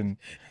choosing.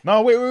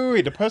 No,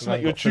 wait. The person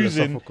that you're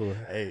choosing.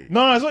 Hey.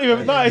 No, it's not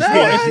even. No,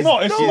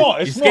 it's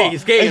not.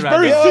 It's skating It's right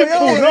very now. simple.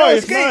 No,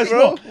 it's skate,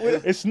 not. bro.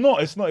 It's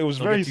not. It was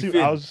very get you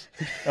simple. I thin. was.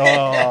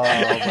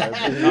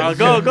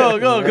 Oh,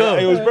 Go.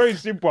 It was very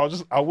simple.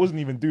 I wasn't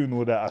even doing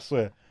all that. I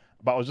swear.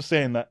 But I was just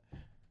saying that.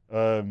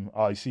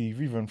 You see,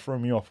 you've even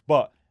thrown me off.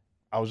 But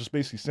I was just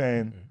basically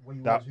saying What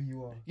you that. are, who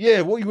you are.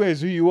 Yeah, what you wear is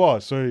who you are.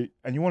 So,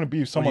 and you want to be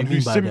with someone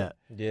who's similar.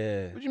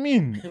 Yeah. What do you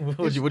mean?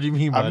 What do you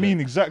mean by that? I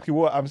mean exactly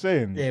what I'm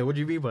saying. Yeah, what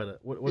do you mean by that?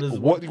 What is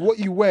What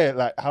you wear,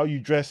 like how you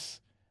dress,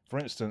 for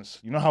instance,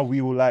 you know how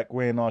we all like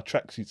wearing our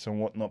tracksuits and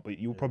whatnot, but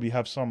you'll probably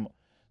have some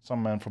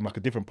man from like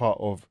a different part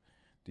of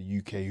the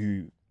UK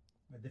who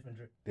A different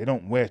drip. they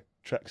don't wear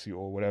tracksuit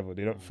or whatever.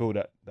 They don't feel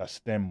that's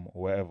them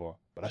or whatever.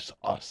 But that's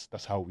us.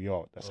 That's how we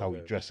are. That's how we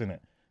dress in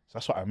it. So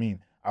that's what I mean.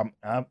 And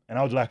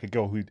I would like a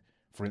girl who,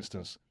 for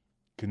instance,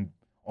 can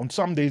on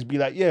some days be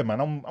like, yeah,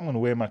 man, I'm gonna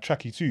wear my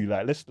trackie too.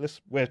 Like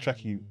let's wear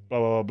trackie, blah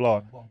blah blah.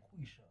 Do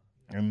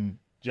you know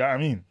what I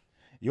mean?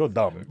 You're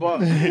dumb.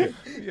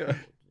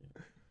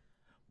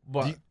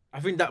 But I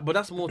think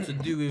that's more to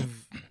do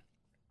with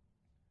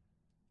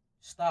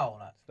style,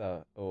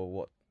 like. Or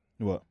what?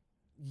 What?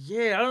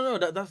 Yeah, I don't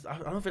know.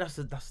 I don't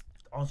think that's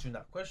answering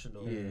that question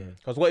though. Yeah.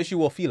 Because what if she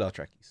wore Fila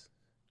trackies?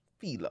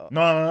 Fila.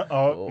 No.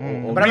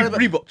 But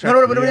Reebok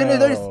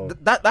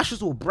no, that's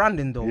just all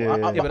branding though. Yeah.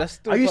 Yeah, but that's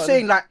still Are you part of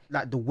saying like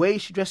the way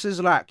she dresses,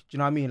 like, do you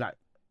know what I mean? Like,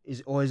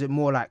 is it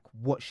more like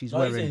what she's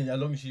No, he's wearing? saying as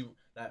long as she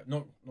like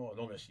not as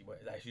long as she wear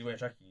like she's wearing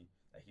trackie,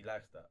 like he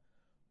likes that.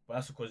 But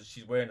that's because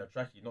she's wearing a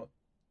trackie, not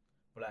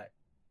but like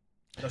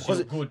does she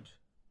look good?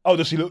 Oh,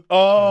 does she look?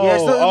 Oh, Yeah,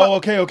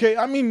 so- okay.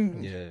 I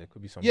mean, Yeah, it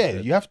could be something. yeah,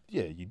 you have to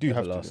Everlasting.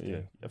 have to. Yeah,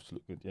 you have to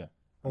look good. Yeah.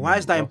 But why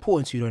is that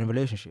important to you in a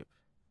relationship?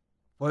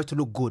 For her to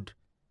look good.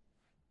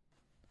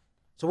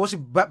 So what's it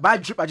by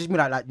drip? I just mean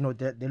like you know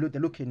they're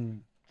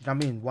looking. You know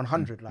what I mean?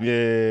 100. Like,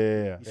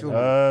 Yeah. You feel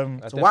me?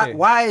 That's So definitely-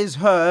 why is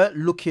her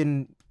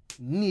looking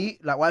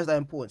neat? Like, why is that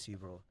important to you,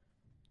 bro?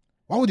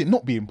 Why would it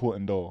not be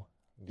important though?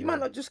 You might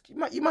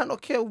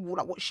not care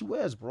like what she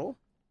wears, bro.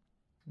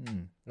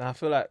 Nah, I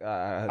feel like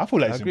I feel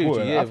like it's agree with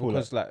you, important. yeah, I feel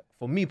because like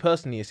for me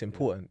personally, it's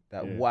important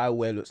that Yeah. what I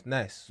wear looks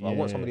nice. So I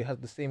want Yeah. somebody who has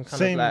the same kind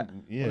Same- of like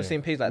yeah. on the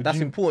same page. Like Would that's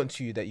you- important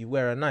to you that you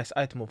wear a nice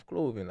item of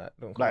clothing. Like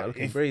don't come Like, out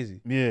looking if-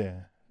 crazy. Yeah.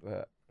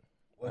 But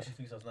What if she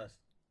thinks that's nice?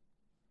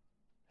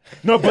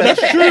 No, but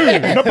that's true.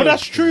 No, but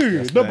that's true.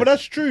 That's No, nice. but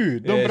that's true.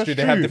 No, Yeah, but it's that's true. true.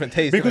 They have different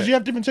tastes, because innit? you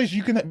have different tastes.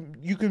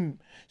 You can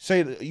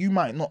say that you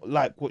might not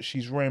like what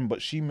she's wearing,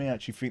 but she may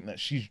actually think that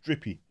she's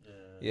drippy.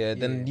 yeah,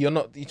 then you're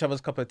not each other's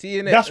cup of tea,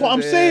 innit? That's what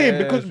I'm saying.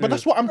 Because, true. but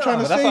that's what I'm trying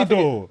to That's say, what I think-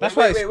 though. That's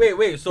why.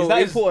 Wait. So is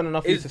that important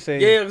enough for you to say?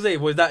 Yeah, I was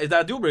saying, is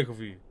that a deal breaker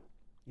for you?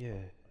 Yeah.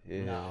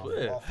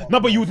 Yeah. No,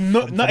 but you would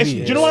not. No, me, do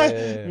you know why?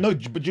 yeah. No,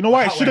 but you know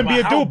why it How- shouldn't be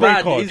a how deal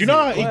bad breaker. is Do you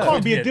know it? it Why?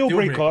 can't be a deal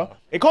breaker. breaker.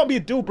 It can't be a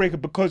deal breaker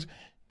because,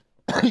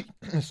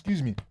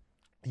 excuse me,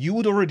 you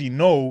would already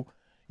know.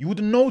 You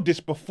would know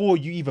this before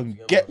you even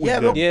get with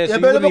them. Yeah, so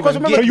you but wouldn't because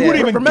even remember, get So you wouldn't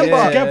there. even remember,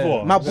 get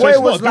together. my So boy it's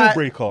not was a deal like,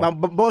 breaker. my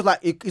boy was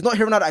like, he's not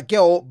hearing out that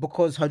girl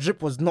because her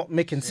drip was not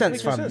making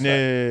sense, fam. sense. You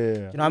Yeah.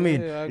 know what I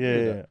mean? I agree Yeah,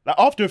 with yeah. that. Like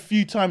after a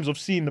few times of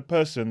seeing the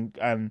person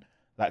and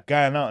like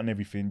going out and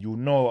everything, you'll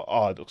know,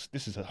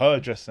 this is her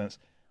dress sense.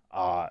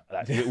 Like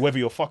whether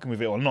you're fucking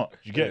with it or not. Do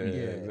you get me?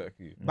 Yeah,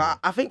 exactly. But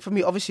I think for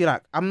me, obviously,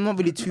 like I'm not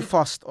really too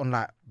fussed on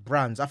like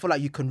brands, I feel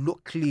like you can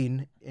look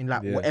clean in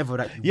like whatever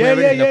that you Yeah,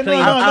 wear.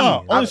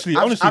 no. Honestly,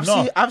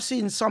 no. I've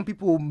seen some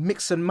people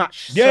mix and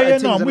match. Yeah,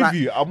 certain no, things I'm with like,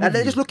 you. and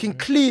they're just looking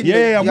clean.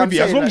 Yeah, I'm you know with you.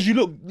 what As long saying? as you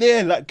look,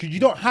 like, because you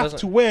don't have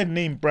to wear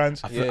name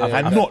brands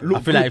and not look.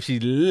 I feel like if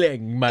she's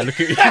letting man look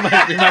at you,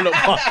 man look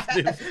past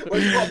this.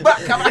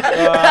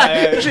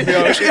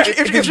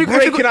 If she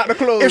breaking out the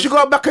clothes, if she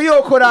got back a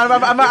Yoko down,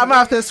 I might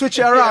have to switch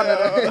it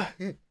around.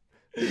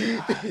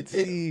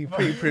 Pretty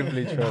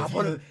privileged.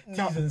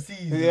 T's and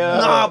C's. Yeah.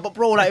 Nah, but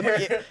bro, like,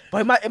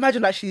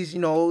 imagine like she's, you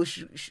know,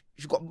 she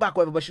got back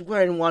whatever, but she's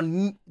wearing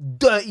one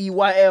dirty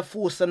white Air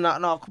Force and that.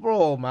 Nah,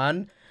 bro,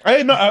 man.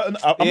 I'm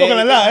not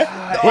gonna lie.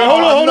 Wait,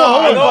 hold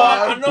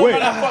on.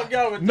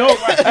 Wait, no,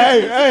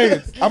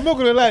 hey, I'm not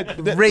gonna lie.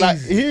 Like,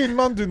 here in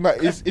London, like,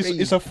 it's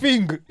a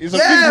thing. It's a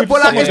thing. With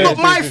but like, it's not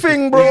my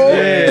thing, bro.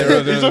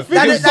 It's a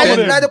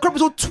thing. Like the cripples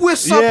all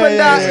twist up and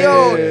that,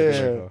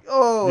 yo.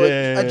 Oh,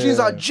 Yeah. and jeans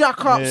are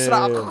jack ups.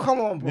 Like,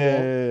 come on, bro.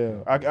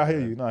 Yeah. I hear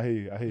you. No, I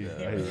hear you.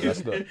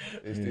 That's not.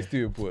 It's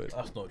too important.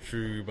 That's not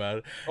true,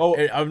 man. Oh,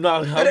 Hey, I was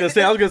gonna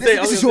say.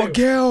 This is your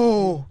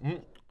girl.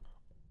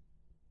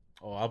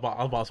 Oh, I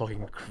was about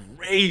talking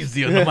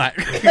crazy on the mic.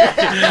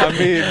 I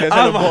mean, there's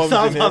I other was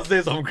bombs in about it. to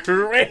say some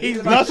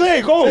crazy. Now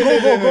say,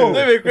 go.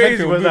 Maybe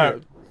crazy was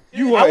that.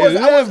 You I are was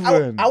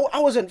 11. I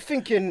wasn't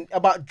thinking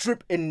about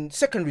drip in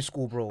secondary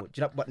school, bro. Do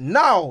you know, but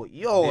now,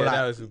 yo, Yeah, like,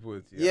 that was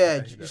important.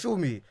 yeah, you feel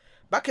me?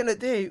 Back in the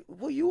day,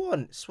 what you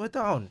want? Swear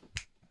down,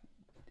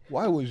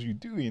 Why was you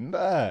doing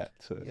that?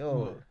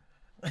 yo.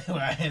 Let's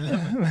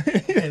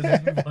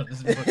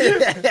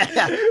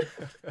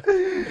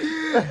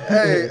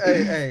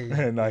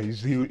Hey. Nah,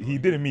 he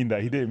didn't mean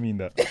that. He didn't mean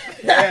that.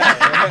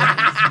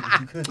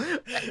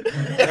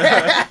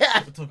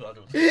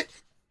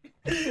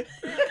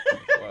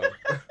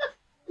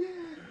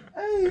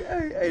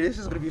 Hey, this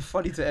is gonna be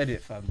funny to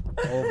edit, fam.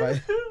 Oh my.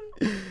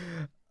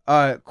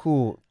 Alright,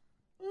 cool.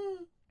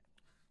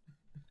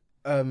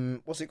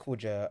 What's it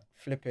called? Yeah,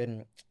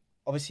 flipping.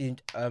 Obviously,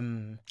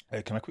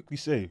 Hey, can I quickly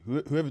say,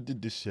 whoever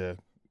did this,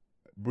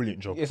 brilliant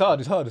job. It's hard.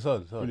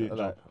 Brilliant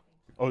job.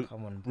 Oh,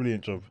 come on,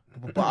 brilliant job.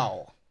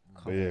 wow.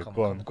 But yeah,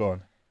 go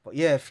on. But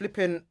yeah,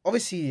 flipping.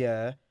 Obviously,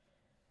 yeah.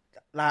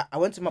 Like, I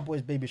went to my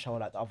boy's baby shower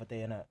like the other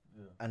day, innit?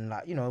 And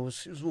like, you know, it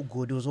was all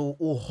good. It was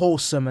all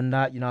wholesome and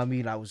that. You know what I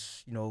mean? Like, it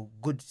was, you know,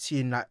 good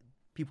seeing like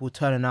people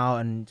turning out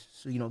and,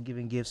 you know,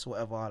 giving gifts or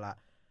whatever. Like,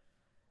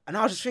 and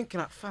I was just thinking,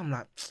 like, fam,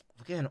 like,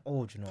 we're getting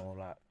old, you know,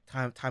 like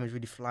time is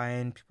really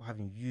flying. People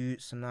having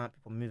youths and that.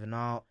 People moving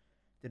out.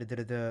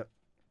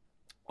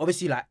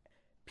 Obviously, like,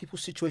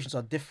 people's situations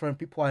are different.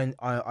 People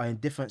are in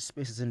different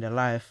spaces in their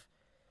life.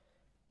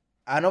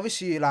 And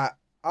obviously, like,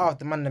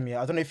 the man them,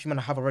 yeah, I don't know if you man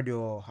have already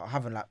or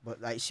haven't, like,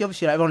 but like, see,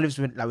 obviously, like, everyone lives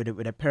with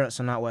their parents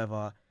and that,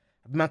 whatever.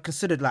 Man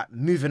considered like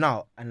moving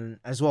out, and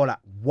as well, like,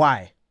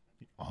 why?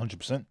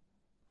 100%.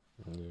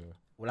 Yeah.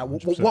 Like,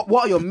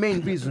 what are your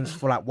main reasons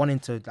for like wanting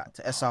to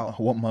S out?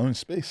 I want my own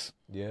space.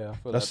 Yeah, I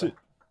feel That's like it.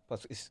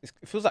 But it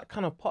feels like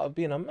kind of part of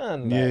being a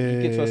man. Like,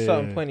 you get to a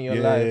certain point in your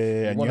life,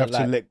 and you wanna, have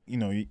to like,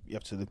 you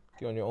have to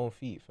get on your own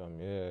feet,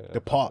 fam. Yeah,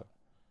 depart.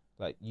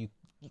 Like you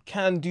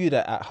can do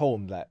that at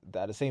home. Like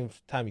at the same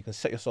time, you can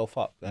set yourself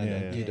up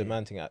and do the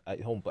man thing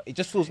at home. But it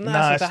just feels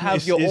nicer to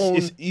have your own.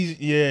 It's easy.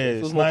 Yeah,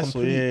 feels it's more nice.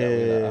 complete that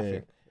way, like, I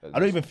think. I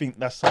don't even think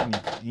that's something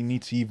you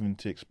need to even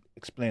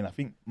explain. I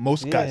think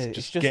most guys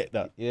just get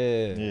that.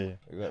 Yeah.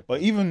 Exactly.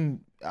 But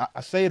even I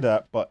say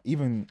that, but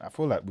even I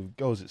feel like with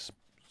girls, it's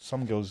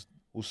some girls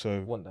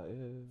also Want that,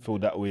 feel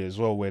that way as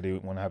well, where they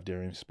want to have their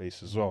own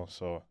space as well.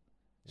 So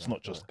it's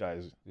not just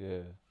guys. Yeah.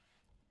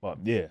 But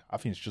yeah, I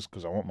think it's just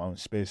because I want my own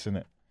space,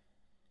 innit?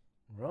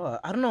 Right.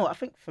 I don't know. I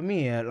think for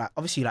me, like,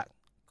 obviously, like,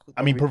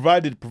 I mean,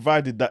 provided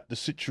that the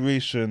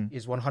situation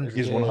is 100.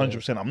 is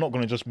 100%. I'm not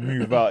gonna just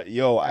move out.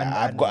 Yo,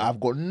 I've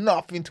got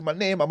nothing to my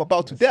name. I'm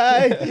about to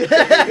die.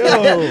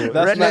 Yo,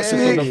 That's next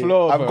on the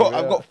floor. I've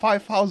got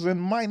 5,000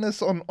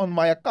 minus on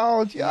my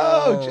account.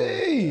 Yo,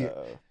 G.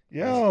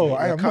 Yo,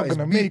 I am not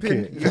gonna make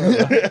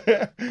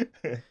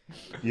it.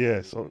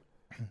 Yeah.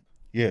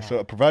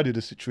 So provided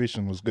the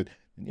situation was good,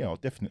 yeah, I'll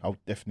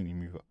definitely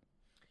move up.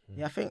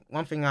 Yeah, I think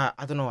one thing I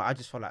don't know. I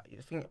just feel like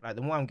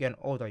the more I'm getting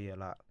older, yeah,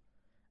 like,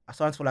 I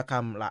start to feel like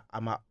I'm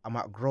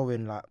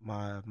outgrowing like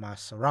my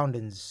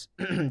surroundings.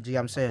 Do you know what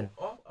I'm saying?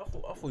 I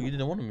thought you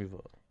didn't want to move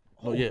up.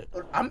 Not yet.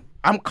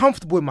 I'm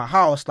comfortable in my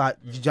house.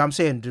 Like, do you know what I'm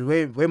saying? The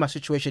way my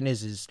situation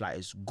is like,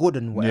 it's good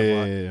and whatever.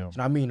 Yeah. Do you know what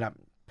I mean? Like,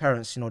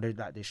 parents, you know,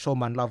 they show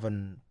man love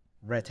and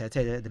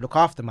they look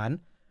after man.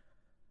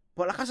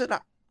 But like I said,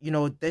 like, you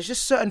know, there's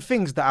just certain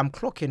things that I'm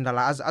clocking that,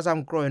 like, as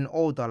I'm growing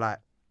older, like,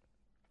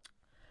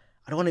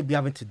 I don't want to be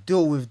having to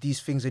deal with these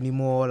things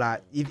anymore.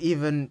 Like,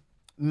 even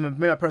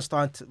maybe my parents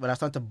when I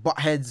started to butt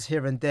heads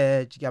here and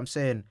there. Do you get what I'm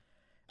saying?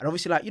 And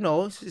obviously, like, you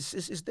know,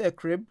 it's their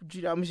crib. Do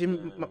you know what I'm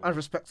saying? Man's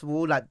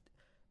respectable. Like,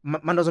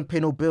 man doesn't pay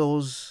no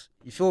bills.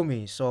 You feel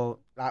me? So,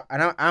 like,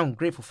 and I'm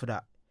grateful for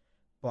that.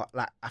 But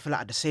like, I feel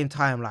like at the same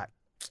time, like,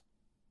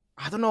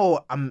 I don't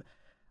know.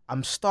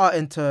 I'm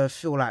starting to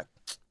feel like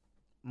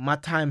my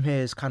time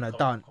here is kind of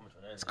done.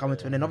 It's coming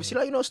to an end. Obviously,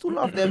 like, you know, still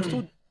love them,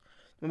 still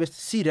maybe to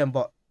see them,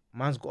 but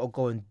man's got to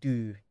go and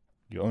do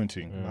your own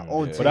thing. my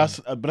own thing. But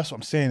that's what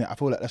I'm saying. I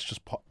feel like that's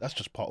just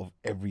part of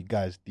every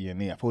guy's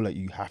DNA. I feel like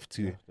you have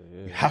to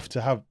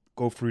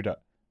go through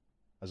that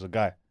as a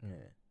guy. Yeah.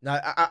 No,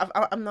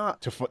 I'm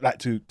not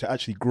to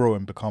actually grow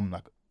and become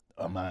like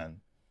a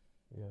man.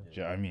 Yeah. Do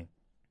you know what I mean?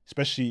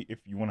 Especially if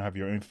you want to have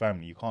your own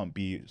family, you can't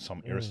be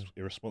some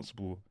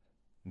irresponsible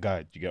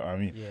guy. Do you get what I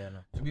mean? Yeah. No.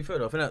 To be fair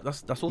though, I think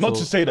that's also not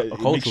to say that it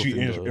makes you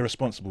thing,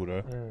 irresponsible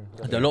though.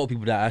 There are a lot of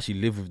people that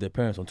actually live with their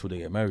parents until they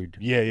get married.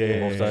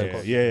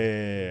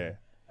 Yeah.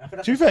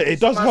 To be fair, it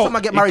does help.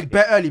 Some get married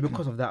better early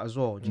because of that as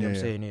well. Do you know what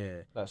I'm saying?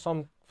 Yeah. Like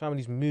some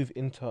families move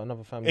into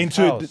another family's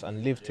house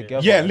and live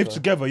together. Yeah, live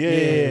together. Yeah.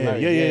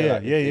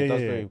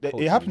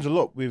 It happens a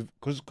lot with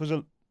because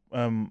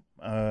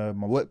my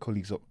work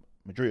colleagues,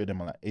 majority of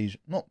them are like Asian.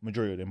 Not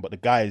majority of them, but the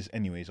guys,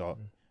 anyways, are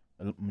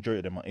majority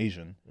of them are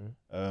Asian.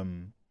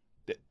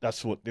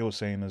 That's what they were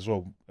saying as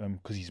well.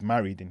 Because he's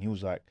married and he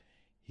was like,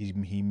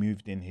 he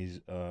moved in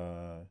his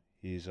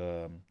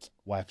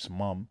wife's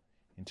mum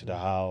into the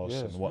house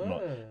and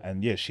whatnot,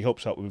 and she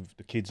helps out with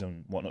the kids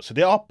and whatnot. So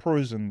there are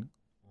pros and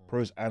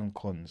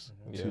cons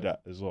to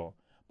that as well.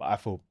 But I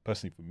feel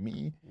personally for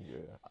me,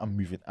 I'm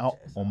moving out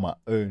on my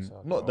own.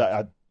 Not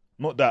that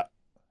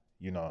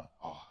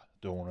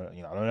don't want to,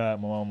 I don't know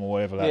my mum or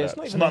whatever like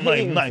that. It's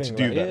nothing to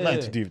do with that.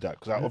 Nothing to do with that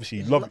because I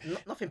obviously love.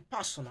 Nothing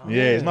personal.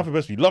 Yeah, it's nothing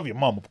personal. You love your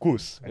mum, of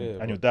course,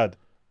 and your dad.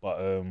 But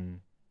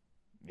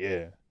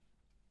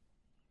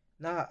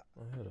Nah,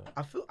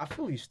 I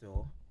feel you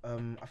still.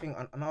 I think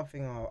another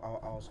thing I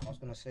was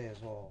gonna say as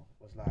well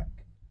was like,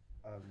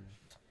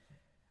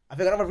 I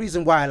think another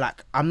reason why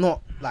like I'm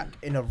not like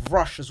in a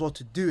rush as well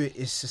to do it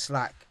is just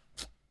like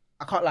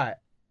I can't like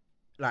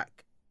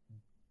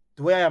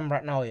the way I am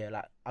right now. Yeah,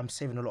 like I'm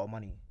saving a lot of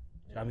money.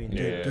 You know what I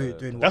mean,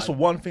 doing that's the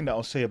one thing that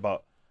I'll say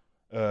about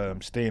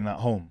staying at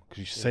home because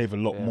you save a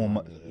lot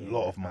more, a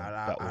lot of money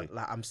that way.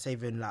 Like I'm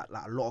saving like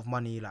a lot of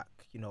money. Like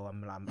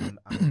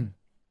I'm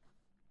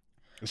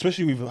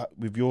especially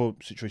with your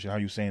situation, how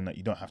you're saying that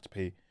you don't have to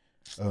pay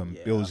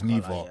bills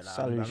neither.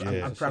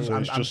 I'm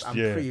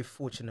pretty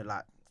fortunate.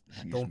 Like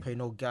I don't pay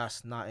no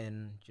gas,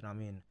 nothing. Do you know what I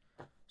mean?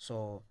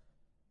 So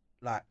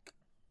like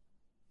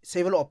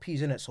save a lot of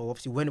peas in it. So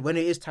obviously when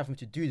it is time for me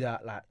to do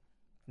that, like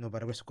by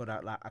the grace of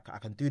God, like I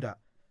can do that.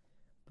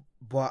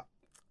 But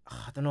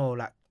I don't know,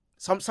 like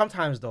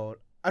sometimes though,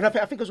 and I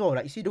think as well,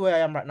 like you see the way I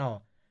am right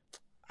now,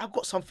 I've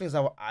got some things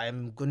that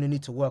I'm gonna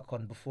need to work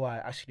on before I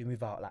actually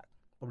move out. Like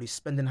probably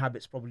spending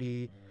habits,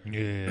 probably.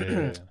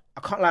 Yeah.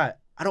 I can't lie,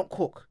 I don't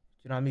cook.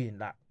 Do you know what I mean?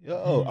 Like,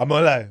 I'm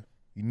not lying.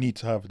 You need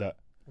to have that.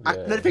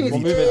 The thing is,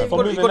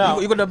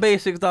 you got the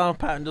basics down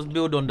pat and just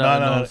build on that. No, you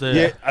know what I'm saying?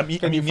 Yeah, I mean,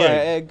 Can you fry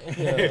an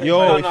egg?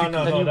 Yo,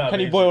 can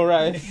you boil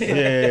rice?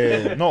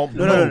 Yeah, no.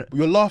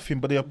 You're laughing,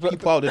 but there are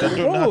people out there that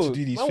don't know how to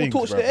do these things,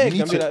 bro.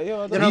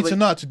 You need to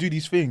know how to do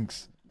these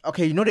things.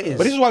 Okay, you know what it is.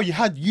 But this is why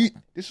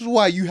This is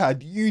why you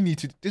had uni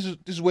to. This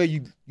is where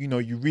you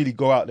really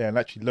go out there and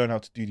actually learn how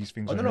to do these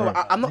things. I'm not.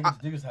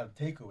 Niggas have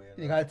takeaway.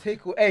 You gotta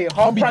take away. Hey,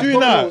 can't be doing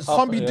that.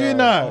 Can't be doing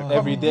that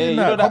every day.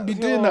 Can't be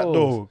doing that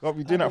though. Can't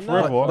be doing that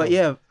forever. But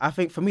yeah, I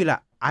think for me, like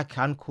I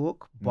can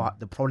cook, but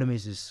the problem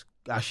is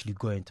actually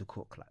going to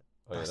cook.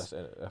 Like,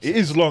 it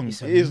is long.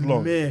 It is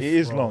long. Myth, it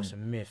is bro. long. It's a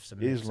myth.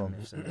 It is long.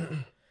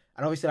 And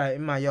obviously, like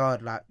in my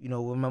yard, like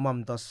when my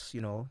mum does,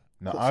 No,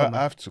 I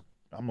have to.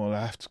 I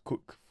have to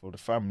cook for the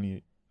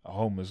family at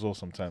home as well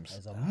sometimes.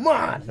 As a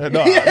man,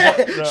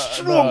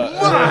 strong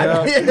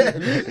man.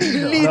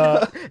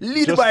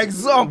 Lead by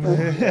example.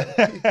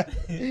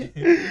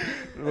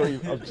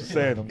 I'm just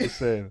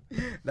saying.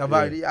 No,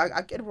 but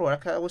I get it, bro.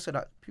 Like I always say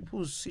that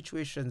people's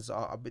situations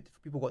are a bit.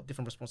 People got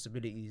different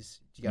responsibilities.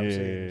 Do you get what I'm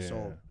saying?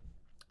 So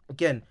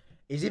again,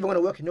 it's even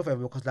gonna work in your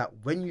favor because like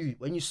when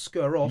you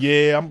scare off.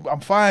 Yeah, I'm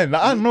fine.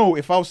 Like, I don't know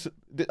if I was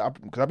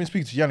because I've been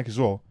speaking to Yannick as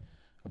well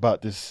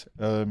about this.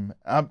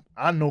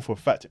 I know for a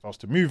fact if I was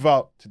to move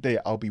out today,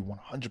 I'll be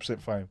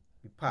 100% fine.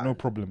 No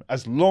problem.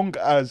 As long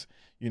as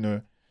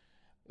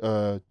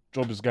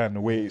job is going the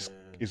way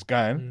it's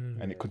going,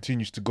 and it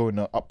continues to go in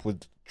an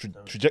upward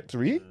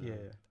trajectory,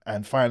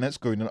 and finance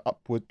going in an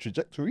upward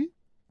trajectory,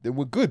 then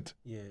we're good.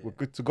 Yeah, we're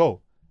good to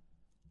go.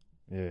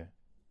 Yeah.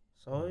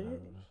 So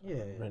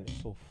rent is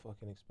so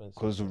fucking expensive.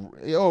 Because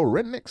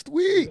rent next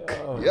week.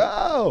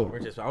 Yo.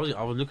 I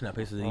was looking at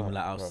places even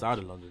like outside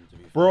of London to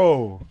be fair.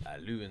 Bro.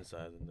 Like Luton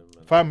side and them.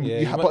 Fam,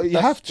 but you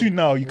have to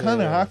now. You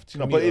kind of have to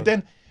now. But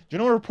then, do you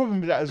know what the problem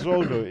with that as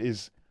well though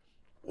is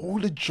all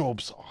the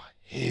jobs are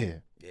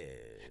here. Yeah.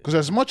 Because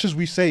as much as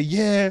we say,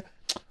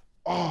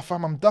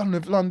 fam, I'm done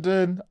with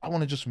London. I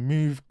want to just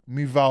move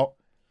out.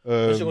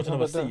 Just go to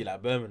another city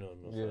like Birmingham.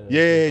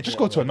 Just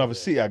go to another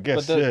city, I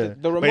guess.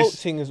 But the remote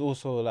thing is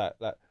also like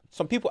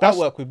some people I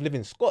work with live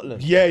in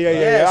Scotland.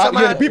 Yeah.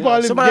 The people I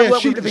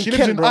live. She lives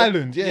in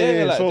Ireland.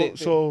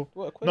 So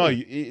no,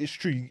 it's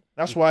true.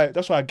 That's why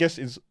I guess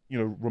it's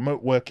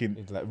remote working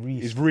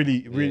is really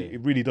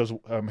it really does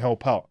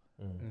help out.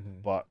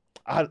 But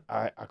I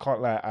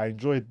can't lie. I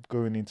enjoyed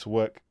going into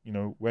work.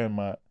 Wearing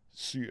my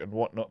suit and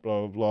whatnot,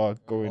 blah blah blah,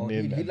 going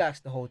in. He likes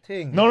the whole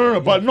thing. No,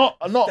 but not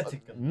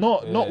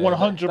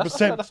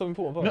 100%. That's an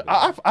important No,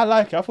 part. I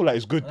like it. I feel like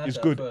it's good. It's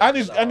good, and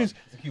it's It's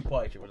a cute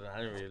party, but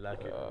I don't really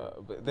like it.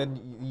 But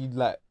then you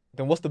like.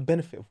 Then what's the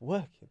benefit of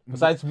working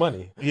besides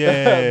money?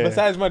 Yeah.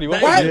 Besides money,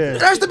 what? Why? Yeah.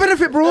 That's the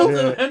benefit, bro.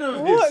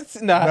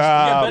 What? Nah.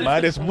 Nah,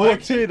 man. There's more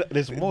to it.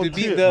 There's more to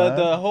it, man.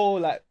 The whole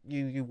like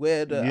you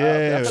wear the Yeah.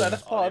 outfit. I feel like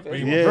that's part of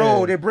it. Yeah.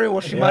 Bro, they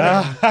brainwash you,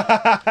 man.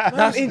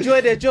 Man,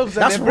 enjoy their jobs.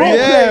 That's and role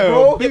their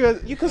play, brain.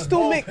 bro. You can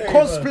still make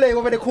Cosplay,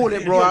 whatever they call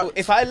it, bro.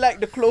 If I like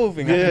the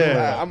clothing,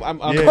 Yeah. I'm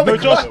Yeah, no,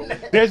 just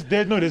there's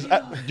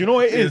you know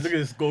what it is? Look at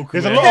this Goku.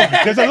 There's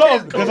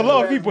a man.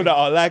 lot of people that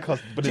are like us,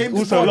 but there's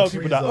also a lot of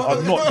people that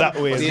are not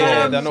that way as Yeah,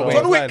 well. they're not So- way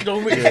inclined.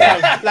 Don't make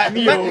Like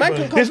man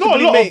can There's not a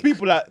comfortably lot make. of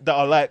people that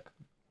are like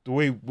the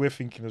way we're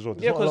thinking as well.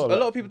 There's Yeah, not because a lot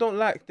that. of people don't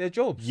like their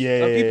jobs. Yeah.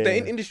 Like people, they're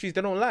in industries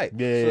they don't like.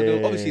 Yeah.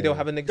 So obviously they'll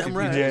have a negative view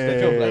towards Yeah.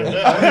 their job.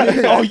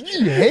 Like, Oh,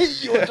 you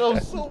hate your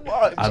job so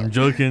much. I'm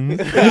joking.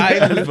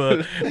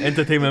 For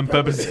entertainment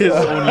purposes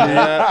only.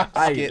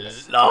 I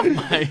love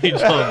my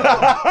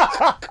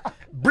job.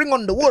 Bring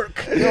on the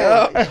work.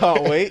 I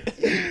can't wait.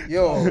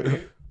 Yo,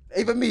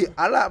 even me,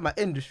 I like my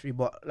industry,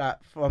 but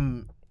like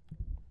from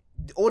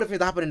all the things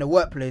that happen in the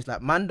workplace,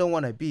 like man don't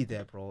want to be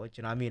there, bro. Do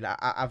you know what I mean? Like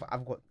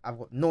I've got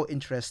no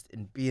interest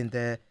in being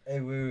there. Hey,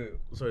 wait.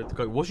 Sorry, to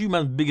cut you. What's you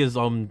man's biggest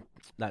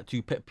like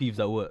 2 pet peeves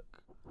at work?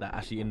 Like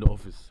actually in the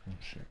office.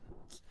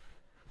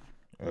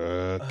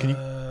 Can you?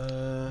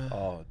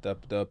 Oh,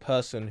 the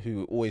person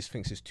who always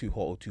thinks it's too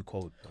hot or too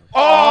cold.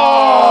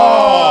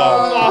 Oh,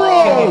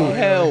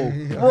 Hell,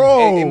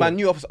 bro, in my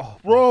new office. Oh,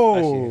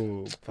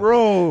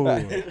 bro.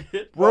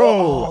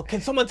 Oh,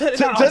 can someone turn it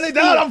down? Turn it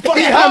down. I'm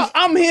fucking.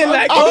 I'm here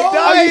like, I'm are you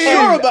dying.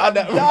 sure about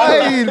that?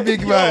 Dying,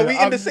 big man. we in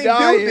I'm the same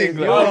dying,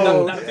 building. Like,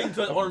 yo. That thing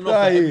turns on and off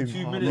like every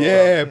 2 minutes.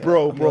 Yeah,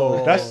 bro.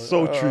 That's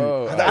so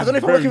true. I don't know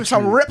if I'm working with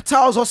some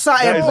reptiles or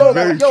something, That is bro.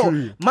 very Like, yo,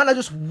 true. man, are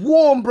just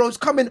warm, bro. It's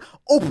coming,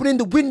 opening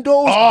the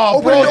windows, Oh,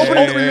 opening bro, the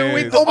yeah.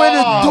 windows, opening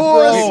the Oh,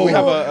 doors. bro. we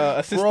have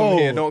a system Bro.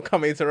 here. Don't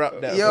come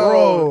interrupt that. Yo.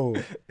 Bro,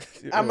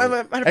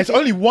 Man, it's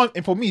only one.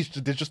 And for me,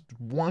 there's just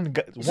one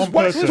guy, one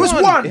one- person. just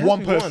one. It has One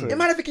to be person. Yeah,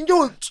 man, I'm thinking,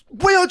 yo,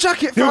 wear your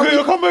jacket, fam.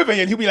 He'll come over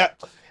and he'll be like,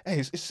 "Hey,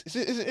 is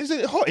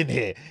it hot in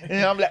here?"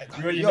 And I'm like,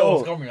 You already "Yo, know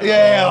what's coming. Like,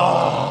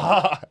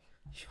 yeah."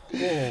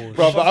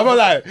 Bro, but I'm not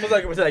like, Feels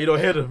like you don't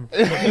hear them.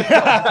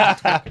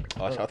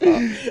 Oh, shut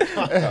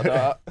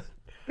up.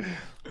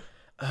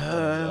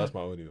 That's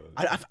my audio.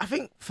 I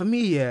think for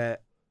me, yeah,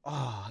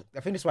 I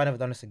think this is why I never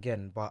done this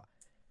again. But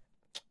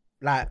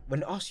like when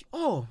they ask you,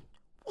 oh,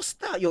 what's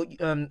that you're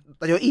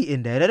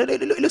eating there?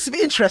 It looks a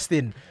bit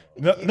interesting.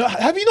 no,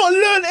 have you not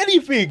learned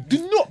anything?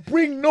 Do not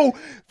bring no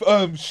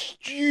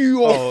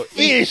stew or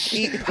fish.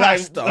 eat Like,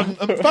 pasta.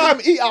 fam,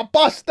 eat a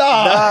pasta.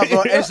 Nah,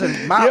 bro,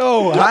 listen, man,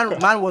 Yo.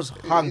 man was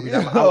hungry.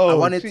 Like, I Yo,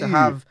 wanted to gee.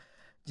 have,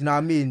 you know what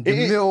I mean, the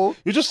meal.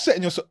 You're just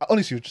setting yourself.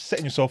 Honestly, you're just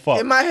setting yourself up.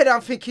 In my head,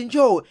 I'm thinking,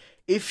 yo,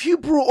 if you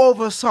brought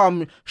over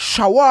some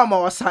shawarma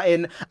or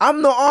something,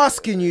 I'm not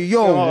asking you,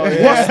 yo,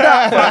 what's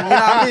that, fam? You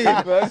know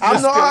what I mean?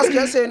 I'm not asking.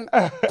 I'm saying,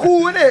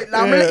 cool, innit?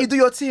 Like, I'm gonna let you do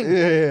your thing.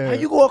 Yeah. And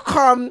you gotta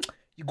come,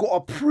 you gotta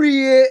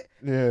pre it.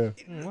 Yeah.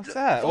 What's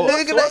that?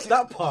 What's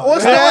that part?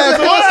 What's that?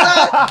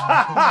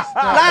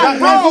 Like,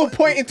 Bro, bro,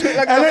 pointing to it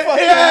like And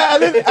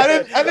the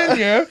then,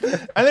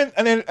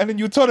 fuck. and then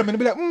you tell them and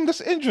they'll be like, that's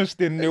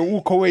interesting. They'll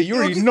walk away. You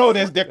already know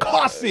they're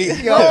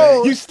cussing.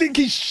 Yo. You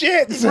stinky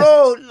shit.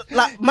 bro,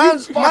 like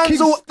man's fucking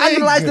all stink.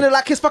 analysing it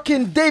like it's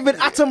fucking David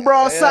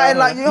Attenborough or something.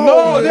 Like, yo,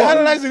 No, they're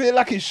analyzing it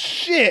like it's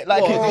shit.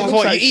 Like it looks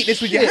What, like you eat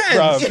this with your shit,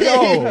 hands? bruv.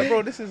 Yo,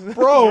 Bro, this is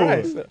Bro.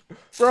 Christ.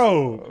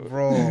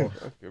 bro.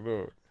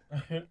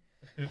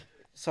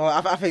 So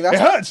I think it that's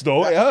hurts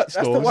though. It hurts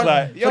that's though. the It's one-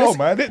 like, so yo, this-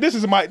 man,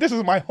 this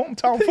is my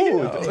hometown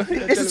food.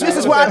 this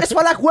is why I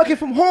like working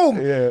from home.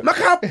 Yeah. Man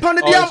can't pound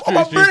the Oh, yam it's on true,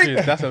 my it's true, it's break.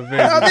 true. That's a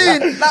very You know what I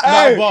mean? Like,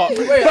 Hey, but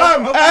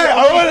fam,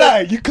 I won't lie.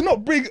 You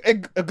cannot bring a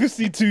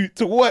goosey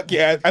to work,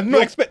 yeah, and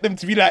not expect them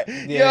to be like, yo,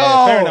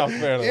 yeah, fair enough.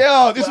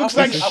 yo, this looks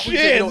like I think you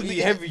shit. don't eat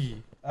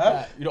heavy.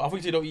 I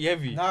think you don't eat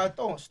heavy. Nah, I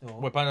don't still.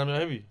 Wait, pan not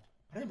heavy.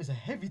 Name is a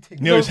heavy thing.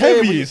 No, it's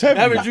heavy. It's Have it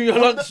heavy. during your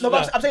lunch. No,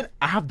 but I'm saying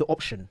I have the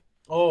option.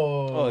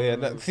 Oh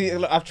yeah, see,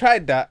 look, I've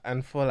tried that,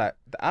 and for like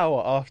the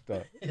hour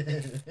after,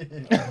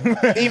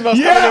 emails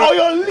Yeah, oh, coming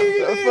you're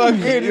leaving.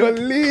 Fucking, you're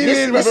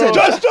leaving, Listen, bro.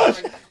 Josh,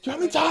 do you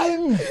have me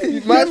time? Do you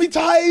have me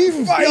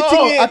time?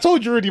 Fighting it. I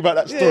told you already about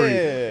that story.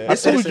 Yeah. I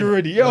told Listen. you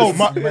already. Yo,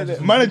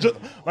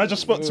 manager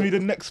spoke to me the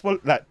next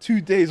like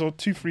 2 days or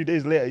 2-3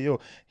 days later. Yo,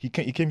 he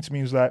came to me.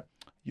 He was like,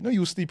 you know,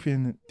 you were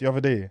sleeping the other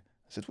day. I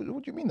said, what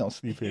do you mean I was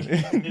sleeping?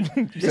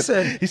 he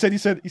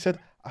said,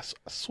 I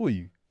saw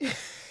you.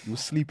 You were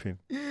sleeping.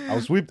 I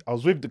was with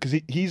because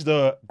he's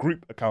the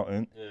group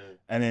accountant,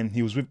 and then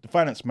he was with the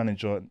finance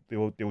manager. They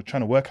were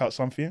trying to work out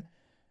something,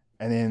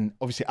 and then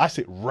obviously I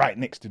sit right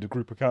next to the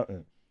group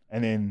accountant,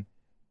 and then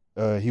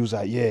he was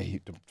like,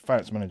 the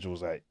finance manager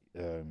was like,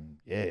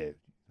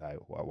 like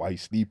why are you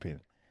sleeping?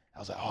 I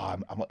was like, oh,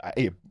 I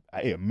ate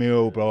a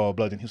meal, blah, blah,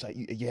 blah. And he was like,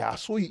 yeah, I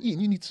saw you eating.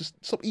 You need to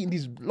stop eating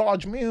these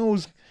large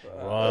meals.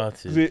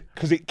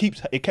 Because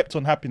it kept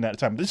on happening at the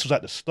time. This was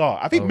at the start.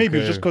 I think maybe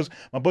it was just because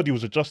my body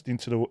was adjusting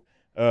to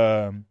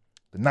the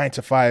 9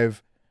 to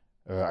 5,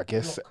 I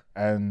guess.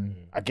 And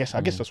I guess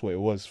that's what it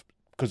was.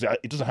 Because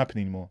it doesn't happen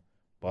anymore.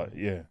 But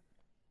yeah.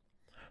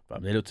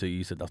 But they looked at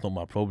you, said, that's not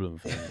my problem.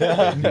 Do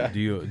the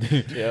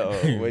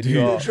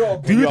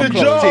job.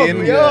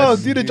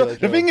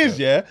 The thing is,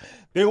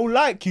 they will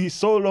like you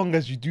so long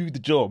as you do the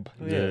job.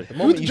 Yeah.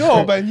 Do the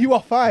job and you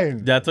are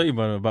fine. Yeah, I tell you,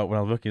 man, about when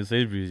I was working in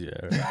Sainsbury's,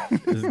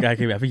 this guy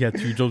came, I think he had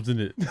 2 jobs in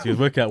it. So he was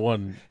working at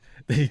one.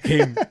 Then he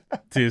came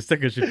to his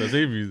second shift at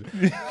Sainsbury's.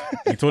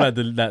 He told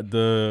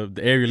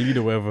the area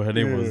leader, whatever her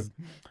name was,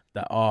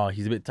 that,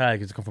 he's a bit tired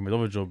because he come from his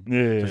other job.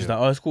 So she's like,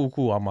 it's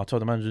cool. I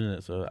told the manager in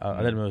it. So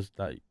I let him know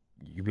that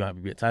you might be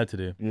a bit tired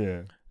today.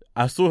 Yeah.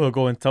 I saw her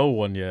go and tell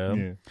one, He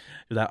was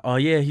like,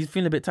 he's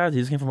feeling a bit tired.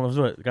 He just came from his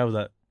work. The guy was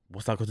like,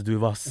 what's that got to do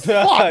with us?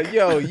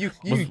 Yo, you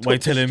what are you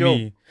telling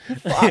me?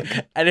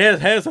 And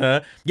here's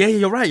her. Yeah,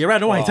 you're right.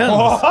 No one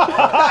tells.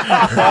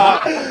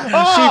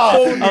 She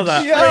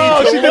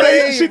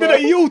folded. She did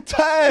a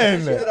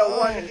U-turn.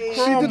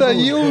 She did a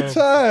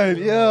U-turn.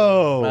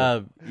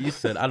 Yo. You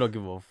said, I don't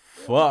give a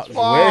fuck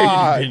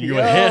where you been.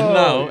 You're here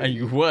now and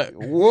you work.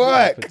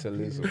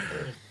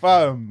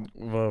 Fam.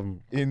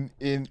 In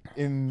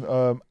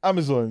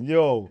Amazon,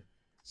 yo.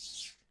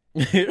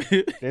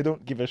 They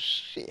don't give a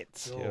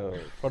shit. Yo,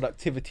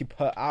 productivity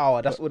per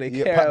hour. That's what they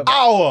care per about.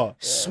 Hour.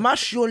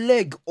 Smash your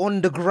leg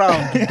on the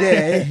ground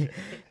there.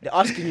 They're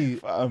asking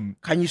you,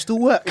 can you still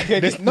work?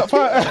 It's not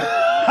fine.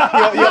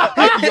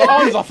 Your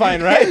arms are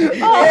fine, right? We'll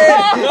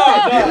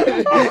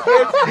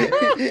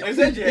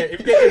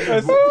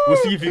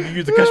see if you can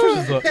use the cash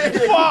register.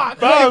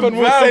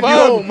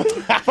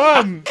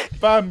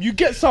 Fam, you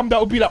get some that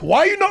will be like, why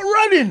are you not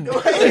running?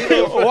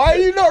 Why are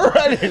you not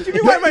running?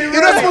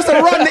 You're not supposed to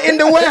run in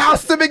the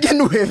warehouse to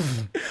begin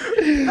with.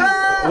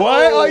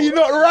 Why are you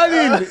not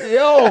running?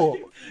 Yo.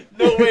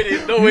 No way.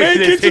 Make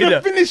it to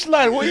the finish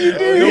line. What are you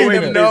doing? No way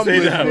them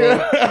numbers,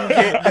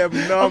 Get them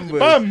numbers.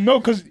 Fam, no,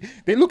 because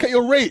they look at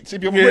your rates.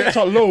 If your rates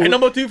are low. And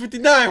number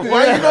 259.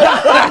 Why are you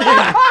not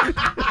running?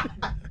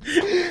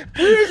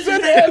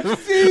 Prison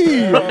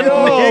FC.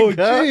 Yo,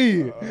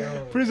 G.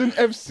 Prison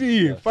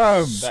FC.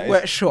 Fam.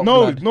 Sweatshop.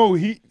 No,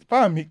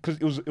 because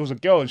it was a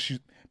girl and she's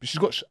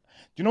got. Do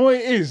you know what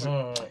it is?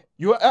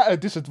 You're at a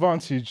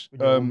disadvantage.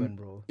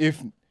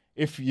 If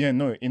in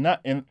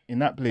that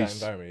place.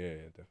 That environment, yeah,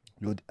 definitely.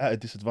 You're at a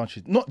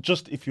disadvantage, not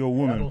just if you're a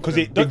woman, because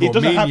it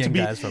doesn't have to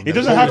be. It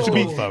doesn't have to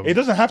be. It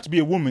doesn't have to be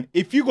a woman.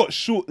 If you got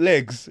short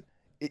legs,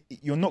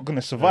 you're not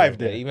gonna survive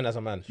there. Even as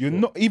a man, you're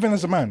not. Even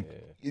as a man,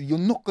 you're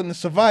not gonna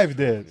survive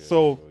there.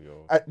 So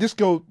this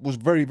girl was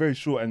very, very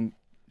short, and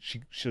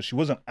she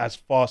wasn't as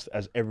fast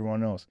as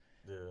everyone else.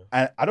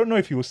 And I don't know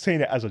if he was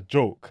saying it as a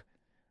joke,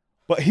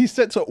 but he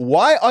said to her,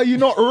 "Why are you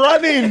not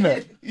running,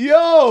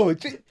 yo?"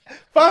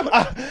 Fam,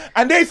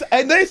 and they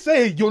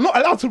say you're not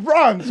allowed to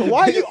run, so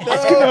why are you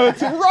asking her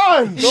to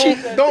run?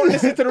 Don't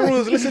listen to the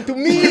rules, listen to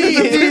me.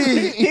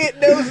 Hit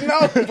those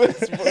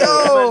numbers,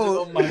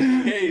 bro.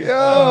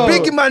 Yo.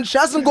 Big man, she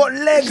hasn't got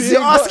legs.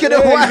 You're asking her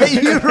why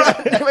you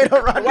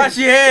run. Why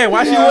she here?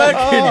 Why she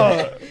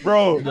working?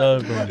 Bro. No,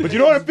 but you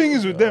know what the thing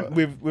is with them,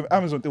 with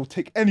Amazon, they'll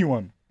take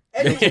anyone.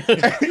 Bro,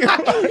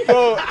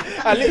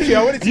 I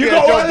wanted to you get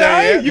got a job one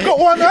there, eye? You got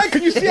one eye?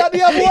 Can you see out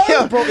the other one?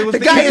 Yeah, bro, it was the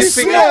guy is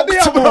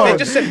smoked, bro. They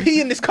just said pee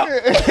in this cup.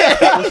 That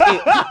was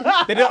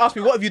it. They didn't ask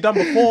me, what have you done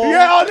before?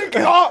 Yeah, they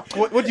can't.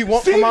 What do you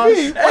want CV? from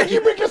us? Why'd you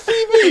bring your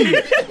CV?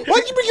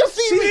 Why'd you bring your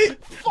CV?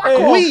 Fuck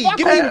off.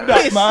 Give me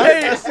that,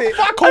 man. That's it.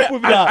 Fuck off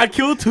with that. I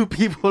killed 2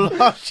 people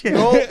last year.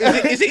 No,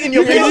 is it in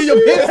your piss? Is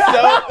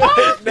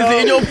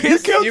it in your piss? You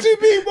killed 2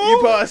 people.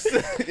 You pass.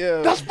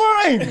 Yeah. That's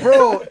fine,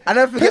 Bro, I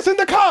never forget. Piss in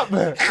the cup.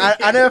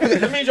 I never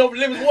forget. That means your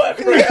limbs work,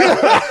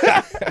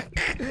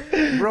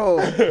 Bro,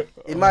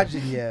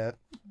 imagine,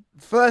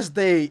 first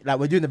day, like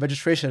we're doing the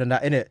registration and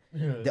that, innit?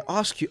 They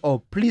ask you,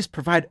 please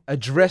provide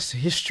address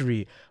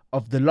history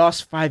of the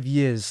last 5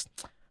 years.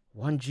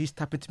 1G's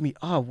tapping to me,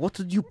 what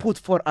did you put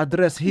for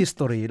address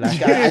history? Like,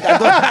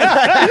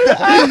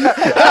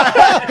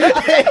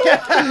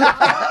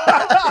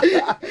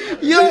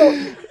 Yo,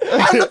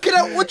 I'm looking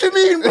at, what you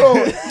mean,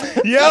 bro?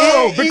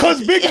 Yo,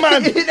 because big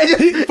man,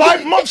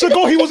 5 months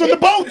ago he was on the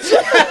boat.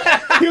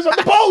 He was on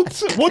the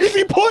boat. What did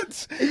he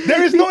put?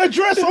 There is no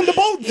address on the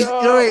boat.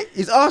 Yo,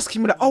 he's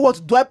asking me like, what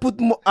do I put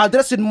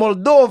address in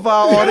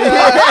Moldova or?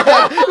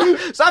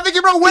 So I'm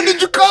thinking, bro, when did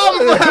you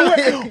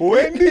come?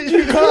 When did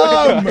you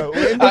come?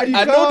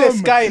 I know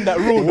there's guy in that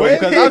room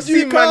because I've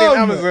seen man in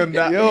Amazon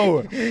that.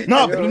 Yo,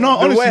 no,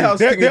 honestly,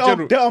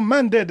 there are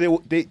men there.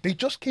 They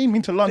just came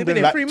into London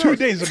like 2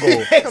 days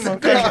ago. Come on,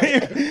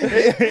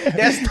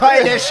 they're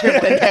starting their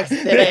shift the next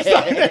day.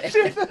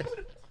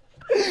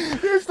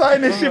 They're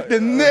starting their shift the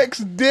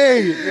next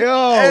day.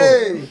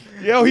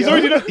 Yo, he's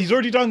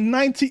already done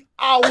 90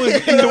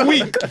 hours in the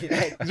week.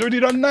 He's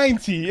already done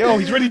 90. Yo,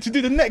 he's ready to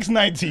do the next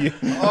 90.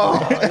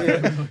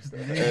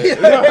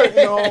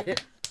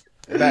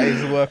 That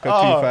is work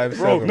of 257.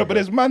 Bro, no, but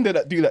there's man there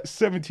that do like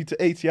 70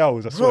 to 80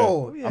 hours. I swear.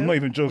 Bro, I'm not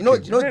even joking.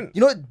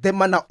 You know, them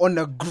man are on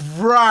the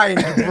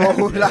grind,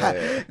 bro.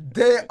 Like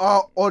they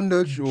are on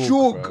the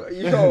jug,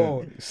 you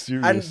know.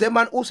 Serious. And them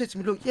man also said to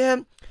me, look, yeah,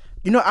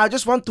 you know, I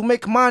just want to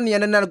make money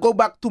and then I'll go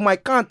back to my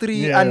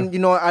country and, you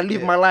know, I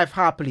live my life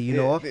happily, you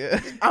know.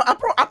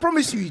 I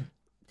promise you,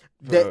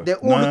 they're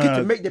all looking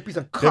to make their piece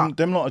and cut.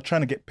 Them lot are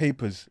trying to get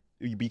papers.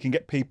 You can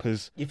get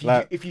papers if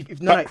back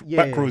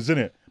rows in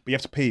it, but you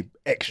have to pay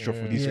extra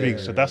for these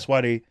things. So that's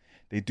why they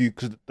do,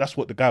 because that's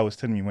what the guy was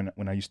telling me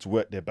when I used to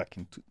work there back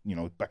in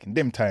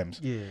them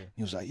times. Yeah,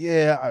 he was like,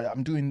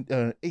 I'm doing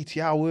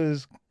 80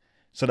 hours.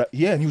 So that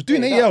and he was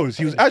doing 80 hours.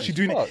 He was actually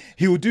doing it.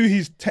 He would do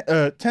his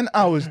 10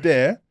 hours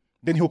there.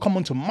 Then he'll come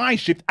onto my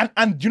shift,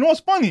 and you know what's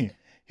funny?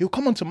 He'll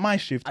come onto my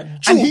shift, and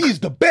he's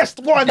the best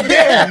one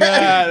there.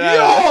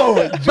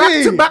 Yo,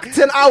 back to back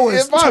 10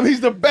 hours. Yeah, man,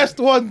 he's the best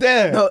one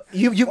there. No,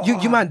 you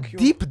man,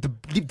 deep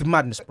the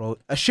madness, bro.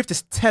 A shift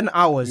is 10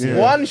 hours. Yeah.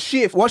 One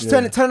shift,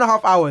 10 and a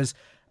half hours.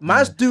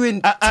 Man's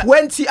doing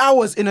 20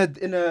 hours in a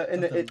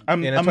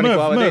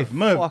 24-hour day.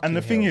 Merv. And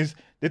the thing is,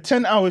 the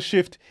 10-hour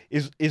shift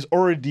is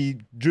already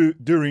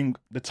during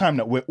the time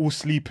that we're all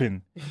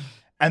sleeping.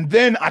 And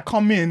then I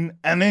come in,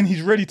 and then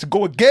he's ready to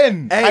go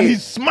again, and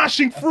he's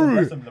smashing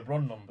through. Some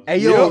LeBron numbers. Hey,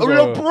 yo,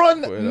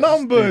 LeBron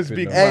numbers,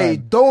 big man. Hey,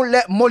 don't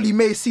let Molly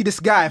May see this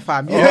guy,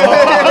 fam. CEO. See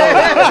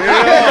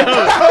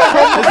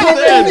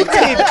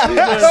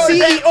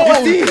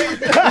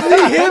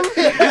him?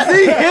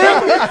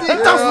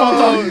 That's what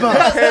I'm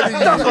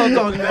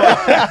talking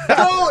about.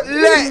 Don't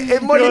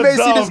let Molly May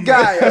see this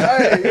guy.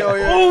 Hey, yo.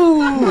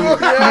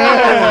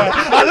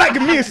 I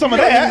like me some of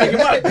that.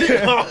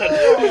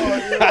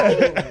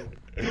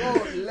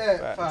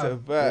 Back to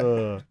back.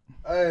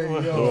 Hey,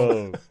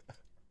 yo.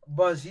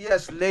 But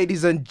yes,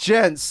 ladies and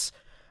gents,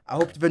 I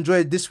hope you've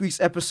enjoyed this week's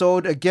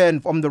episode again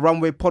from the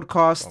Runway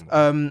Podcast.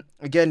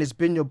 Again, it's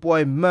been your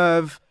boy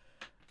Merv.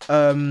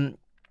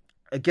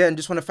 Again,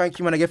 just want to thank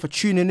you, man, again for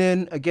tuning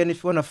in. Again,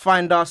 if you want to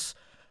find us,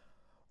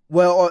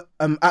 well,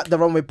 at the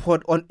Runway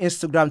Pod on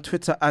Instagram,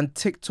 Twitter, and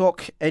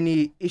TikTok.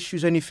 Any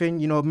issues, anything,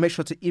 you know, make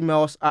sure to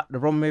email us at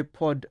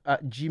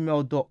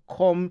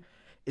therunwaypod@gmail.com.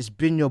 It's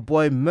been your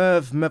boy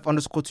Merv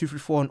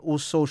 _234 on all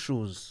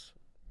socials.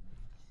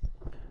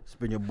 It's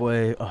been your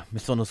boy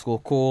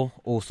Mr_Core,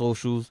 all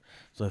socials.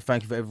 So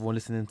thank you for everyone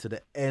listening to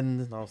the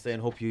end. Now I'm saying,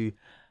 hope you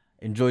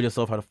enjoyed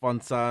yourself, had a fun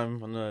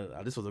time. And,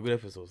 this was a good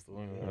episode. I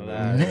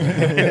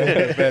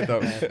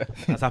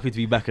was happy to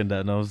be back in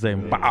that. And I was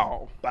saying,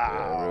 bow. It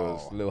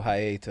was a little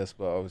hiatus,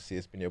 but obviously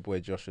it's been your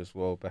boy Josh as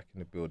well, back in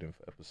the building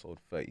for episode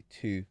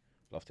 32.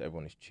 Love to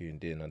everyone who's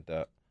tuned in and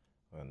that.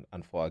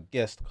 And for our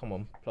guest, come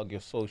on, plug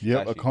your social.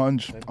 Yep,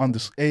 Akanj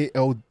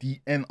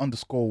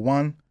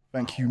ALDN_1.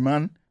 Thank you,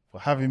 man, for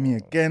having me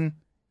again.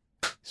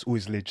 It's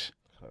always ledge.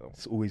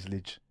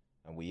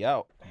 And we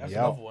out. That's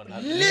another one.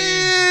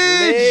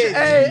 Lidge!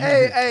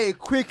 Hey,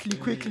 quickly.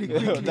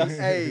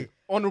 Hey,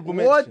 honorable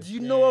mention. What do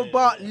you know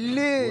about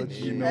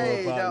Lidge?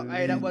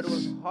 That word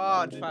was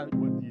hard, fam.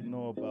 What do you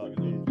know about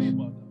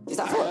Lidge?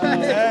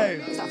 Hey,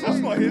 that's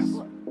not his.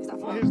 That's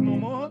not his no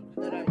more.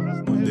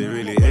 They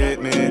really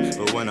hate me,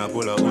 but when I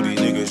pull out all these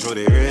niggas, sure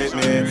they rate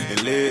me.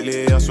 And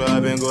lately, I swear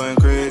I've been going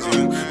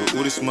crazy. With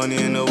all this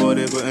money in the world,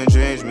 they couldn't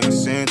change me.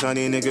 Same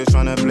tiny niggas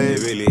tryna play,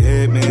 really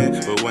hate me.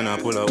 But when I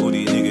pull out all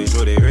these niggas,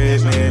 sure they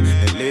rate me.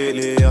 And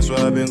lately, I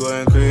swear I've been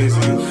going crazy.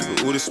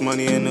 With all this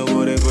money in the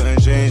world, they couldn't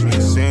change me.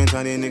 Same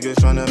tiny niggas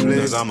tryna play.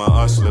 Cause I'm a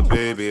hustler,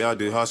 baby, I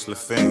do hustler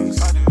things.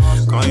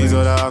 Can't use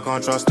all that, I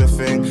can't trust a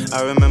thing.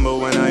 I remember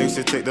when I used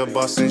to take the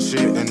bus and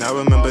shit. And I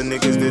remember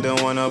niggas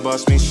didn't wanna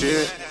bust me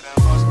shit.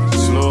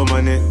 Slow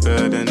money,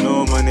 better than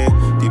no money.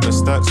 Deeper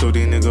stack, so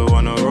these niggas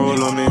wanna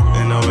roll on me.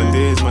 And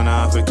nowadays, man,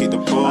 I have to keep the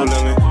pole on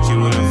me. She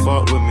wouldn't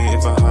fuck with me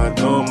if I had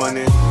no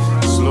money.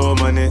 Slow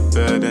money,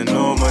 better than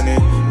no money.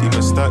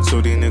 Deeper stack,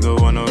 so these niggas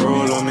wanna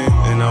roll on me.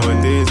 And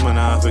nowadays, man,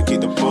 I have to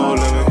keep the pole on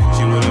me.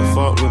 She wouldn't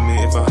fuck with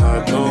me if I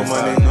had no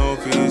money. No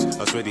peace,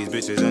 I swear these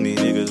bitches and these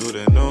niggas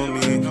wouldn't know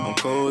me. I'm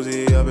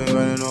cozy, I've been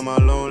riding on my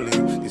lonely.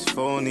 These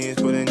phonies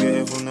couldn't get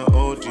it from the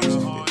OGs. They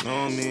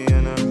know me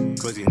and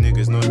cause these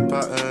niggas know the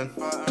pattern.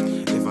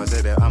 If I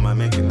said that, I might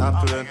make it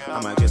happen.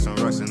 I might get some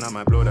rocks and I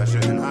might blow that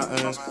shit in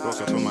Hattons. Rocks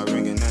up on my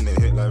ring and then they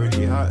hit like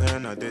Ricky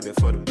Hatton. I did it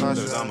for the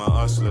passion. Cause I'm a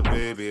hustler,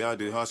 baby, I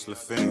do hustler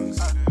things.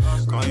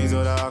 Can't use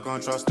all that, I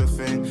can't trust a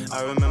thing.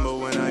 I remember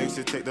when I used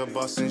to take the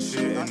bus and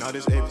shit. And now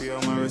this AP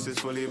on my wrist is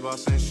fully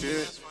bust and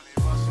shit.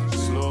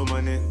 Slow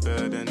money,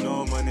 better than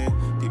no money.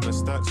 Deeper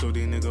stack, so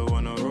these niggas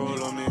wanna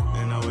roll on me.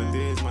 And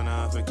nowadays, man,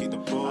 I have to keep the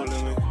pole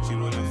on me. She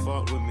wouldn't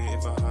fuck with me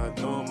if I had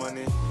no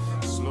money.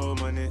 Slow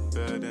money,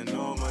 better than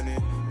no money.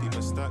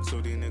 Deeper stack,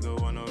 so these niggas